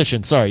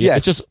 Exposition. Sorry, yes.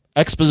 It's just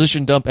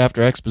exposition dump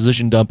after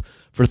exposition dump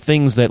for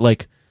things that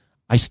like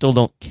I still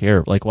don't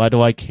care. Like, why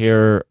do I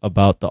care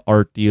about the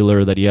art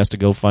dealer that he has to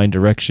go find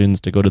directions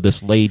to go to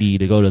this lady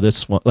to go to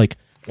this one? Like,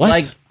 what?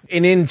 Like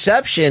in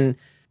Inception,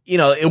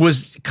 it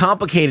was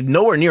complicated,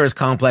 nowhere near as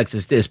complex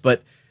as this,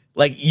 but.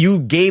 Like, you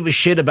gave a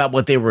shit about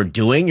what they were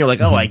doing. You're like,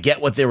 oh, I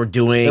get what they were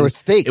doing. There were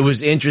stakes. It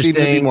was interesting.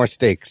 Seemed to be more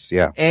stakes,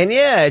 yeah. And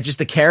just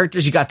the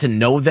characters, you got to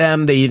know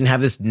them. They didn't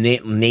have this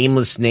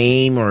nameless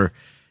name or,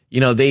 you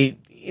know what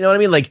I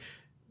mean? Like,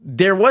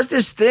 there was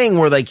this thing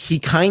where, like, you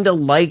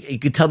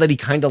could tell that he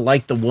kind of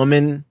liked the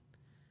woman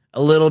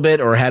a little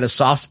bit or had a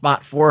soft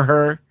spot for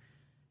her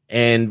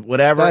and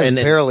whatever. That's and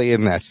barely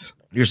in this.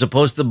 You're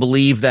supposed to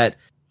believe that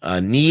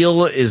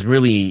Neil is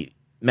really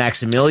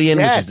Maximilian,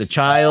 which is the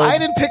child. I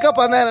didn't pick up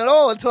on that at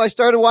all until I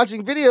started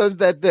watching videos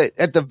that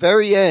at the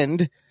very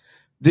end,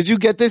 did you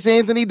get this,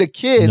 Anthony? The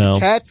kid,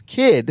 Kat's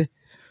kid,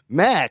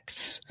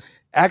 Max,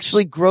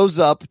 actually grows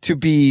up to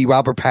be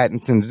Robert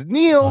Pattinson's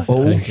Neil.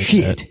 Oh,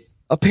 shit.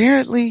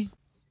 Apparently.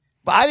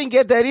 But I didn't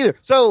get that either.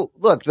 So,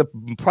 look, the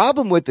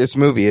problem with this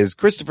movie is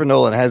Christopher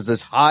Nolan has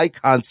this high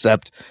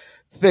concept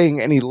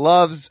thing and he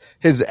loves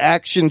his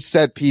action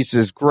set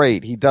pieces.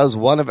 Great. He does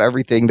one of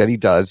everything that he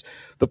does.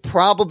 The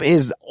problem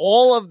is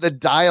all of the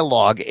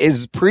dialogue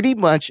is pretty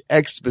much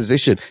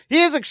exposition.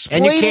 He is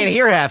explaining. And you can't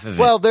hear half of it.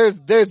 Well, there's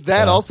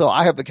that also.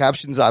 I have the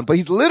captions on, but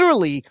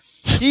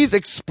he's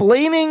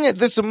explaining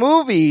this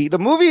movie. The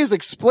movie is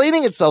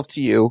explaining itself to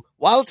you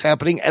while it's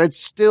happening and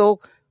it's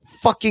still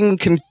fucking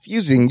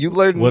confusing. You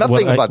learn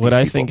nothing about these What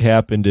I people. think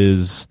happened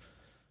is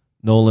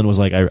Nolan was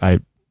like,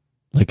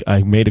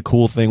 I made a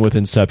cool thing with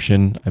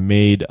Inception. I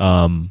made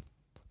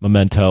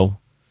Memento.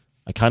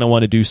 I kind of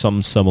want to do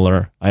something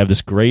similar. I have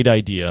this great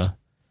idea,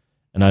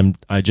 and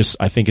I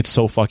think it's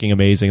so fucking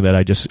amazing that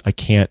I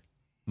can't.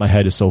 My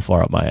head is so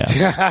far up my ass.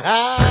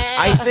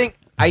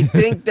 I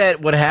think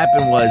that what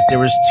happened was there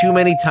was too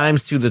many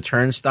times through the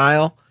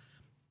turnstile,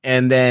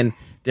 and then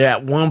there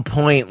at one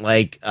point,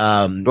 like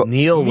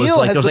Neil was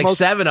like, there was like most,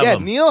 7 of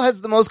them. Neil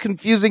has the most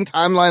confusing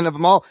timeline of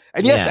them all.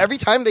 And yes, every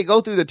time they go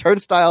through the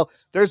turnstile,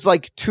 there's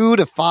like 2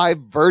 to 5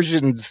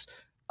 versions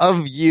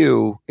of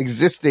you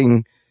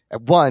existing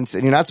at once,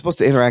 and you're not supposed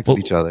to interact with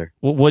each other.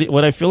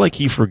 What I feel like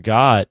he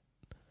forgot.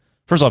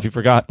 First off, he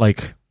forgot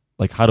like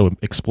how to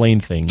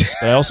explain things,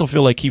 but I also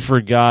feel like he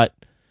forgot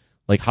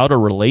like how to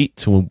relate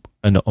to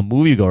a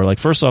moviegoer. Like,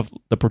 first off,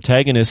 the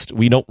protagonist,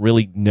 we don't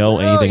really know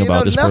anything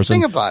about this person.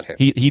 Nothing about him.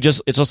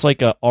 It's just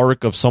like an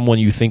arc of someone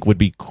you think would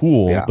be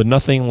cool, but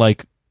nothing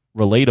like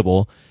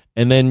relatable.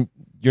 And then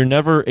you're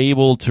never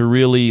able to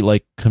really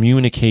like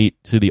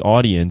communicate to the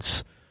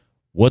audience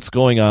what's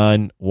going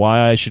on,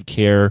 why I should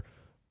care,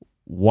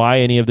 why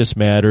any of this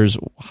matters,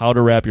 how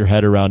to wrap your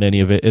head around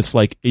any of it. It's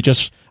like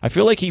I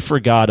feel like he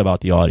forgot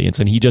about the audience,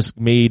 and he just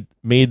made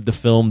the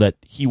film that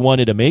he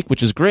wanted to make,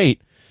 which is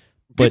great.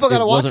 But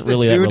it wasn't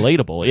really that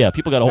relatable. Yeah,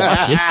 people got to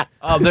watch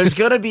it. There's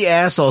going to be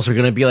assholes who are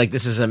going to be like,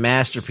 this is a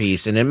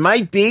masterpiece. And it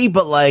might be,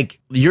 but like,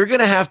 you're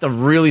going to have to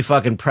really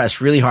fucking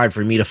press really hard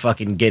for me to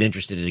fucking get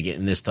interested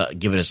in this, to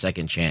give it a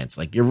second chance.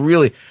 Like, you're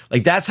really,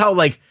 like, that's how,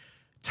 like,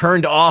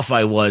 turned off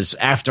I was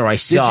after I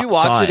saw it. Did you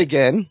watch it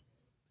again?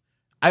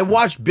 I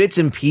watched bits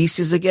and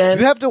pieces again.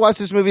 You have to watch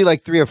this movie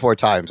like 3 or 4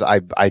 times,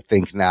 I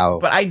think now.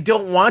 But I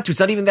don't want to. It's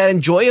not even that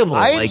enjoyable.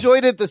 I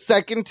enjoyed it the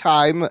second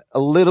time a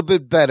little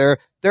bit better.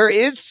 There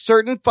is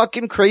certain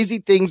fucking crazy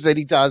things that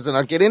he does, and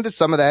I'll get into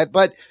some of that,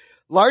 but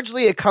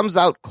largely it comes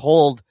out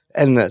cold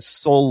and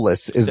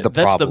soulless is the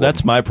problem.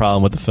 That's my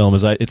problem with the film,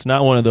 is it's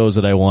not one of those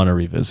that I want to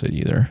revisit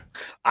either.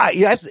 And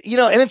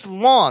it's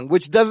long,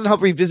 which doesn't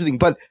help revisiting,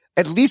 but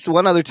at least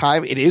one other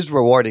time, it is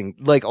rewarding,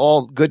 like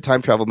all good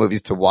time travel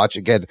movies, to watch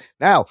again.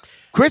 Now,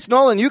 Chris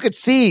Nolan, you could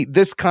see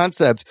this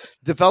concept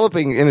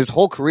developing in his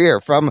whole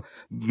career, from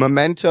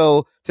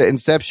Memento to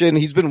Inception.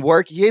 He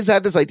has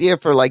had this idea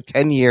for like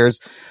 10 years.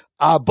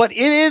 But it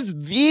is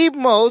the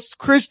most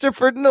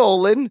Christopher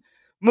Nolan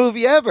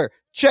movie ever.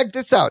 Check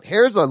this out.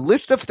 Here's a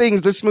list of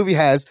things this movie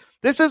has.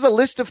 This is a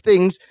list of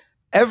things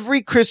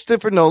every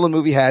Christopher Nolan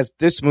movie has.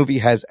 This movie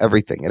has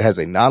everything. It has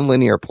a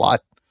nonlinear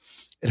plot.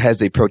 It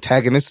has a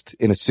protagonist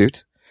in a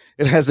suit.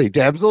 It has a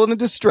damsel in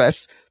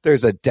distress.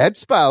 There's a dead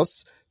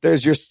spouse.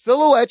 There's your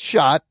silhouette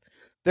shot.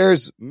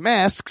 There's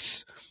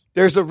masks.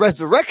 There's a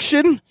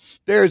resurrection.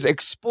 There's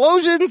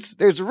explosions.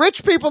 There's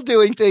rich people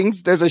doing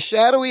things. There's a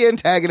shadowy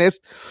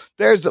antagonist.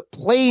 There's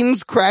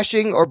planes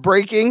crashing or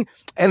breaking.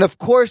 And of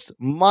course,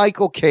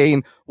 Michael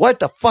Caine. What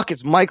the fuck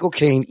is Michael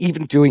Caine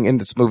even doing in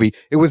this movie?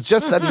 It was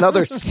just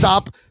another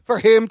stop for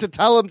him to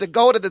tell him to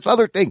go to this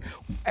other thing.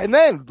 And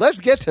then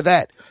let's get to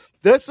that.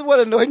 This is what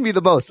annoyed me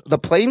the most. The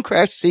plane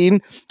crash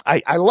scene,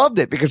 I loved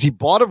it because he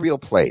bought a real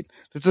plane.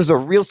 This is a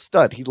real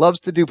stunt. He loves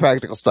to do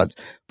practical stunts.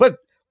 But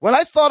when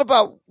I thought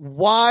about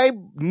why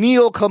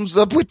Neil comes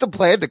up with the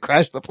plan to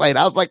crash the plane,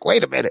 I was like,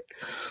 wait a minute.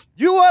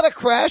 You want to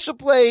crash a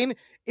plane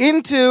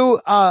into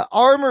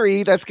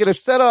armory that's going to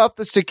set off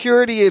the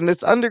security in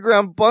this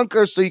underground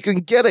bunker so you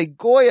can get a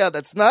Goya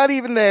that's not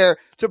even there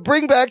to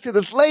bring back to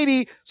this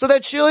lady so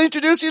that she'll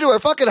introduce you to her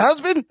fucking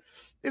husband?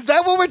 Is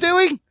that what we're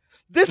doing?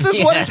 This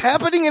is what is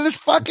happening in this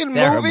fucking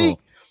movie?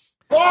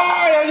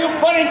 Why are you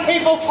putting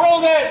people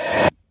through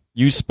this?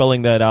 You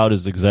spelling that out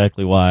is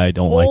exactly why I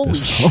don't like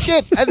this film.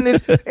 Shit. And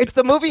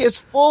the movie is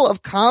full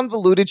of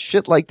convoluted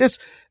shit like this.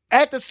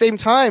 At the same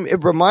time,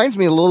 it reminds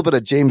me a little bit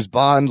of James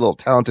Bond, little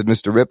Talented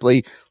Mr.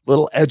 Ripley,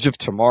 little Edge of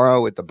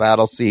Tomorrow with the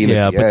battle scene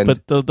at the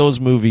end. But those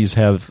movies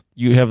have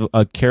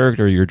a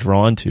character you're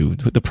drawn to.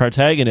 The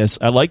protagonist,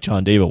 I like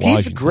John David Washington.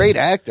 He's a great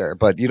actor,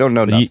 but you don't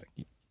know nothing.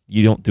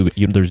 You don't do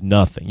it. There's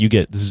nothing. You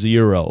get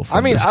 0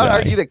 from this guy. I'd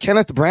argue that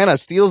Kenneth Branagh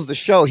steals the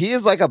show. He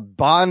is like a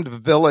Bond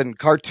villain,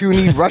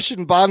 cartoony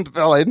Russian Bond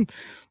villain,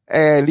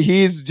 and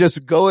he's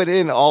just going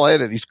in all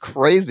in, and he's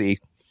crazy.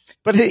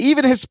 But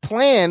even his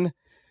plan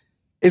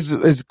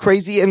is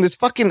crazy, and this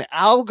fucking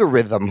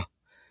algorithm,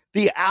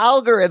 the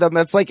algorithm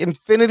that's like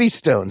Infinity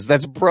Stones,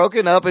 that's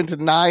broken up into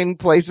 9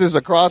 places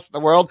across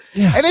the world,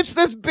 and it's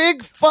this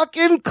big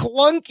fucking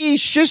clunky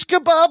shish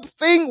kebab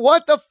thing.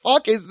 What the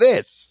fuck is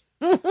this?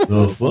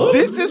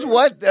 This is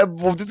what this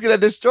is going to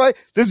destroy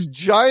this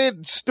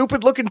giant,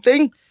 stupid looking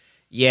thing.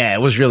 Yeah,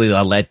 it was really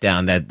a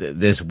letdown that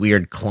this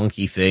weird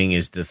clunky thing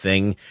is the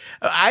thing.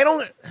 I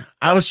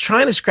was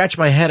trying to scratch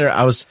my head.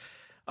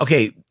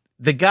 Okay.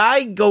 The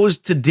guy goes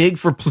to dig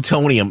for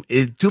plutonium.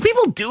 Do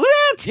people do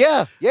that?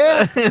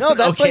 Yeah. No,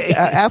 that's okay. Like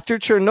after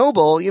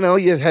Chernobyl,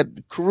 you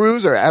had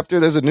crews, or after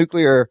there's a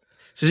nuclear.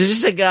 So there's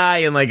just a guy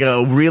in like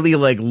a really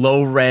like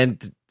low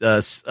rent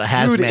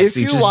hazmat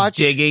suit just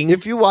digging.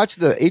 If you watch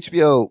the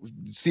HBO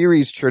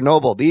series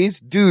Chernobyl,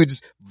 these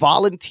dudes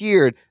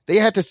volunteered. They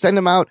had to send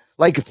them out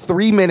like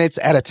 3 minutes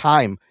at a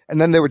time, and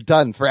then they were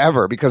done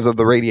forever because of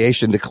the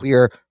radiation to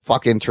clear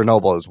fucking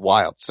Chernobyl. Is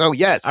wild. So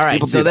yes. All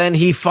right. So then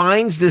he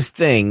finds this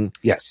thing.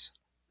 Yes.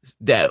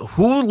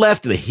 who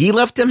left him? He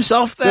left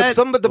himself that?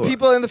 Some of the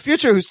people in the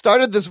future who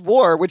started this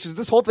war, which is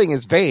this whole thing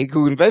is vague,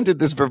 who invented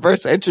this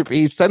reverse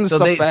entropy, send the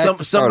stuff back to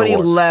start somebody a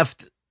war.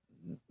 left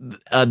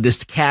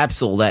this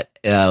capsule that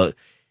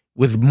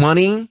with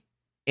money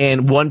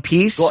and one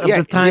piece of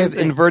the time. He has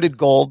inverted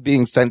gold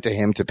being sent to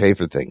him to pay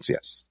for things.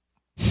 Yes.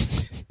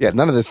 Yeah,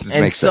 none of this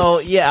makes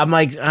sense. Yeah, I'm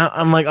like,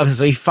 okay,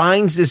 so he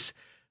finds this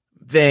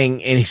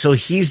thing, and so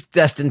he's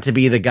destined to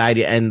be the guy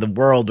to end the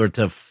world, or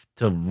to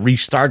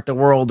restart the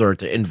world, or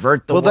to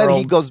invert the world. Well, then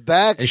he goes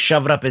back and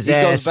shove it up his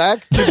ass. He goes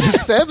back to the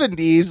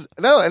 70s.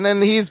 No, and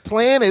then his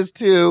plan is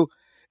to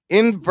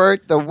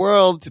invert the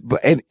world,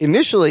 and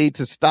initially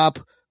to stop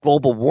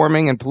global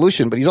warming and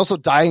pollution, but he's also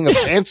dying of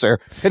cancer,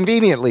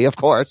 conveniently, of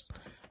course.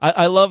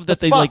 I love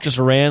that they like just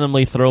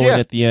randomly throw in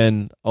at the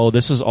end. Oh,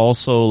 this is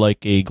also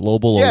like a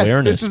global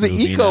awareness. This is an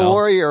eco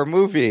warrior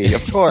movie,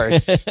 of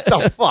course.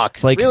 The fuck,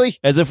 it's like, really?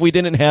 As if we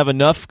didn't have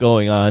enough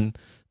going on.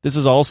 This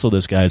is also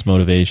this guy's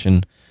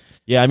motivation.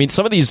 Yeah, I mean,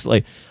 some of these,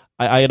 like,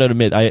 I gotta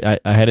admit, I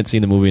hadn't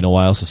seen the movie in a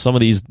while, so some of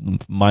these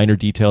minor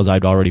details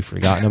I'd already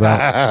forgotten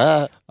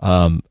about.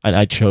 And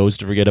I chose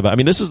to forget about. I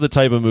mean, this is the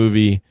type of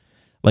movie.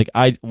 Like,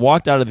 I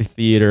walked out of the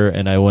theater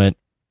and I went,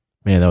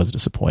 man, that was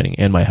disappointing,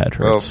 and my head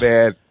hurts. Oh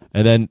man.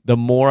 And then the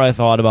more I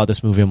thought about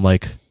this movie, I'm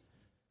like,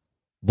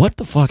 what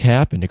the fuck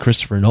happened to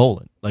Christopher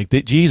Nolan? Like,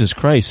 Jesus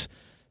Christ.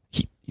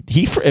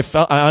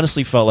 I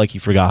honestly felt like he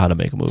forgot how to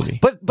make a movie.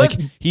 But like,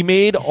 he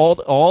made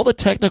all the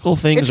technical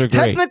things are great.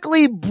 It's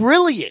technically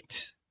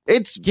brilliant.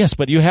 Yes,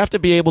 but you have to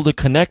be able to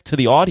connect to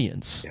the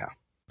audience. Yeah.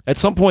 At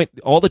some point,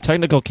 all the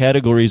technical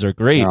categories are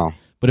great. No.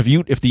 But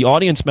if the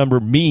audience member,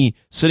 me,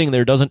 sitting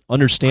there doesn't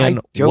understand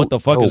what the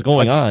fuck is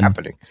going on.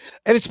 Happening.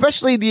 And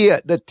especially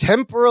the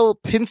temporal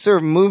pincer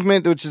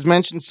movement, which is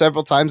mentioned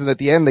several times, and at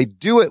the end they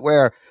do it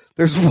where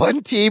there's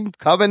one team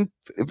coming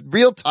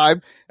real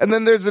time, and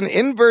then there's an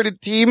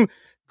inverted team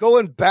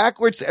going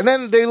backwards, and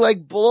then they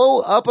like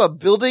blow up a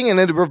building, and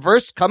then the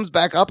reverse comes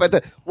back up at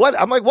the what?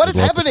 I'm like, what is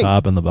happening? The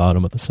top and the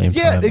bottom at the same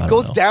time. Yeah, it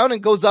goes down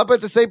and goes up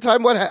at the same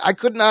time. What? I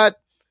could not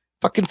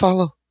fucking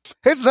follow.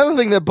 Here's another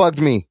thing that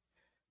bugged me.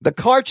 The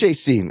car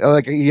chase scene.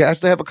 Like, he has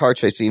to have a car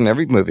chase scene in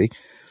every movie.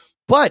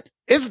 But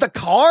is the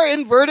car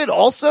inverted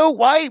also?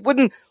 Why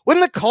wouldn't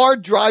the car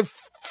drive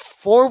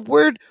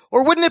forward,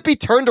 or wouldn't it be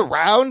turned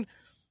around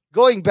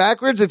going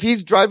backwards if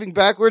he's driving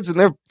backwards and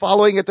they're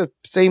following at the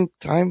same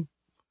time?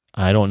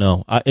 I don't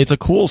know. It's a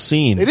cool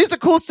scene. It is a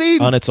cool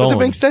scene on its own. Does it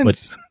make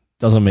sense?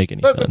 Doesn't make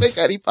any sense. Doesn't make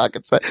any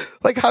fucking sense.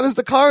 Like, how does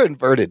the car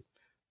inverted?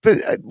 But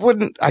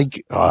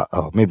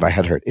made my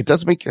head hurt. It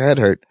does make your head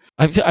hurt.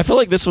 I feel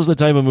like this was the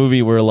type of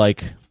movie where,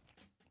 like,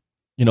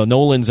 you know,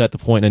 Nolan's at the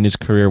point in his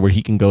career where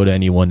he can go to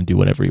anyone and do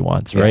whatever he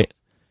wants, right?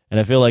 And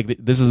I feel like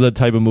this is the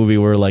type of movie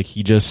where, like,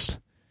 he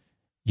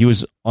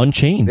was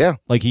unchained. Yeah.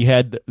 Like, he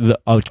had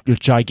a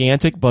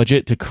gigantic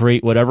budget to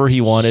create whatever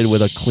he wanted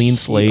with a clean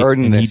slate.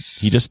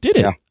 He just did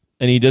it. Yeah.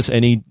 And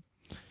he,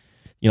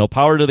 you know,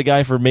 power to the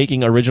guy for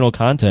making original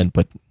content.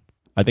 But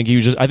I think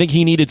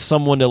he needed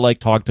someone to, like,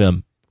 talk to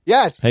him.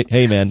 Yes.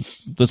 Hey, man.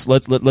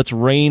 Let's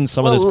rein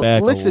some of this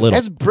back a little.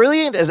 As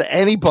brilliant as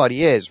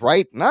anybody is,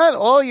 right? Not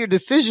all your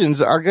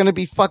decisions are going to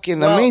be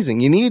fucking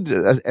amazing. You need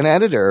an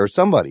editor or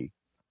somebody.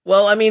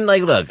 Well, I mean,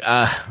 like, look,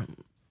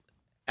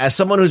 as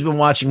someone who's been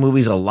watching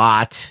movies a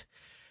lot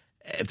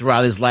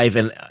throughout his life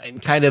and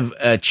kind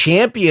of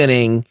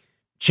championing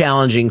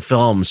challenging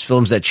films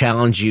that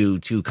challenge you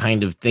to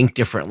kind of think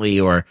differently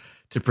or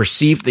to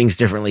perceive things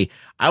differently,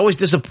 I was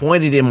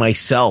disappointed in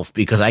myself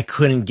because I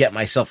couldn't get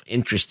myself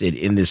interested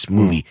in this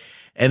movie.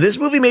 And this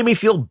movie made me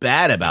feel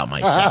bad about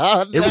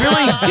myself. It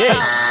really did.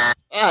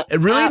 It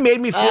really made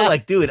me feel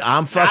like, dude,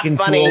 I'm fucking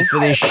too old for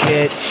this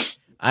shit.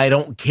 I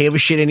don't give a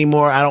shit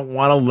anymore. I don't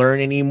want to learn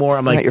anymore.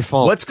 I'm like,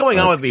 what's going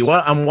on with me?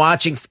 I'm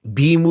watching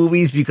B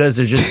movies because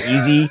they're just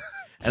easy.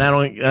 And I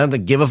don't have to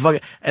give a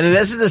fuck. And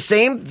this is the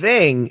same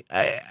thing.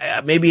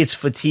 Maybe it's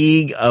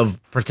fatigue of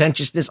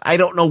pretentiousness. I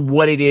don't know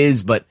what it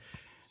is, but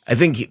I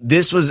think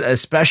this was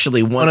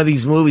especially one of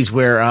these movies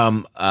where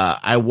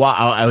I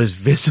was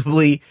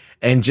visibly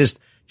and just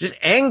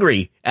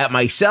angry at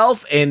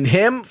myself and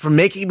him for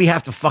making me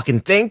have to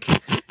fucking think.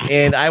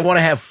 And I want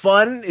to have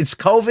fun. It's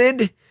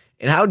COVID.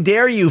 And how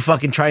dare you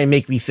fucking try and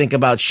make me think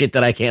about shit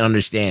that I can't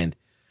understand?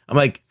 I'm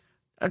like,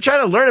 I'm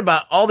trying to learn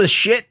about all this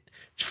shit.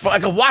 I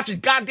can watch this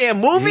goddamn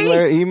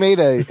movie. He made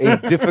a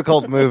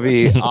difficult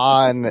movie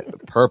on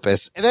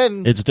purpose. And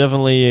then it's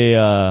definitely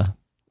a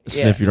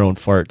sniff your own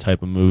fart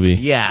type of movie.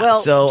 Yeah. Well,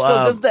 so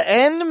does the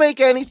end make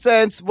any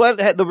sense?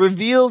 What the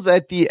reveals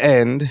at the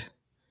end,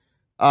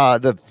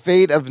 the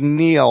fate of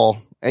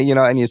Neil,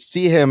 and you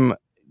see him,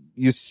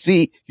 you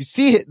see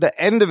the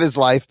end of his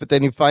life, but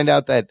then you find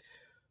out that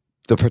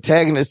the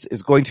protagonist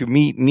is going to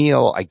meet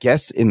Neil, I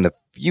guess, in the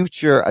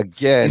future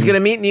again. He's going to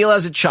meet Neil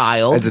as a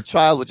child,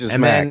 which is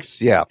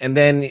Max. And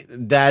then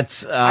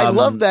that's. I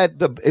love that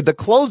the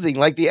closing,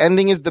 like the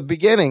ending is the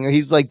beginning.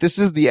 He's like, this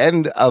is the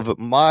end of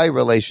my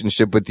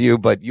relationship with you,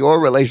 but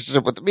your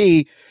relationship with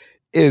me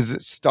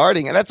is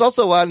starting. And that's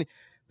also on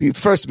he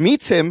first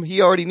meets him,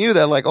 he already knew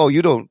that, like, oh,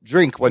 you don't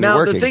drink when you're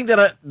working.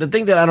 The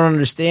thing that I don't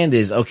understand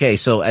is, okay,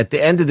 so at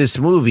the end of this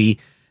movie,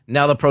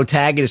 now the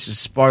protagonist is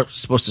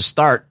supposed to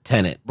start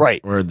Tenet,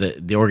 right, or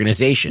the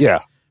organization, yeah,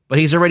 but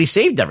he's already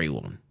saved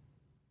everyone.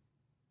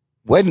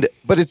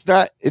 But it's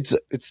not. It's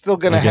still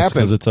going to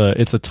happen because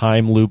it's a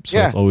time loop. So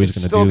it's always going to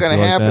still going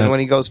to happen when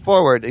he goes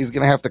forward. He's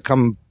going to have to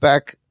come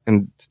back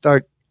and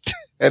start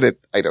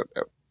Tenet. I don't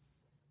know.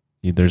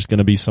 There's going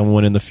to be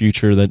someone in the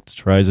future that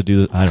tries to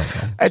do that. I don't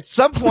know. At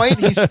some point,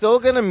 he's still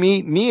going to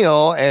meet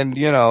Neil and,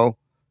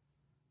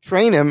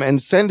 train him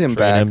and send him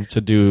back. Him to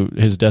do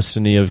his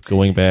destiny of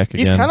going back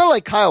again. He's kind of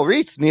like Kyle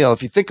Reese, Neil,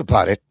 if you think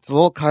about it. It's a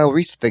little Kyle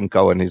Reese thing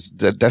going. His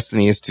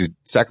destiny is to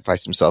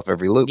sacrifice himself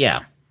every loop.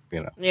 Yeah.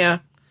 Yeah.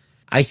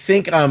 I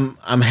think I'm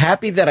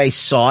happy that I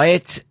saw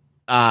it.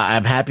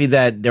 I'm happy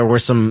that there were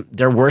some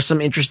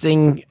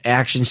interesting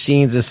action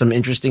scenes and some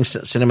interesting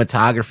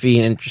cinematography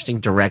and interesting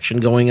direction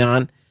going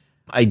on.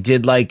 I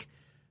did like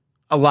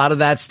a lot of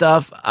that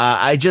stuff.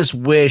 I just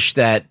wish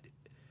that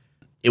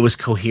it was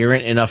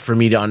coherent enough for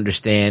me to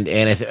understand.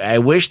 And I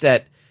wish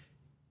that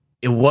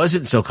it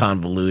wasn't so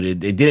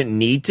convoluted. It didn't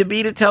need to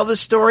be to tell the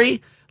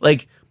story.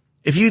 Like,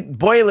 if you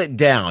boil it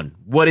down,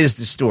 what is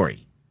the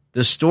story?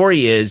 The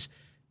story is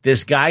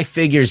this guy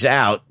figures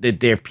out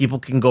that people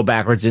can go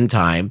backwards in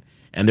time,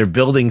 and they're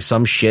building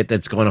some shit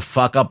that's going to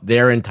fuck up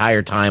their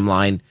entire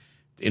timeline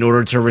in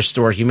order to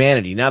restore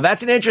humanity. Now,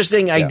 that's an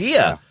interesting idea.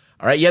 Yeah.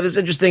 All right, you have this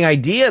interesting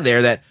idea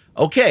there that,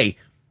 okay,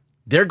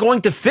 they're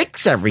going to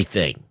fix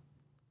everything.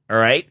 All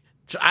right?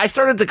 So I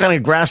started to kind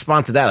of grasp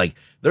onto that. Like,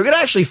 they're going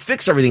to actually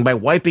fix everything by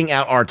wiping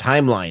out our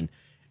timeline.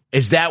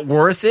 Is that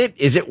worth it?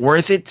 Is it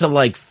worth it to,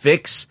 like,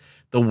 fix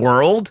the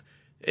world?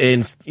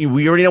 And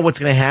we already know what's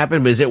going to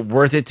happen, but is it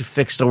worth it to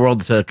fix the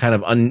world, to kind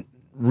of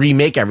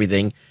remake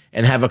everything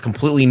and have a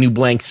completely new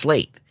blank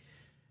slate?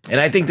 And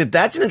I think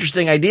that's an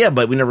interesting idea,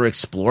 but we never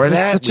explore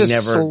that. It's such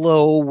a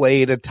slow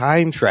way to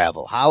time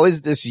travel. How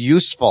is this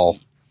useful?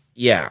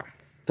 Yeah.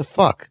 The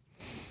fuck?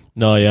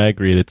 No, yeah, I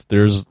agree.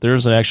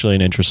 There's actually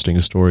an interesting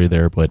story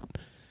there, but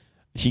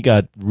he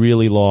got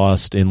really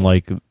lost in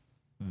like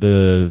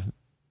the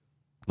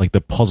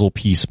puzzle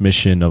piece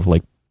mission of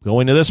like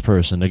going to this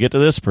person to get to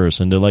this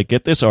person to like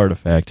get this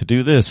artifact to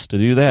do this to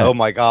do that. Oh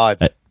my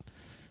god,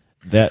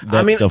 that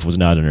stuff was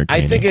not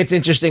entertaining. I think it's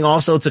interesting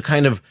also to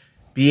kind of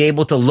be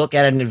able to look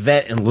at an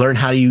event and learn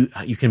how you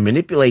can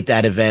manipulate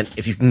that event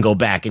if you can go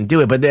back and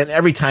do it. But then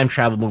every time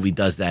travel movie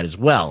does that as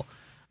well.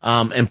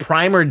 And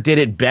Primer did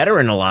it better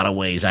in a lot of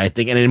ways, I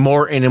think, and in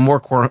a more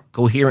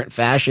coherent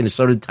fashion.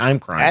 So did Time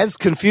Crime. As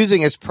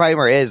confusing as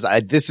Primer is,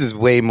 this is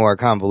way more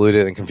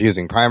convoluted and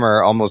confusing.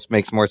 Primer almost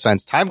makes more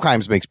sense. Time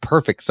Crimes makes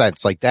perfect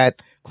sense. Like,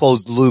 that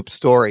closed loop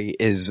story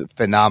is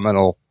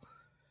phenomenal,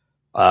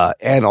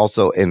 and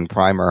also in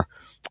Primer.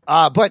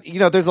 But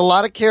there's a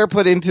lot of care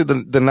put into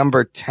the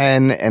number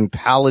 10 and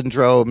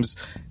palindromes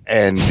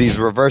and these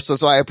reversals.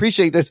 So I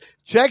appreciate this.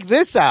 Check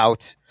this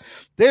out.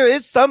 There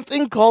is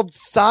something called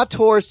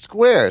Sator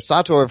Square.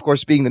 Sator, of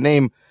course, being the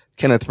name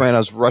Kenneth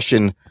Branagh's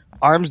Russian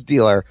arms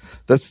dealer.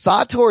 The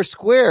Sator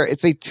Square,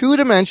 it's a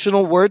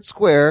 2-dimensional word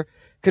square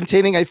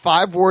containing a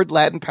 5-word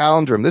Latin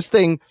palindrome. This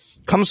thing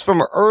comes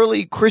from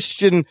early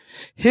Christian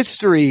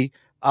history.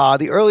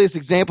 The earliest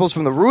examples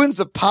from the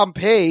ruins of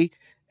Pompeii,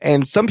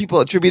 and some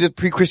people attributed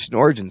pre-Christian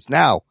origins.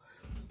 Now,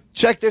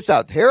 check this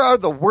out. Here are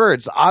the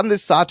words on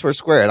this Sator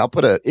Square, and I'll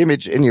put an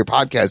image in your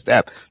podcast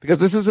app because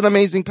this is an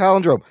amazing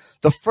palindrome.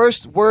 The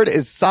first word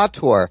is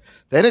Sator.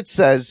 Then it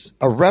says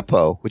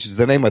Arepo, which is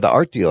the name of the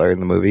art dealer in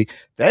the movie.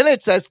 Then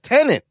it says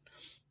Tenet.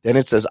 Then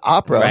it says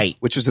Opera,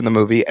 which was in the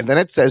movie. And then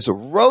it says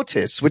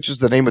Rotis, which was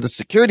the name of the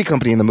security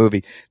company in the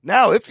movie.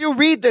 Now, if you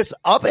read this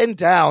up and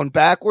down,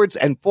 backwards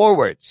and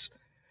forwards,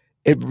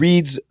 it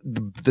reads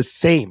the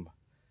same.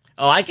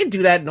 Oh, I can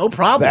do that, no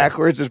problem.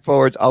 Backwards and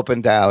forwards, up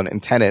and down in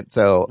Tenet.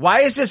 So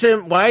why is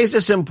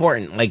this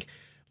important? Like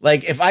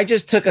if I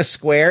just took a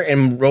square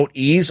and wrote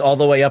E's all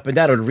the way up and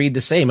down, it would read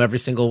the same every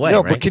single way.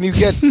 No, right? but can you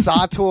get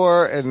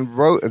Sator and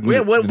wrote?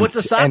 What's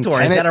a Sator?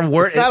 Is that a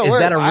word? Is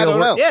that a real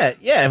word?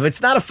 Yeah. If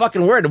it's not a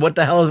fucking word, what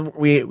the hell is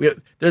we?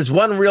 There's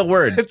one real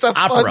word. It's a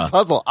opera. Fun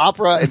puzzle.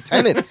 Opera and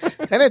Tenet.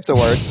 Tenet's a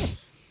word.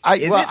 I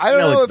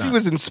don't know if he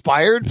was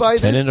inspired by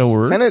this. Tenet a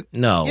word? Tenet?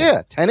 No.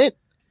 Yeah, Tenet.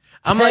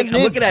 I'm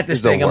looking at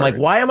this thing. I'm like,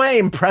 why am I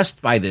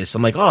impressed by this?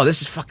 I'm like, oh,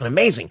 this is fucking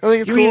amazing. I think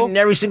it's you read cool. it in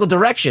every single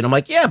direction. I'm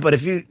like, yeah, but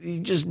if you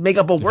just make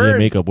up a word,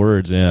 make up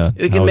words, yeah,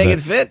 you can make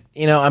it fit.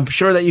 I'm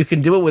sure that you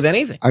can do it with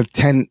anything. A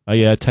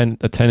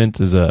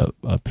Tenet is a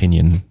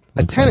opinion.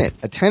 A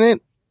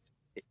Tenet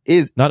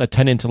is not a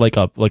tenant like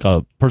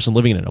a person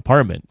living in an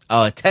apartment.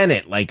 Oh, a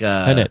tenant like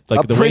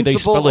the way they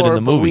spell it in the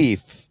movie.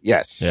 Belief.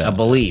 Yes, a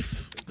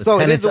belief. The so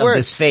tenets it is of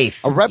this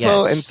faith.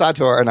 Arepo and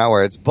Sator are not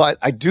words, but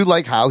I do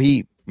like how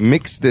he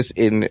mix this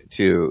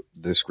into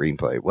the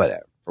screenplay,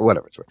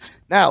 whatever it's worth.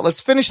 Now, let's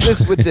finish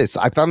this with this.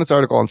 I found this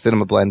article on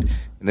Cinema Blend,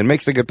 and it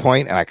makes a good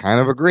point, and I kind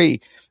of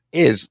agree,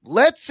 is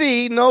let's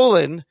see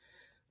Nolan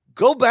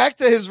Go back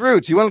to his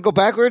roots. You want to go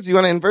backwards? You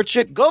want to invert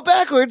shit? Go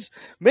backwards.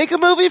 Make a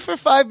movie for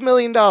 $5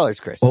 million,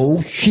 Chris.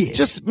 Oh, shit.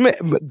 Just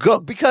go,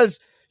 because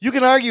you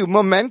can argue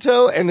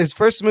Memento and his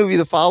first movie,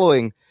 the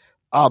following,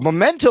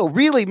 Memento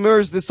really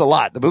mirrors this a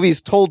lot. The movie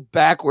is told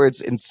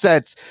backwards in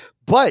sets,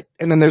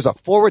 and then there's a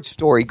forward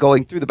story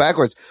going through the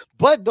backwards.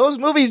 But those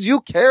movies,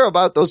 you care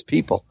about those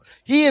people.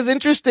 He is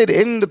interested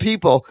in the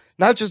people,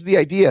 not just the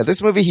idea.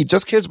 This movie, he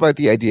just cares about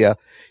the idea.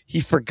 He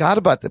forgot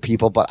about the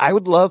people, but I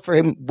would love for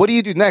him. What do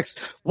you do next?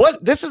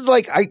 This is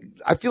like,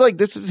 I feel like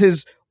this is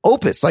his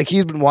opus. Like,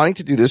 he's been wanting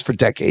to do this for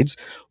decades.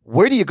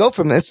 Where do you go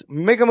from this?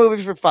 Make a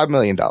movie for $5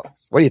 million.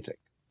 What do you think?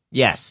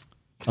 Yes.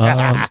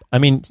 I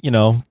mean,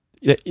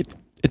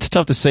 it's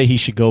tough to say he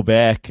should go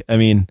back. I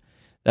mean,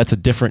 that's a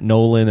different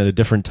Nolan at a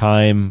different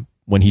time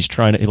when he's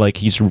trying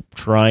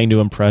to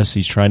impress.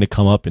 He's trying to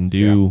come up and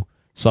do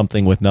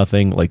something with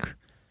nothing. Like,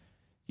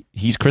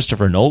 he's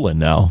Christopher Nolan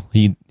now.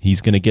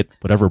 He's going to get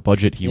whatever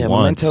budget he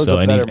wants. So,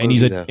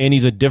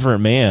 he's a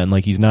different man.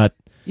 Like, he's not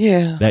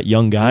that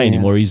young guy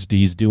anymore. He's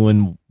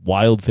doing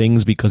wild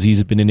things because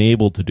he's been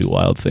enabled to do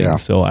wild things. Yeah.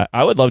 So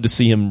I would love to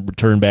see him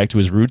return back to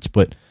his roots,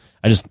 but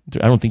I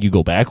don't think you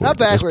go backwards. Not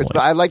backwards,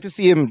 but I'd like to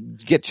see him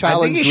get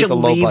challenged with a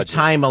low budget. I think you should leave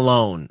time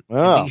alone.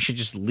 I think you should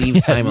just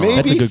leave time alone.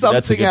 Maybe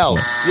something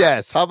else.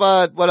 Yes. How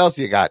about, what else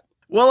you got?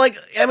 Well,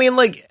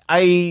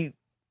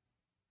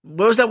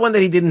 what was that one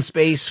that he did in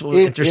space?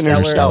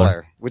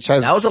 Interstellar.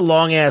 That was a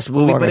long ass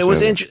movie, but it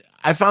was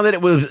I found that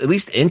it was at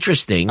least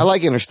interesting. I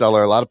like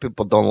Interstellar. A lot of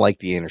people don't like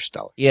the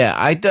Interstellar. Yeah,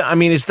 I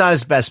mean, it's not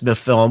his best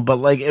film,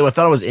 but I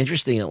thought it was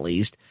interesting at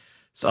least.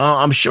 So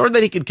I'm sure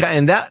that he could,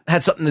 and that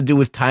had something to do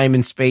with time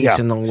and space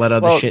and all that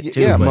other shit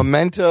too. Yeah,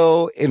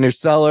 Memento,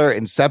 Interstellar,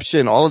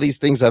 Inception, all of these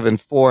things have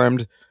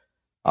informed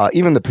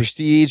even The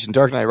Prestige and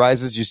Dark Knight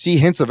Rises. You see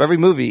hints of every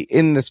movie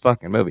in this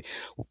fucking movie.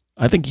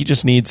 I think he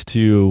just needs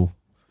to.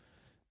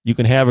 You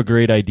can have a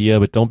great idea,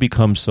 but don't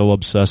become so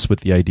obsessed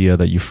with the idea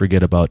that you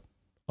forget about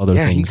other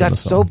things. Yeah, he got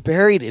so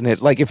buried in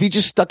it. Like, if he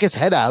just stuck his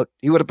head out,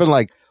 he would have been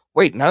like,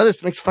 wait, none of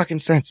this makes fucking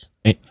sense.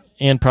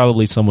 And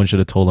probably someone should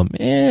have told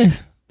him,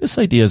 this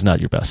idea is not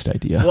your best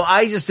idea. Well,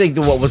 I just think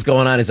that what was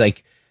going on is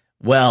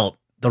the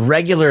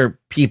regular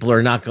people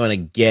are not going to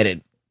get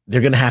it.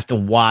 They're going to have to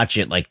watch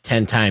it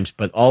 10 times,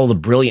 but all the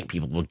brilliant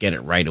people will get it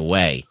right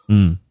away.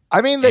 Mm.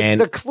 I mean,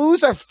 the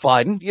clues are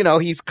fun.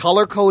 He's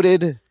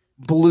color-coded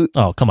blue.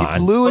 Oh, come on.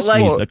 Blue is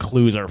the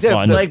clues are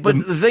fun. But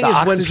the thing is,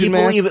 when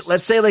people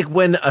let's say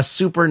when a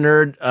super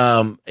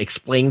nerd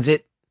explains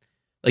it,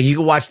 you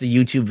can watch the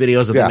YouTube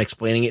videos of them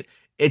explaining it.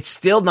 It's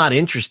still not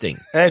interesting.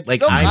 I'm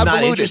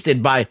not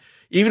interested by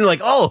even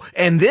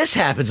and this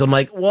happens. I'm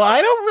like, well,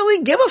 I don't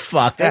really give a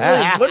fuck.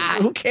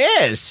 Who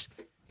cares?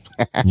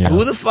 Yeah.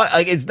 Who the fuck?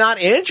 It's not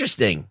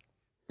interesting.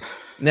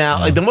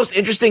 Now, the most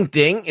interesting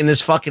thing in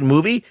this fucking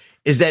movie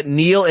is that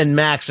Neil and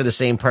Max are the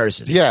same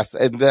person. Yes,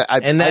 I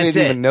didn't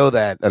even know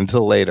that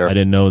until later. I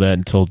didn't know that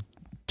until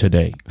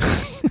today.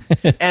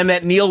 And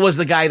that Neil was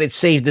the guy that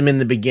saved him in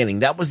the beginning.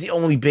 That was the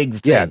only big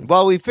thing. Yeah,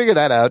 well, we figured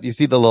that out. You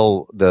see the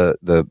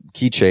the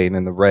keychain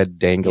and the red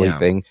dangly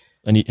thing.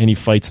 And he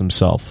fights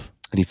himself.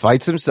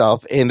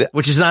 And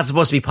which is not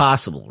supposed to be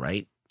possible,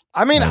 right?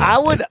 I mean, I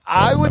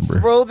would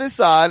throw this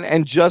on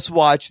and just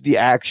watch the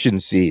action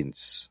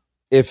scenes.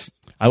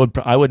 I would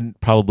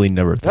probably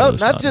never.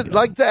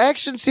 The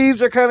action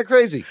scenes are kind of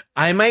crazy.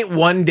 I might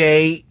one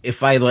day,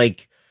 if I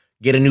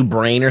get a new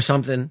brain or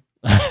something.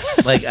 I'm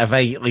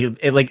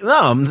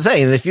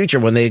saying in the future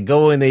when they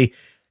go and they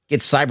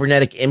get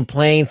cybernetic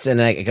implants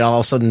and all of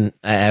a sudden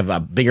I have a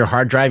bigger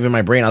hard drive in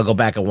my brain, I'll go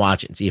back and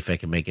watch it and see if it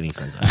can make any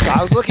sense.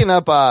 I was looking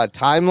up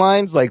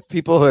timelines,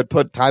 people who had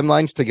put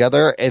timelines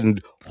together,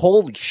 and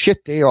holy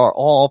shit, they are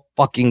all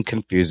fucking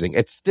confusing.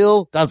 It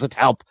still doesn't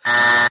help.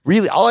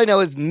 Really, all I know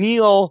is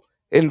Neil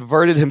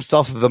inverted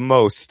himself the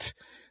most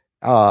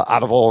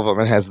out of all of them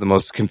and has the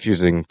most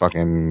confusing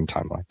fucking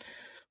timeline.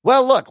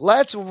 Well, look,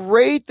 let's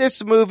rate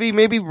this movie,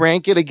 maybe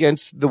rank it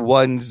against the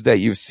ones that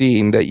you've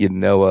seen that you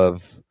know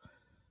of.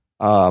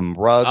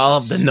 Ruggs. All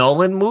of the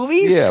Nolan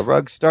movies? Yeah,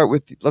 Ruggs,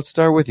 let's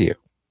start with you.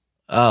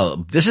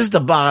 Oh, this is the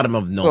bottom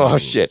of Nolan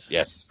movies. Shit,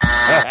 yes.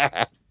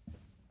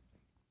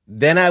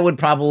 Then I would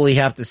probably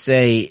have to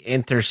say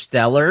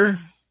Interstellar.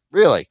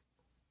 Really?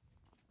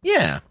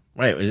 Yeah.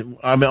 Right.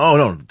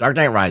 No, Dark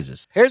Knight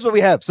Rises. Here's what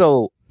we have.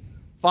 So,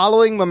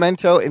 following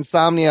Memento,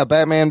 Insomnia,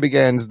 Batman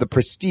Begins, The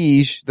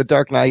Prestige, The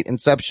Dark Knight,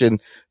 Inception,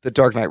 The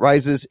Dark Knight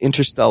Rises,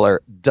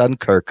 Interstellar,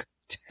 Dunkirk,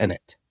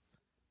 Tenet.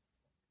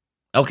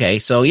 Okay,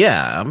 so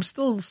yeah, I'm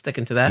still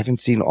sticking to that. I haven't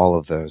seen all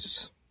of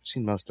those. I've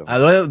seen most of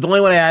them. The only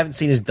one I haven't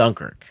seen is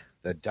Dunkirk.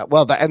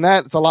 And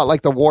that's a lot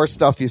like the war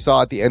stuff you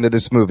saw at the end of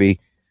this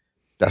movie.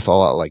 That's a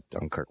lot like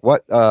Dunkirk.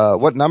 What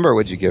number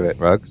would you give it,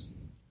 Ruggs?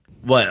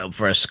 What,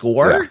 for a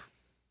score? Yeah.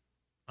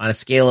 On a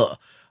scale of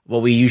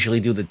what we usually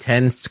do, the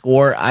 10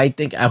 score, I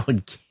think I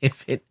would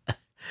give it.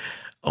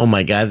 Oh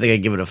my God, I think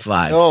I'd give it a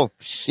 5. Oh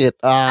shit!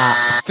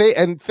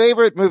 And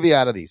favorite movie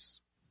out of these?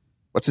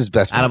 What's his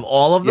best movie? Out of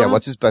all of them? Yeah,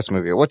 what's his best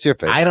movie? What's your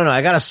favorite? I don't know.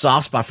 I got a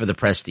soft spot for The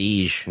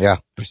Prestige. Yeah,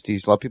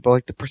 Prestige. A lot of people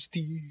like The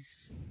Prestige.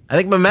 I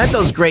think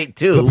Memento's great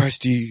too. The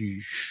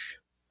Prestige.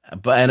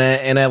 But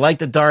and I like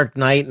The Dark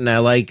Knight, and I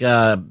like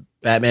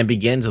Batman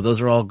Begins. So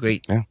those are all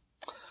great. Yeah.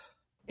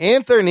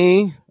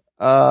 Anthony,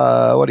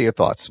 what are your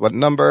thoughts? What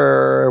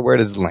number? Where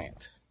does it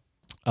land?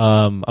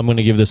 I'm going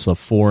to give this a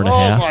 4.5.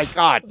 Oh my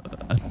god!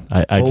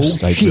 I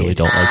really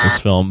don't like this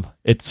film.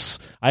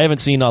 I haven't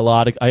seen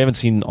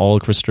all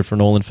of Christopher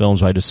Nolan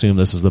films. So I'd assume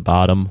this is the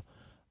bottom.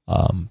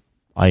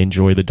 I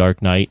enjoy The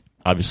Dark Knight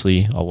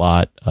obviously a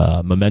lot.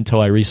 Memento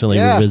I recently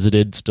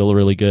revisited, still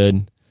really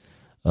good.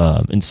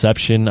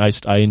 Inception I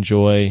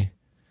enjoy.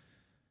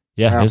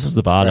 Yeah, this is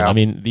the bottom. I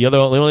mean, the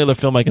only other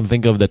film I can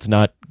think of that's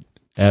not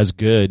as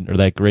good or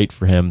that great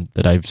for him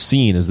that I've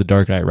seen is The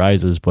Dark Knight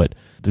Rises, but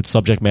the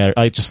subject matter,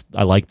 I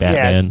like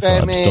Batman, so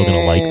I'm still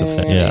gonna like the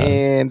film. Yeah.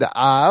 And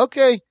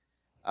okay,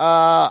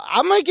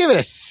 I'm gonna give it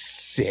a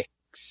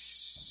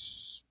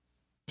 6.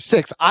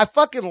 6. I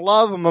fucking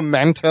love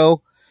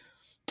Memento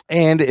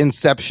and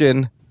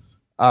Inception.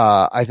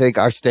 I think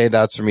are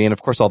standouts for me, and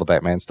of course all the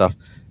Batman stuff.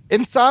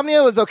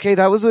 Insomnia was okay.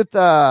 That was with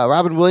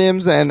Robin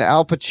Williams and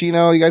Al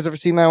Pacino. You guys ever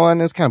seen that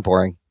one? It's kind of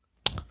boring.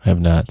 I have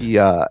not.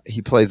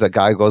 He plays a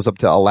guy who goes up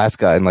to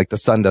Alaska and like the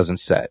sun doesn't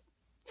set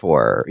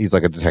he's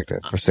like a detective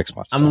for 6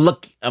 months.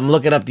 I'm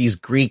looking up these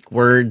Greek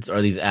words or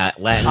these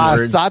Latin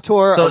words.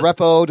 Sator,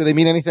 Arepo, do they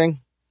mean anything?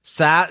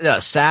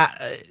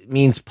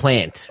 Means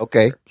plant.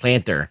 Okay.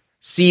 Planter.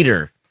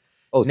 Cedar.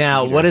 Oh,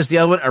 now, cedar. what is the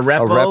other one?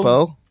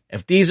 Arepo.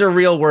 If these are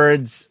real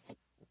words,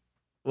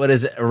 what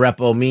does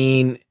Arepo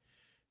mean?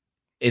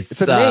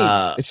 It's a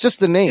name. It's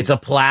just the name. It's a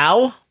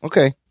plow.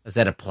 Okay. Is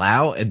that a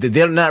plow?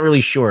 They're not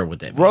really sure what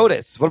that means.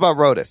 Rotus. What about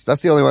Rotus?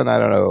 That's the only one I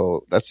don't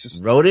know. That's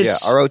just Rotus? Yeah,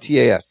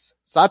 Rotas.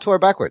 Sator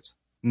backwards.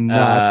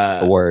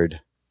 Not a word.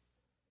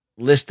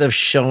 List of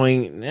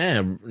showing.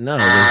 No. Not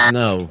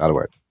a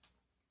word.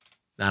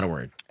 Not a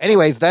word.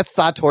 Anyways, that's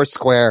Sator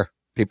Square.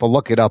 People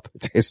look it up.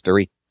 It's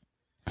history.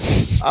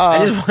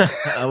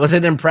 I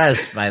wasn't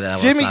impressed by that.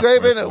 Jimmy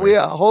Graben, we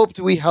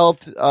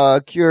helped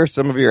cure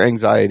some of your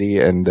anxiety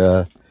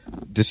and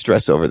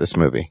distress over this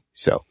movie.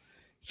 So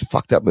it's a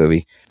fucked up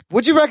movie.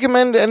 Would you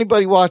recommend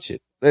anybody watch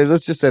it?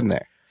 Let's just end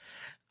there.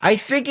 I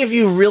think if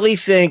you really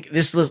think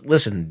this,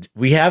 listen,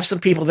 we have some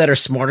people that are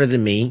smarter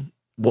than me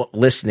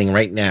listening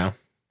right now,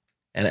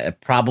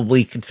 and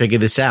probably can figure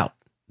this out,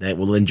 that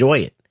will enjoy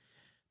it.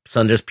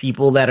 So there's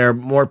people that are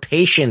more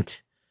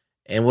patient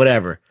and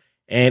whatever.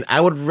 And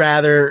I would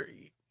rather,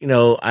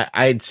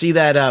 I'd see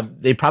that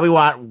they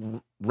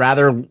probably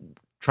rather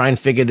try and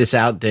figure this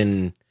out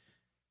than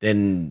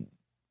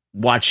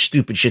watch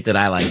stupid shit that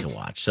I like to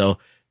watch. So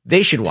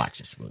they should watch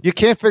this movie. You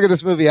can't figure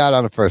this movie out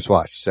on a first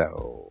watch,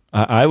 so...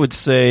 I would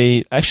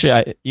say,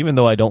 actually, even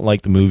though I don't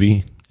like the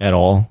movie at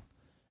all,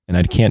 and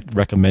I can't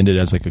recommend it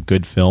as like a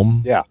good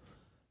film,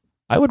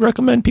 I would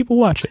recommend people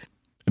watch it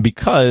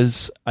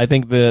because I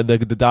think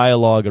the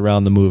dialogue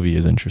around the movie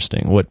is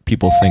interesting. What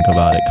people think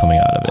about it coming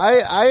out of it.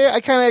 I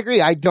kind of agree.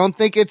 I don't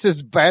think it's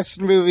his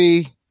best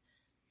movie,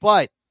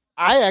 but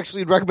I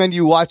actually recommend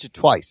you watch it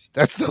twice.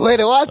 That's the way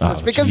to watch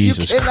this because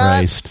Jesus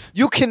Christ.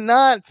 You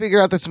cannot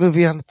figure out this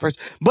movie on the first.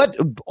 But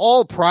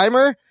all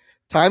Primer,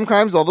 Time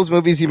Crimes, all those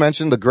movies you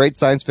mentioned, the great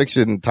science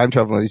fiction time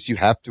travel movies, you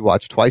have to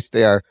watch twice.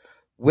 They are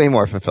way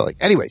more fulfilling.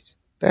 Anyways,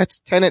 that's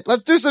Tenet.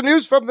 Let's do some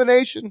news from the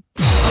nation.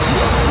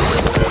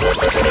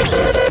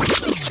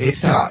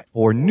 It's time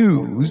for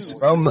news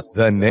from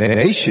the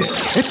nation.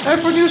 It's time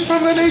for news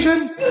from the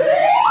nation.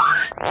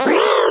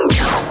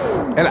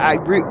 And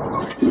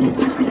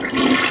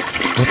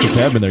what just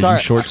happened there? Sorry,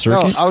 you short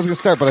circuit? No, I was going to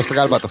start, but I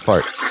forgot about the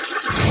fart.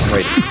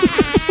 Wait.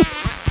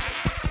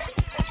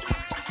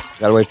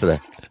 Gotta wait for that.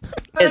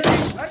 It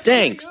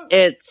stinks.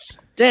 It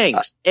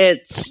stinks.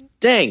 It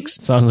stinks.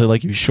 Sounds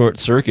like you short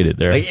circuited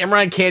there. Like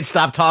Imran can't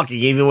stop talking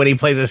even when he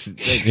plays this.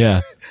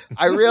 Yeah.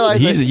 I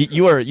realize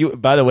you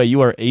by the way,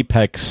 you are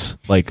apex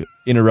like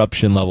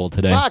interruption level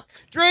today. Fuck,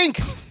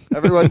 drink.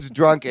 Everyone's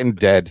drunk and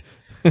dead.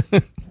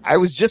 I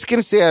was just going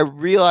to say, I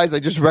realized I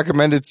just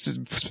recommended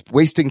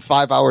wasting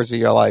 5 hours of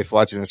your life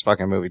watching this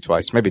fucking movie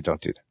twice. Maybe don't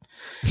do that.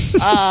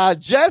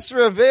 Jess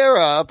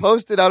Rivera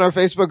posted on our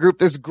Facebook group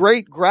this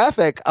great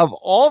graphic of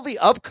all the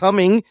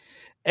upcoming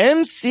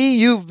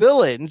MCU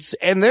villains.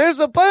 And there's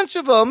a bunch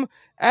of them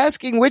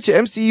asking which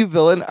MCU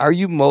villain are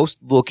you most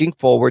looking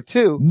forward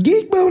to?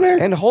 Geek boner.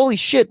 And holy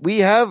shit, we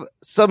have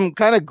some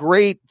kind of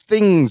great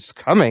things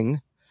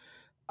coming.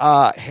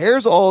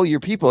 Here's all your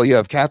people. You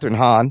have Catherine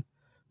Hahn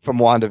from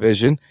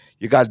WandaVision.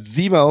 You got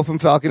Zemo from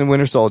Falcon and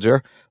Winter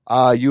Soldier.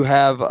 You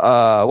have,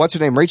 what's her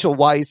name? Rachel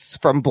Weisz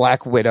from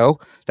Black Widow.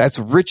 That's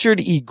Richard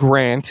E.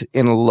 Grant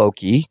in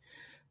Loki.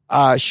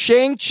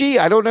 Shang-Chi,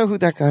 I don't know who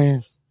that guy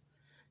is.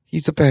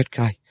 He's a bad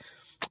guy.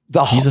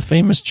 He's a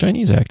famous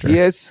Chinese actor. He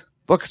is.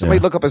 Somebody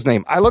look up his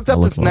name. I looked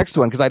up this next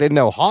one because I didn't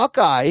know.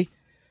 Hawkeye,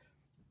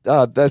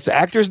 this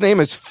actor's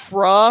name is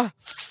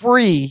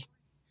Free,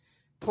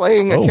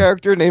 playing a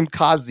character named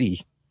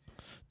Kazi.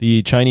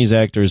 The Chinese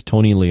actor is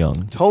Tony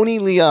Leung. Tony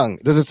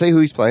Leung. Does it say who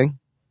he's playing?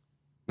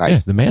 Yeah,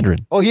 the Mandarin.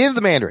 Oh, he is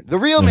the Mandarin. The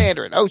real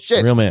Mandarin. Oh,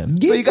 shit. Real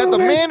man. So you got the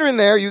Mandarin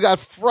there. You got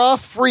Fra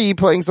Free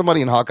playing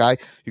somebody in Hawkeye.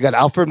 You got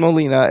Alfred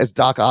Molina as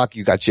Doc Ock.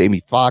 You got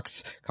Jamie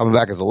Foxx coming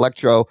back as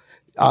Electro.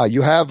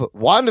 You have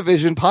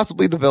WandaVision,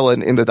 possibly the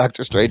villain in the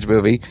Doctor Strange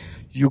movie.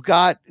 You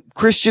got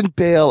Christian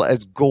Bale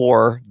as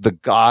Gore, the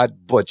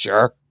God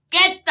Butcher.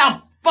 Get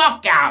the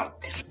fuck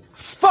out!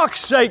 Fuck's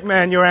sake,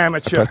 man, you're I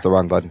amateur. pressed the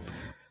wrong button.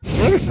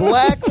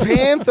 Black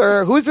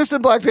Panther. Who's this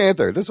in Black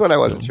Panther? This one I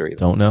wasn't sure either.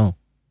 Don't know.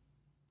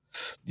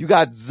 You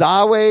got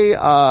Zawe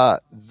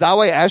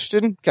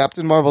Ashton,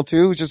 Captain Marvel 2,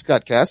 who just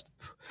got cast.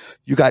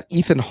 You got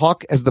Ethan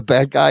Hawke as the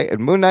bad guy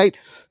in Moon Knight.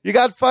 You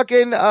got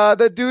fucking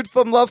the dude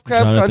from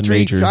Lovecraft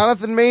Country,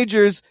 Jonathan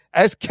Majors,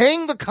 as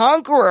Kang the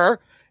Conqueror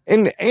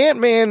in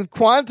Ant-Man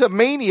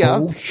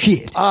Quantumania. Oh,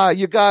 shit.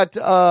 You got,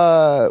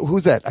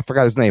 who's that? I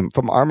forgot his name.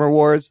 From Armor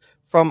Wars,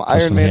 from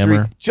Justin Iron Man 3.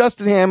 Hammer.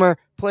 Justin Hammer,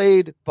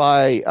 played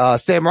by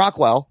Sam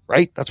Rockwell,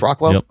 right? That's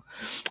Rockwell. Yep.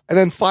 And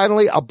then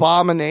finally,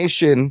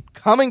 Abomination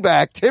coming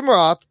back, Tim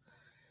Roth,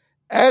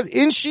 as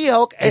in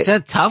She-Hulk. It's a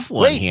tough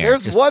one here.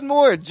 There's one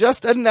more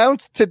just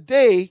announced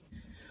today.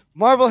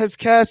 Marvel has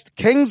cast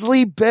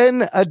Kingsley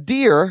Ben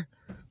Adir,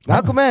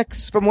 Malcolm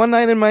X from One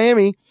Night in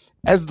Miami,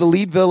 as the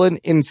lead villain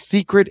in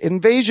Secret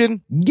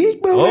Invasion.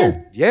 Geek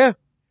boner. Yeah.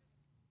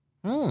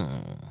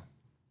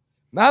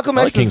 Malcolm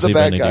X is the Kingsley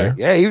bad Ben guy. Adir.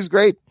 Yeah, he was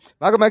great.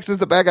 Malcolm X is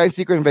the bad guy in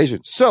Secret Invasion.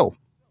 So,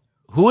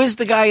 Who is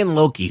the guy in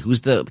Loki?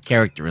 Who's the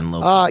character in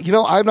Loki?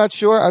 I'm not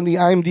sure. On the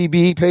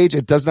IMDb page,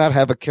 it does not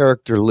have a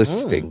character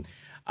listing.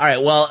 All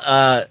right,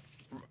 well,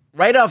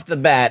 right off the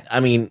bat,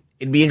 I mean,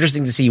 it'd be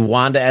interesting to see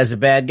Wanda as a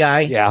bad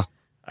guy. Yeah. All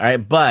right,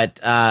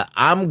 but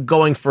I'm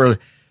going for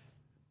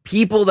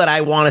people that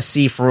I want to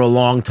see for a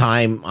long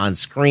time on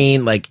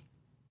screen, like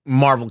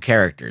Marvel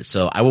characters.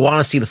 So I want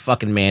to see the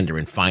fucking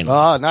Mandarin finally.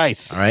 Oh,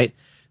 nice. All right,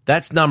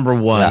 that's number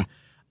one. Yeah.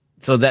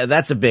 So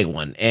that's a big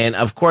one. And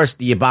of course,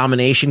 the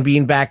Abomination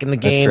being back in the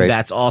game, great.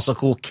 that's also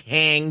cool.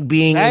 Kang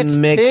being in That's the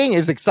mix. King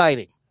is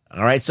exciting.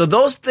 All right, so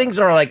those things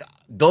are like,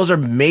 those are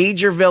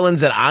major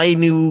villains that I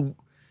knew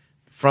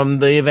from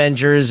the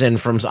Avengers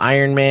and from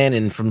Iron Man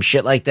and from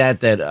shit like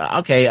that,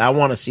 okay, I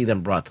want to see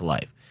them brought to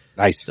life.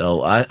 Nice.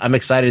 So I'm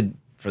excited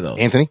for those.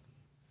 Anthony?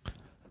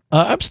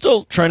 I'm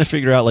still trying to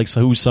figure out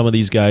who some of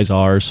these guys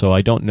are, so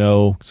I don't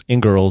know,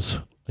 and girls,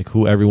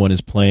 who everyone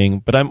is playing.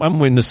 But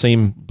I'm in the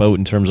same boat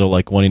in terms of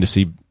wanting to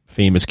see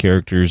famous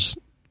characters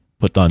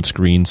put on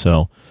screen.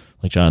 So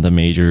like Jonathan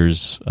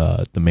Majors,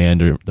 the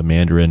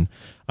Mandarin.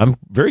 I'm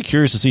very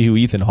curious to see who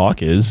Ethan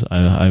Hawke is.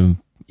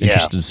 I'm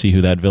interested to see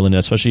who that villain is,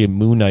 especially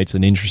Moon Knight's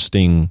an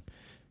interesting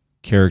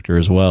character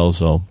as well.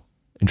 So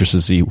interested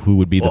to see who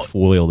would be the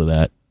foil to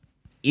that.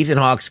 Ethan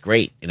Hawke's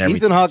great in everything.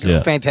 Ethan Hawke is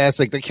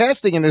fantastic. The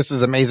casting in this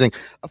is amazing.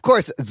 Of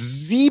course,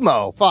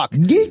 Zemo. Fuck.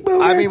 Geek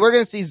boner. I mean, we're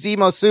going to see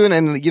Zemo soon.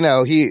 And,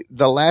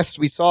 the last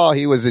we saw,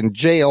 he was in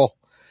jail.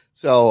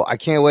 So I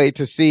can't wait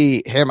to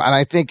see him. And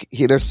I think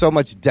there's so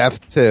much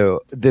depth to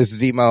this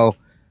Zemo.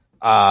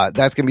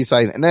 That's going to be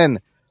exciting. And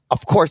then,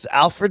 of course,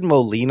 Alfred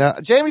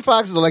Molina. Jamie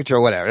Foxx is Electro,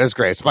 whatever. That's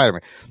great.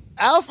 Spider-Man.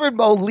 Alfred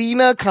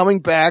Molina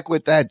coming back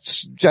with that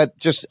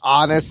just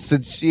honest,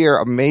 sincere,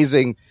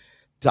 amazing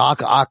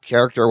Doc Ock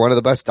character, one of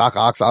the best Doc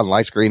Ocks on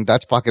live screen.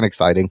 That's fucking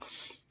exciting.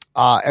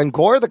 And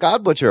Gore the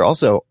God Butcher.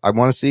 Also, I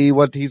want to see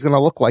what he's going to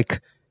look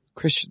like.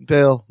 Christian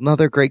Bale,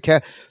 another great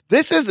cat.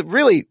 This is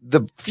really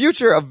the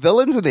future of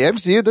villains in the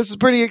MCU. This is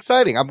pretty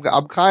exciting. I'm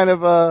kind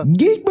of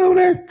geek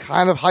boner,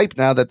 kind of hyped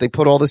now that they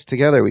put all this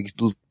together. We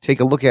can take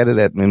a look at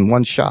it in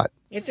one shot.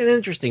 It's an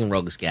interesting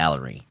rogues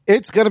gallery.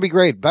 It's going to be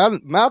great.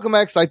 Malcolm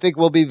X, I think,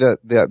 will be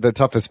the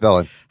toughest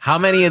villain. How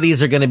many of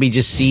these are going to be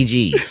just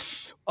CG?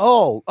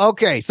 Oh,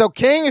 okay. So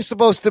King is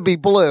supposed to be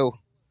blue.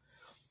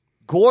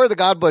 Gore the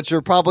God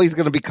Butcher probably is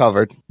going to be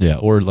covered. Yeah,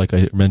 or like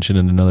I mentioned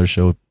in another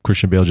show,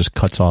 Christian Bale just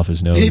cuts off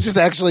his nose.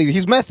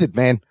 He's method,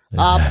 man.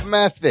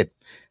 Method.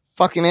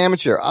 Fucking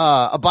amateur.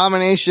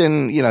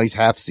 Abomination, he's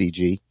half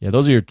CG. Yeah,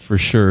 those are your for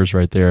sure's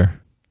right there.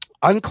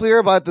 Unclear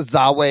about the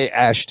Zawe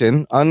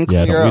Ashton.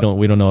 Unclear. Yeah,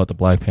 we don't know what the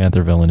Black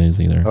Panther villain is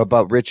either.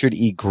 About Richard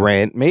E.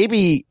 Grant.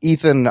 Maybe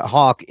Ethan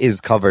Hawke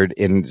is covered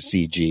in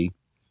CG.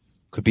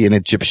 Could be an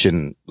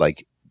Egyptian,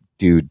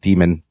 dude,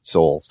 demon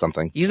soul,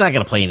 something. He's not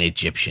going to play an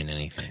Egyptian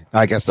anything.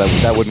 I guess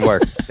that wouldn't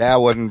work. That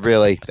would you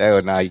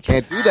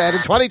can't do that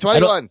in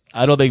 2021.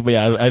 I don't think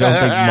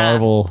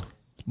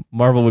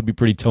Marvel would be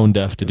pretty tone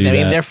deaf to do that. I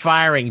mean, they're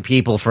firing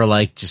people for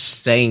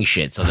just saying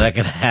shit, so they're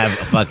going to have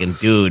a fucking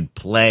dude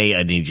play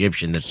an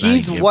Egyptian that's not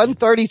He's Egyptian.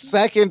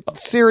 132nd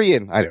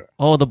Syrian. I don't know.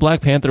 Oh, the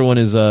Black Panther one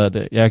is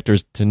the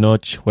actor's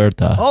Tenoch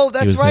Huerta. Oh,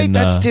 that's right.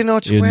 That's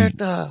Tenoch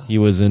Huerta. He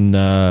was in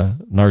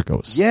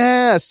Narcos.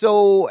 Yeah.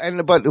 So,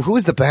 but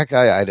who's the bad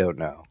guy? I don't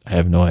know. I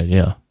have no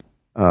idea.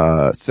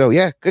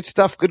 Good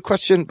stuff. Good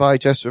question by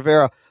Jess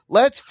Rivera.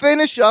 Let's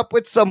finish up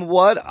with some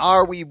what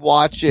are we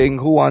watching?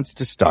 Who wants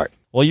to start?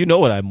 Well, you know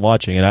what I'm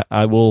watching, and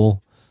I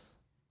will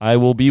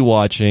be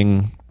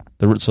watching.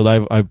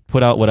 I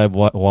put out what I've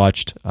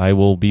watched. I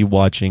will be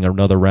watching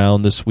another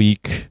round this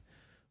week,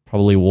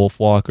 probably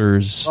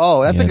Wolfwalkers.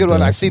 Oh, that's a good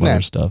one. I've seen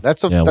that. Stuff.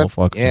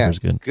 Wolfwalkers is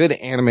good. Good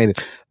animated.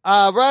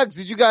 Ruggs,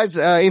 did you guys,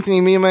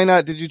 Anthony, me and may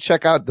not, did you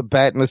check out the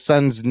Bat and the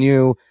Son's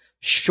new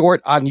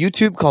short on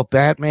YouTube called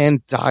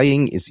Batman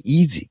Dying is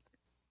Easy?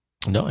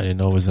 No, I didn't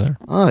know it was there.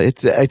 Oh,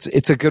 it's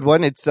a good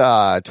one. It's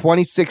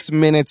 26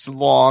 minutes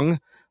long.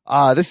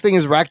 This thing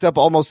has racked up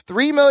almost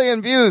 3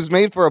 million views,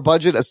 made for a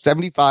budget of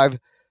 $75,000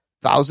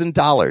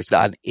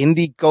 on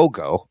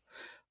Indiegogo.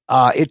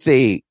 It's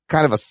a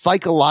kind of a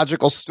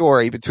psychological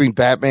story between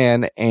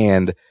Batman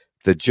and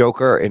the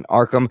Joker in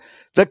Arkham.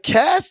 The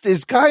cast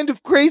is kind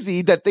of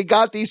crazy that they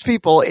got these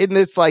people in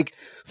this like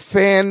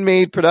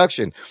fan-made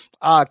production.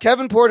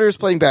 Kevin Porter is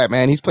playing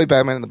Batman. He's played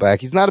Batman in the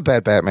back. He's not a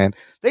bad Batman.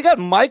 They got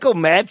Michael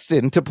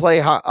Madsen to play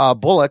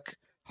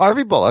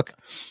Harvey Bullock.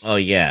 Oh,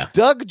 yeah.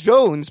 Doug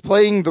Jones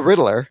playing the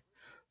Riddler.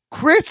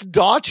 Chris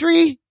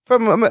Daughtry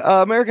from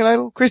American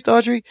Idol. Chris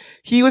Daughtry.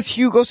 He was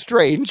Hugo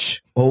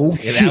Strange. Oh,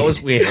 yeah, that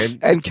was weird.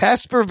 And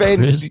Casper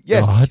Chris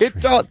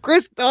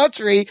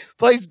Daughtry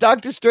plays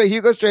Dr. Strange,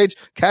 Hugo Strange.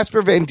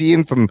 Casper Van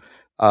Dien from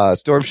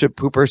Stormship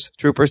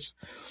Troopers.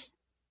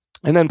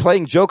 And then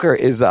playing Joker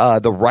is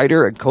the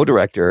writer and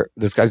co-director.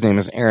 This guy's name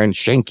is Aaron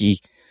Shanky,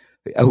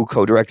 who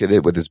co-directed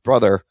it with his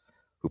brother,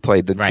 who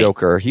played the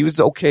Joker. He was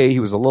okay. He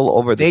was a little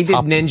over the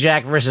top. They did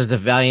Ninjak versus the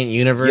Valiant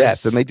Universe.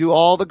 Yes, and they do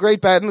all the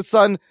great Bat and the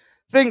Sun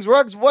things.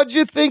 Ruggs, what'd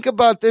you think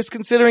about this,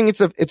 considering it's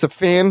a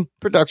fan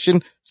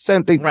production?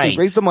 They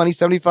raised the money,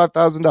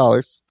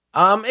 $75,000.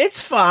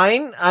 It's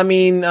fine. I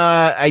mean,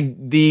 I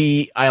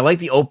like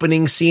the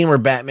opening scene where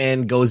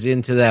Batman goes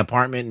into the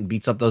apartment and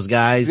beats up those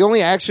guys. The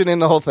only action in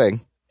the whole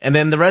thing. And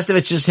then the rest of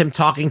it's just him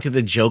talking to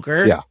the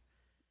Joker. Yeah.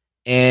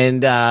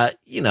 And, then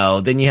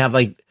you have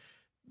like,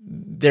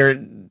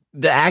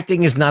 the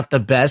acting is not the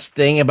best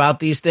thing about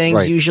these things.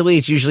 Right. Usually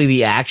it's usually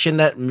the action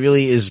that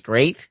really is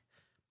great.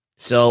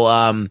 So,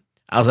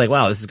 I was like,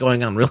 wow, this is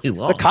going on really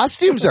long. The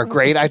costumes are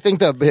great. I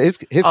think his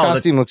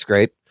costume looks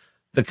great.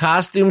 The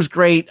costume's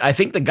great. I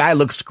think the guy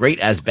looks great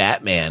as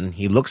Batman.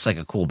 He looks like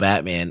a cool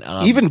Batman.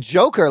 Even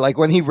Joker, like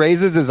when he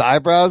raises his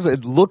eyebrows,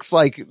 it looks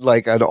like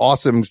an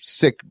awesome,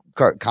 sick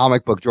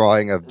comic book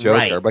drawing of Joker.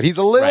 Right. But he's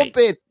a little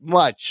bit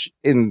much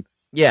in.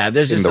 Yeah,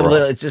 there's just a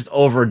little. It's just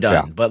overdone.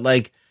 Yeah. But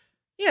like,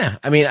 yeah,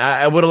 I mean,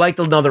 I would have liked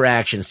another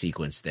action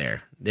sequence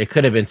there. There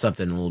could have been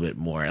something a little bit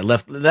more.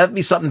 That'd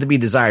be something to be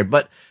desired.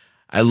 But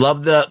I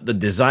love the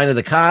design of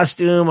the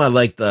costume. I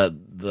like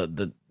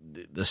the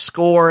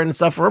score and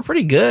stuff were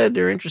pretty good.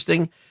 They're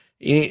interesting.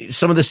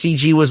 Some of the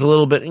CG was a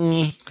little bit,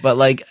 but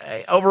like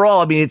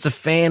overall, I mean, it's a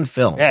fan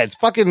film. Yeah, it's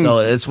fucking. So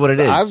it's what it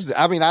is.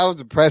 I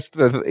was impressed,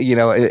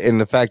 in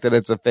the fact that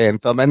it's a fan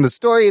film, and the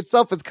story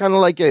itself is kind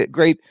of like a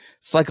great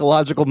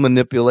psychological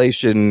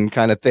manipulation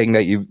kind of thing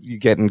that you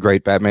get in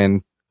great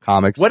Batman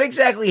comics. What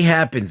exactly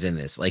happens in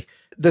this? Like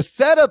the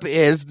setup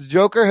is the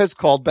Joker has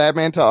called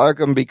Batman to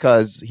Arkham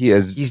because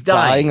he's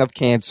dying of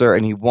cancer,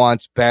 and he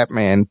wants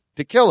Batman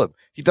to kill him.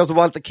 He doesn't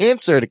want the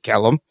cancer to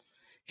kill him.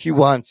 He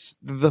wants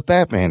the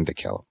Batman to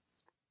kill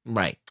him.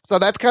 Right. So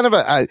that's kind of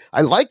I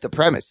like the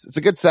premise. It's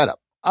a good setup.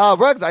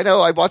 Ruggs, I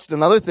know I watched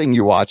another thing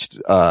you watched,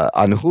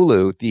 on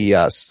Hulu,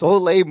 the,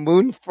 Soleil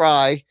Moon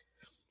Frye,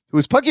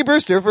 who's Punky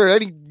Brewster for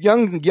any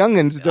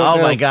youngins.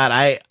 My God.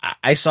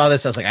 I saw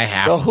this. I was like, I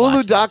have the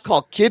Hulu doc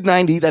called Kid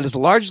 90 that is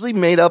largely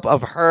made up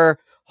of her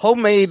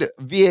homemade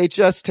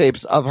VHS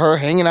tapes of her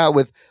hanging out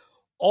with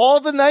all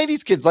the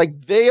 90s kids.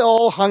 Like they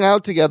all hung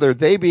out together.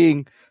 They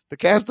being the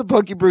cast of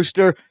Punky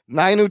Brewster,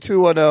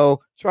 90210,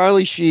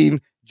 Charlie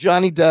Sheen,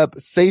 Johnny Depp,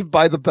 Saved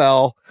by the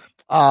Bell.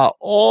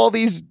 All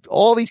these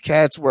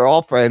cats were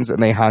all friends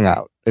and they hung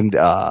out. And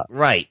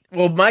right.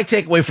 Well, my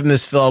takeaway from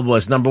this film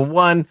was, number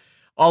one,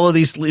 all of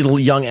these little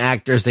young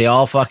actors, they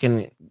all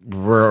fucking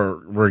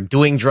were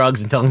doing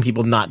drugs and telling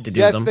people not to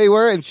do them. Yes, they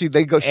were. And she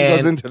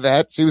goes into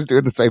that. She was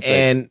doing the same thing.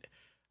 And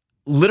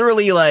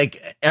literally,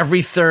 like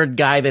every third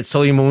guy that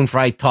Soleil Moon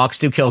Frye talks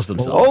to kills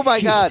themselves. Oh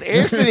my God,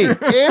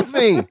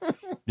 Anthony.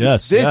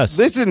 Yes.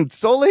 Listen,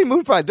 Soleil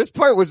Moon Frye, this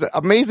part was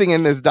amazing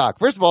in this doc.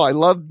 First of all, I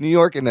loved New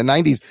York in the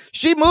 90s.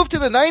 She moved to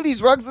the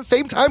 90s, Ruggs, the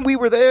same time we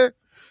were there.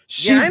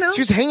 I know.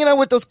 She was hanging out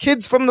with those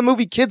kids from the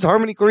movie Kids,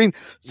 Harmony Korine.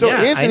 So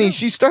Anthony,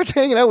 she starts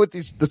hanging out with the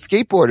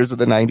skateboarders of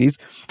the 90s,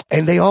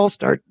 and they all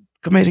start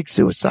committing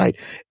suicide.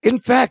 In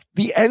fact,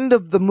 the end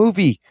of the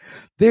movie,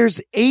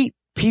 there's 8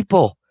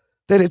 people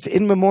that it's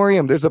in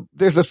memoriam. There's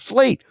a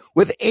slate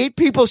with 8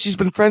 people she's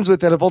been friends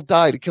with that have all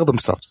died and killed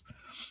themselves.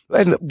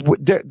 And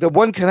the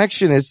one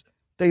connection is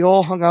they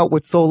all hung out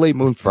with Soleil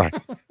Moon Frye.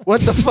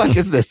 What the fuck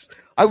is this?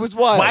 I was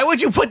wild. Why would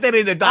you put that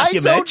in a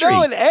documentary? I don't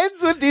know. It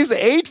ends with these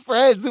 8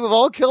 friends who have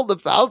all killed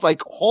themselves. I was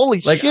like, holy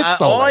shit,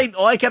 Soleil.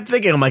 All I kept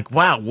thinking, I'm like,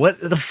 wow, what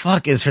the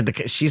fuck is her?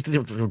 She's the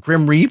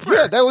Grim Reaper?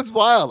 Yeah, that was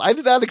wild. I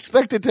did not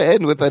expect it to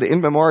end with an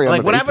in memoriam.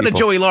 Like, what happened to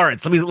Joey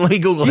Lawrence? Let me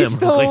Google him. He's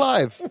still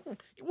alive.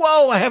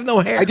 Whoa, I have no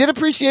hair. I did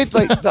appreciate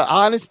like the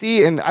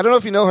honesty, and I don't know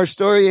if you know her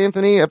story,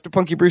 Anthony. After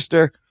Punky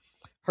Brewster,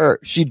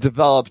 she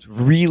developed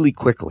really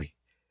quickly.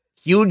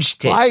 Huge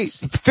tits.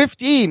 By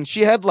 15,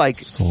 she had like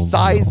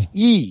size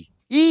E,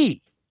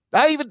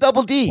 not even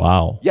double D.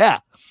 Wow. Yeah.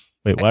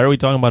 Wait, why are we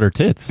talking about her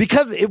tits?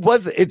 Because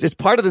it's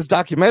part of this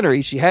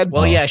documentary. She had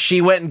she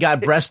went and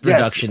got breast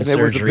reduction and it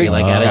was a surgery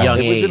big- at a young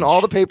It age. was in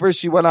all the papers.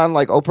 She went on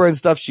like Oprah and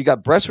stuff. She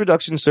got breast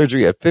reduction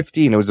surgery at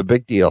 15. It was a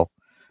big deal.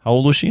 How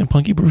old was she in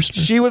Punky Brewster?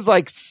 She was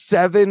like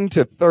 7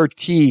 to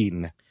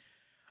 13.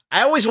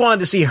 I always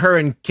wanted to see her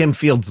and Kim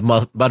Fields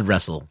mud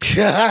wrestle.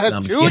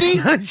 Tootie?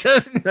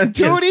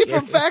 Tootie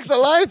from Facts of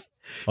Life?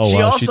 Oh,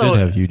 wow. She did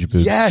have huge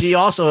boobs. Yes.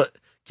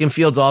 Kim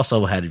Fields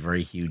also had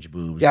very huge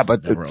boobs. Yeah,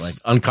 but that were like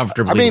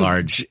uncomfortably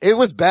large. It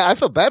was bad. I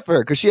felt bad for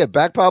her because she had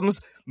back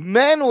problems.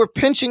 Men were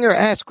pinching her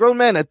ass, grown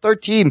men at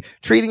 13,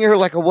 treating her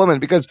like a woman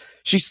because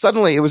she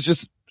suddenly, it was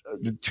just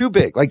too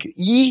big. Like,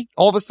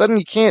 all of a sudden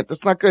you can't.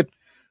 That's not good.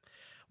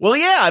 Well,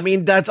 yeah, I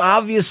mean, that's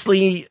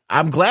obviously,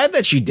 I'm glad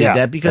that she did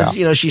that because,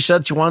 she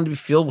said she wanted to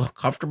feel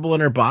comfortable in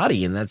her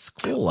body, and that's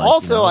cool.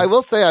 Also, I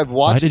will say I've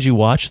watched. Why did you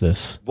watch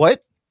this?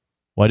 What?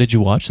 Why did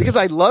you watch this? Because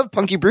I love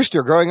Punky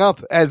Brewster growing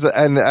up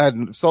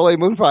and Soleil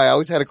Moon Frye. I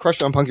always had a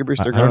crush on Punky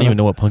Brewster. I don't even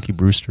know what Punky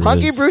Brewster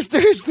Punky is. Brewster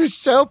is the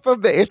show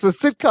it's a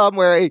sitcom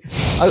where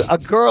a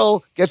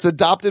girl gets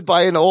adopted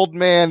by an old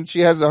man.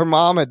 Her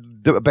mom had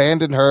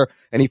abandoned her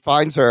and he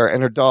finds her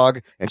and her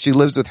dog and she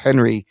lives with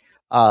Henry.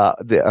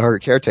 Her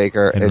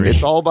caretaker, Henry. and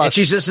it's all about. And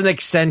she's just an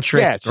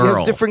eccentric girl. She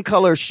has different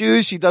color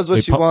shoes. She does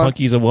what she wants.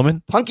 Punky's a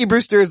woman. Punky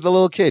Brewster is the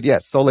little kid.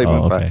 Yes, Soleil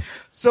Moon Frye. Okay.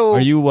 So are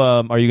you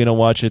going to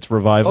watch its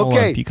revival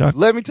on Peacock?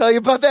 Let me tell you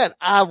about that.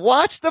 I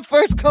watched the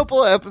first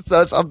couple of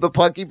episodes of the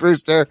Punky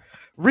Brewster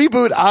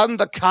reboot on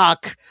the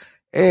cock,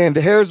 and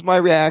here's my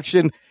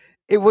reaction.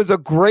 It was a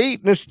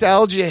great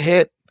nostalgia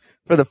hit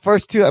for the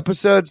first 2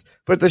 episodes,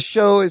 but the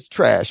show is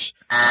trash.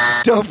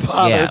 Don't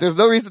bother. Yeah. There's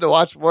no reason to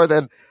watch more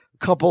than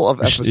couple of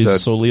episodes.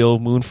 Is Soleil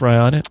Moon Frye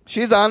on it?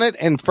 She's on it,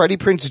 and Freddie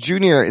Prinze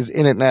Jr. is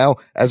in it now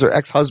as her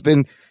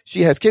ex-husband.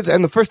 She has kids,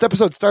 and the first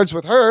episode starts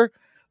with her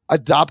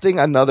adopting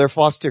another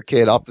foster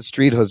kid off the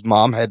street whose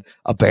mom had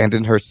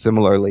abandoned her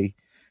similarly.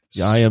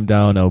 Yeah, I am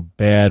down a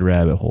bad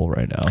rabbit hole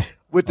right now.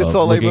 With the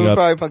Soleil Moon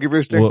Frye and Punky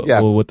Brewster?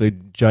 Well, with the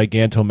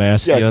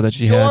gigantomastia that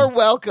she had. You're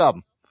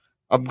welcome.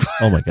 Oh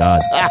my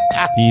God.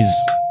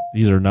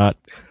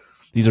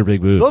 These are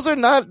big boobs. Those are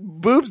not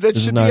boobs that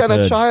should be on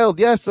a child.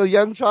 Yes, a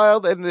young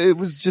child, and it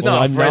was just.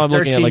 Well, I'm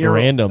looking at like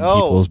random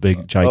people's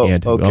big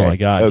gigantic. Okay. Oh my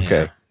God.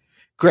 Okay.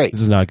 Great.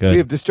 This is not good. We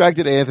have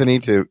distracted Anthony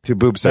to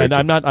boob search.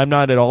 I'm not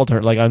at all.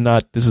 I'm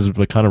not. This is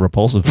kind of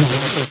repulsive.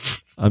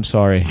 I'm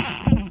sorry.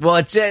 Well,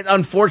 it's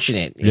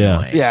unfortunate.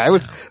 Yeah. It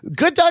was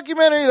good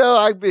documentary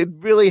though. It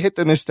really hit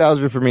the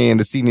nostalgia for me, and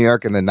to see New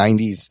York in the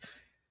 '90s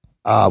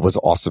was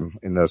awesome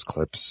in those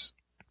clips.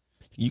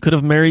 You could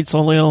have married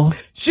Soleil.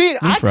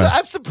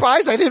 I'm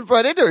surprised I didn't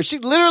run into her. She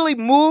literally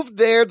moved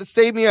there the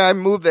same year I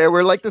moved there.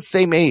 We're like the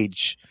same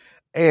age,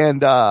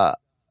 and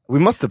we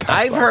must have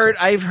passed.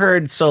 I've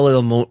heard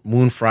Soleil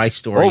Moon Frye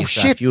stories. Oh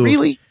shit!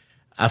 Really?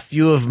 A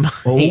few of my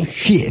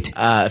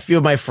a few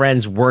of my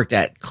friends worked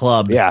at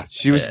clubs. Yeah,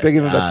 she was big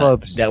into the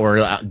clubs that were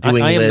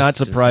doing. I am not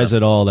surprised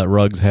at all that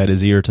Ruggs had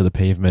his ear to the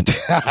pavement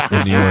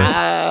in New York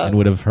and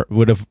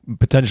would have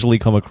potentially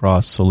come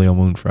across Soleil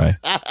Moon Frye.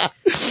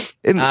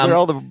 And where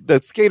all the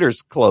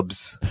skaters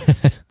clubs.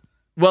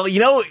 Well,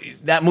 you know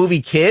that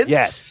movie Kids?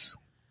 Yes.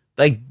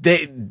 Like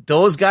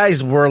those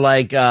guys were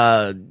like they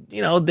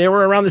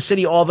were around the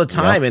city all the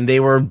time and they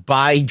were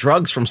buy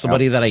drugs from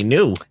somebody that I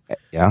knew.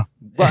 Yeah.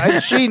 But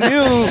she knew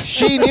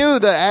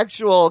the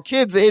actual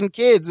kids in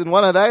Kids, and two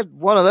of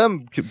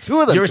them. Did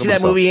you ever see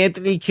that movie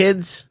Anthony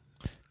Kids?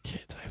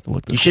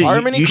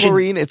 Harmony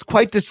Korine. It's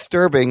quite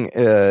disturbing.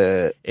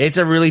 It's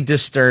a really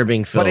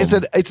disturbing film,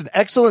 but it's an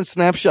excellent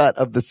snapshot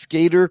of the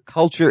skater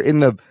culture in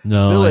the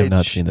village. I have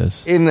not seen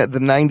this in the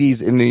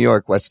 '90s in New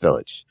York, West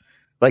Village.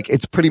 Like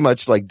it's pretty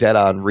much like dead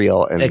on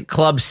real and a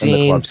club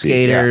scene,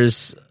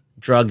 skaters,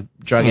 drug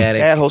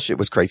addicts. That whole shit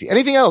was crazy.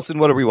 Anything else? And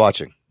what are we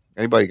watching?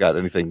 Anybody got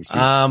anything? You see?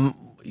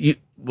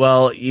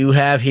 You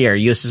have here.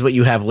 This is what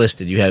you have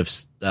listed. You have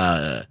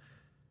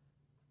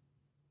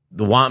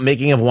the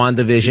making of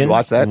WandaVision. Did you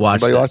watch that?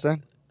 Anybody watch that?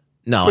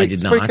 No, I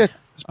did not.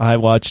 I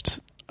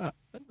watched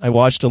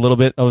a little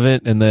bit of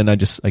it, and then I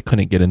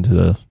couldn't get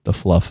into the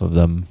fluff of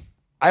them.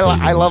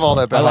 I love all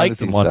that behind the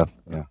scenes stuff.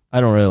 Yeah.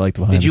 I don't really like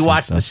the behind the scenes stuff. Did you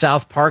watch stuff. the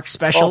South Park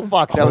special? Oh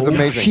fuck, that was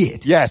amazing.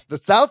 Shit. Yes, the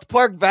South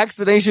Park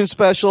vaccination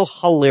special,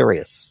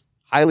 hilarious.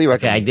 Highly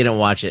recommend. Okay, I didn't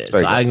watch it,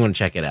 so I'm going to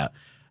check it out.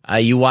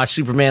 You watched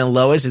Superman and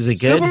Lois? Is it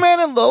good? Superman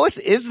and Lois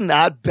is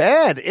not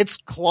bad. It's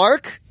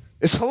Clark.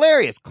 It's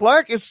hilarious.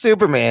 Clark is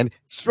Superman,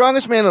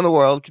 strongest man in the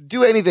world, can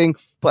do anything,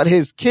 but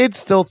his kids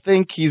still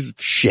think he's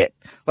shit.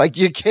 Like,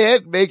 you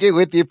can't make it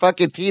with your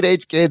fucking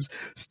teenage kids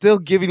still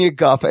giving you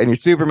guff, and you're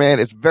Superman.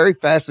 It's very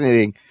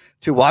fascinating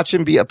to watch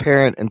him be a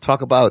parent and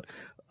talk about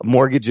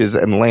mortgages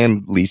and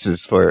land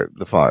leases for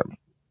the farm.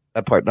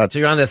 That part nuts.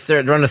 So you're on the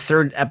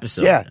third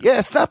episode. Yeah,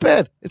 it's not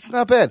bad. It's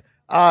not bad.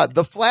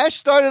 The Flash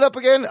started up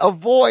again.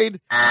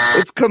 Avoid.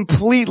 It's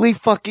completely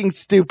fucking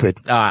stupid.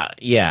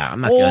 Yeah,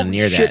 I'm not going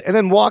near that. And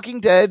then Walking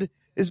Dead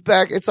is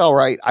back. It's all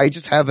right. I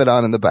just have it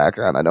on in the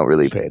background. I don't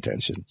really pay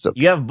attention. So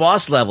you have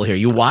Boss Level here.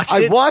 You watched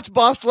it? I watched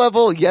Boss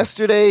Level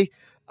yesterday.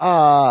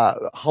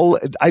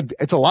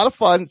 It's a lot of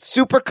fun,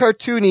 super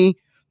cartoony,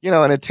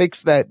 and it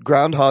takes that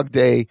Groundhog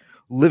Day,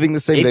 living the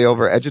same day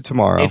over, Edge of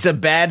Tomorrow. It's a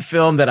bad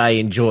film that I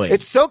enjoy.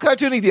 It's so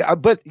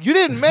cartoony, but you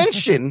didn't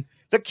mention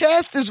the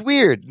cast is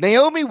weird.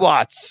 Naomi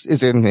Watts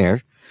is in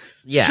there.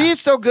 Yeah. She is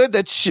so good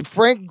that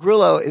Frank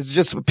Grillo is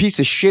just a piece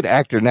of shit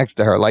actor next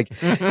to her. Like,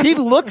 he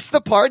looks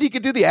the part. He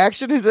could do the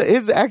action.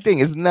 His acting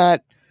is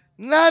not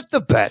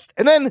the best.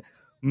 And then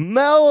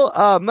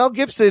Mel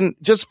Gibson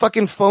just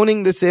fucking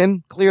phoning this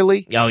in,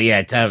 clearly. Oh,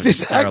 yeah.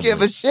 Did not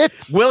give a shit.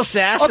 Will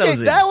Sasso's Okay,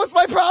 in. that was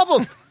my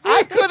problem.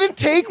 I couldn't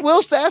take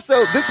Will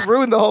Sasso. This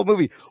ruined the whole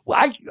movie.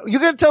 You're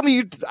going to tell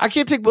me I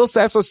can't take Will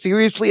Sasso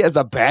seriously as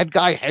a bad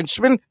guy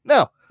henchman?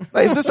 No.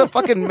 Is this a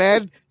fucking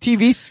Mad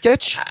TV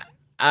sketch?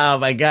 Oh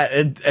my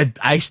God.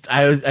 I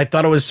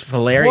thought it was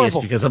hilarious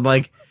because I'm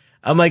like,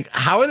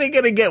 how are they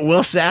going to get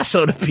Will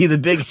Sasso to be the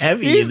big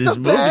heavy He's in this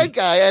the movie? bad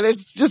guy, and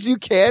it's just, you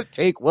can't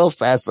take Will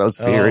Sasso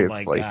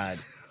seriously. Oh my God.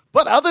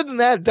 But other than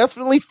that,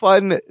 definitely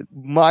fun,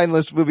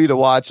 mindless movie to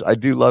watch. I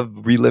do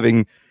love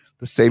reliving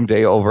the same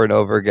day over and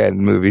over again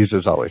in movies.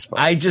 Is always fun.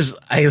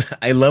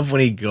 I love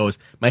when he goes.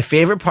 My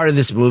favorite part of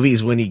this movie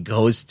is when he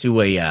goes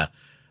to a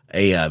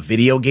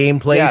video game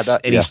place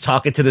and he's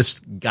talking to this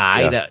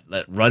guy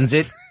that runs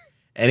it.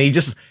 And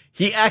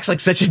he acts like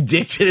such a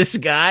dick to this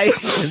guy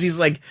because he's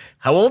like,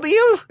 "How old are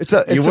you?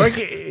 You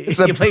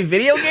play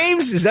video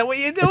games? Is that what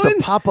you're doing?" It's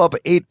a pop-up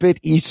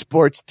 8-bit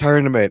esports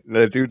tournament. And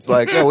the dude's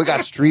like, "Oh, we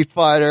got Street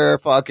Fighter,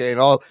 fucking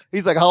all."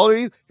 He's like, "How old are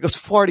you?" He goes,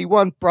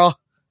 41, bro.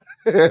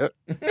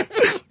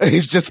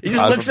 he just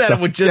looks at him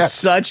with just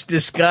such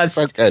disgust.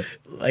 So good.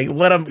 Like,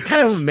 what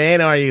kind of a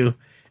man are you?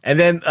 And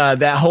then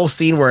that whole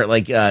scene where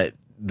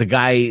the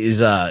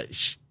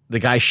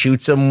guy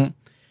shoots him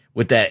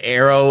with that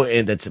arrow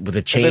and that's with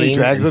a chain. And then he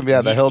drags him,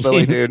 the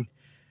hillbilly dude.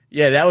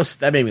 Yeah,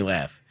 that made me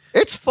laugh.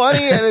 It's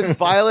funny and it's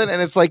violent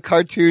and it's like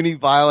cartoony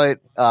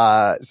violent.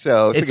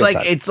 So it's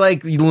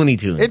like Looney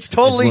Tunes. It's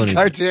totally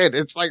cartoon.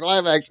 It's like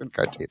live action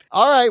cartoon.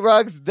 All right,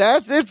 Ruggs,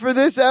 that's it for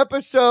this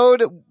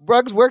episode.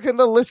 Ruggs, where can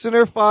the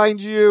listener find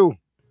you?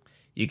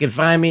 You can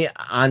find me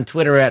on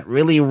Twitter at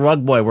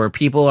ReallyRugBoy, where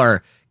people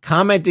are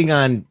commenting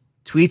on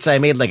tweets I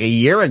made like a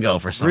year ago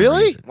for some reason.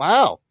 Really?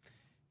 Wow.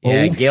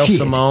 Yeah, Gail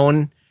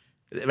Simone.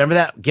 Remember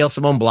that? Gail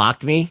Simone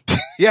blocked me?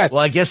 Yes.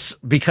 Well, I guess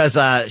because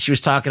she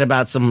was talking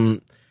about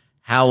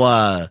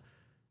how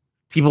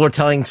people were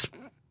telling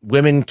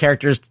women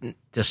characters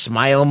to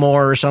smile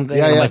more or something.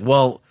 Yeah, I'm yeah. like,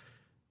 well,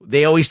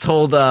 they always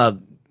told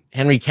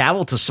Henry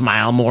Cavill to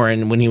smile more,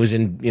 and when he was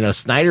in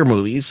Snyder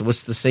movies,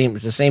 it's the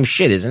same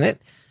shit, isn't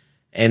it?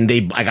 And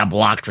I got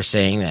blocked for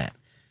saying that.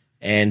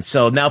 And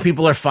so now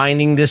people are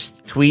finding this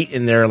tweet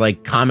and they're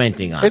like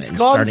commenting on it and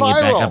starting viral.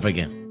 it back up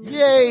again.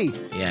 Yay!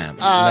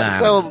 Yeah.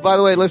 So, by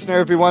the way, listener,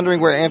 if you're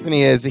wondering where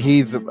Anthony is,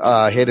 he's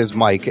hit his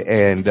mic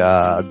and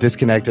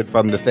disconnected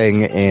from the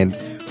thing, and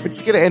we're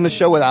just going to end the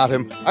show without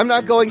him. I'm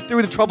not going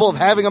through the trouble of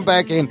having him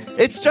back in.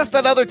 It's just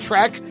another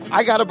track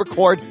I got to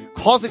record,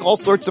 causing all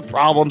sorts of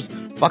problems.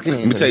 Fucking Anthony.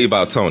 Let me tell you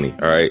about Tony,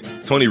 all right?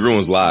 Tony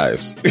ruins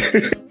lives.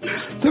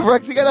 So,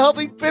 Rex, you got to help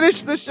me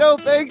finish the show.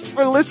 Thanks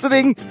for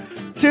listening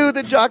to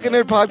the Jock and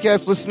Nerd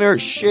Podcast, listener.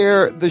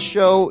 Share the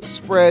show.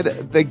 Spread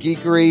the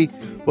geekery.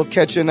 We'll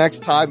catch you next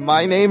time.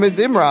 My name is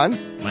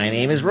Imran. My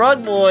name is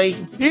Rug Boy.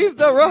 He's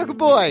the Rug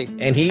Boy.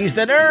 And he's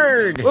the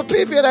nerd. We'll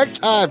peep you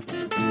next time.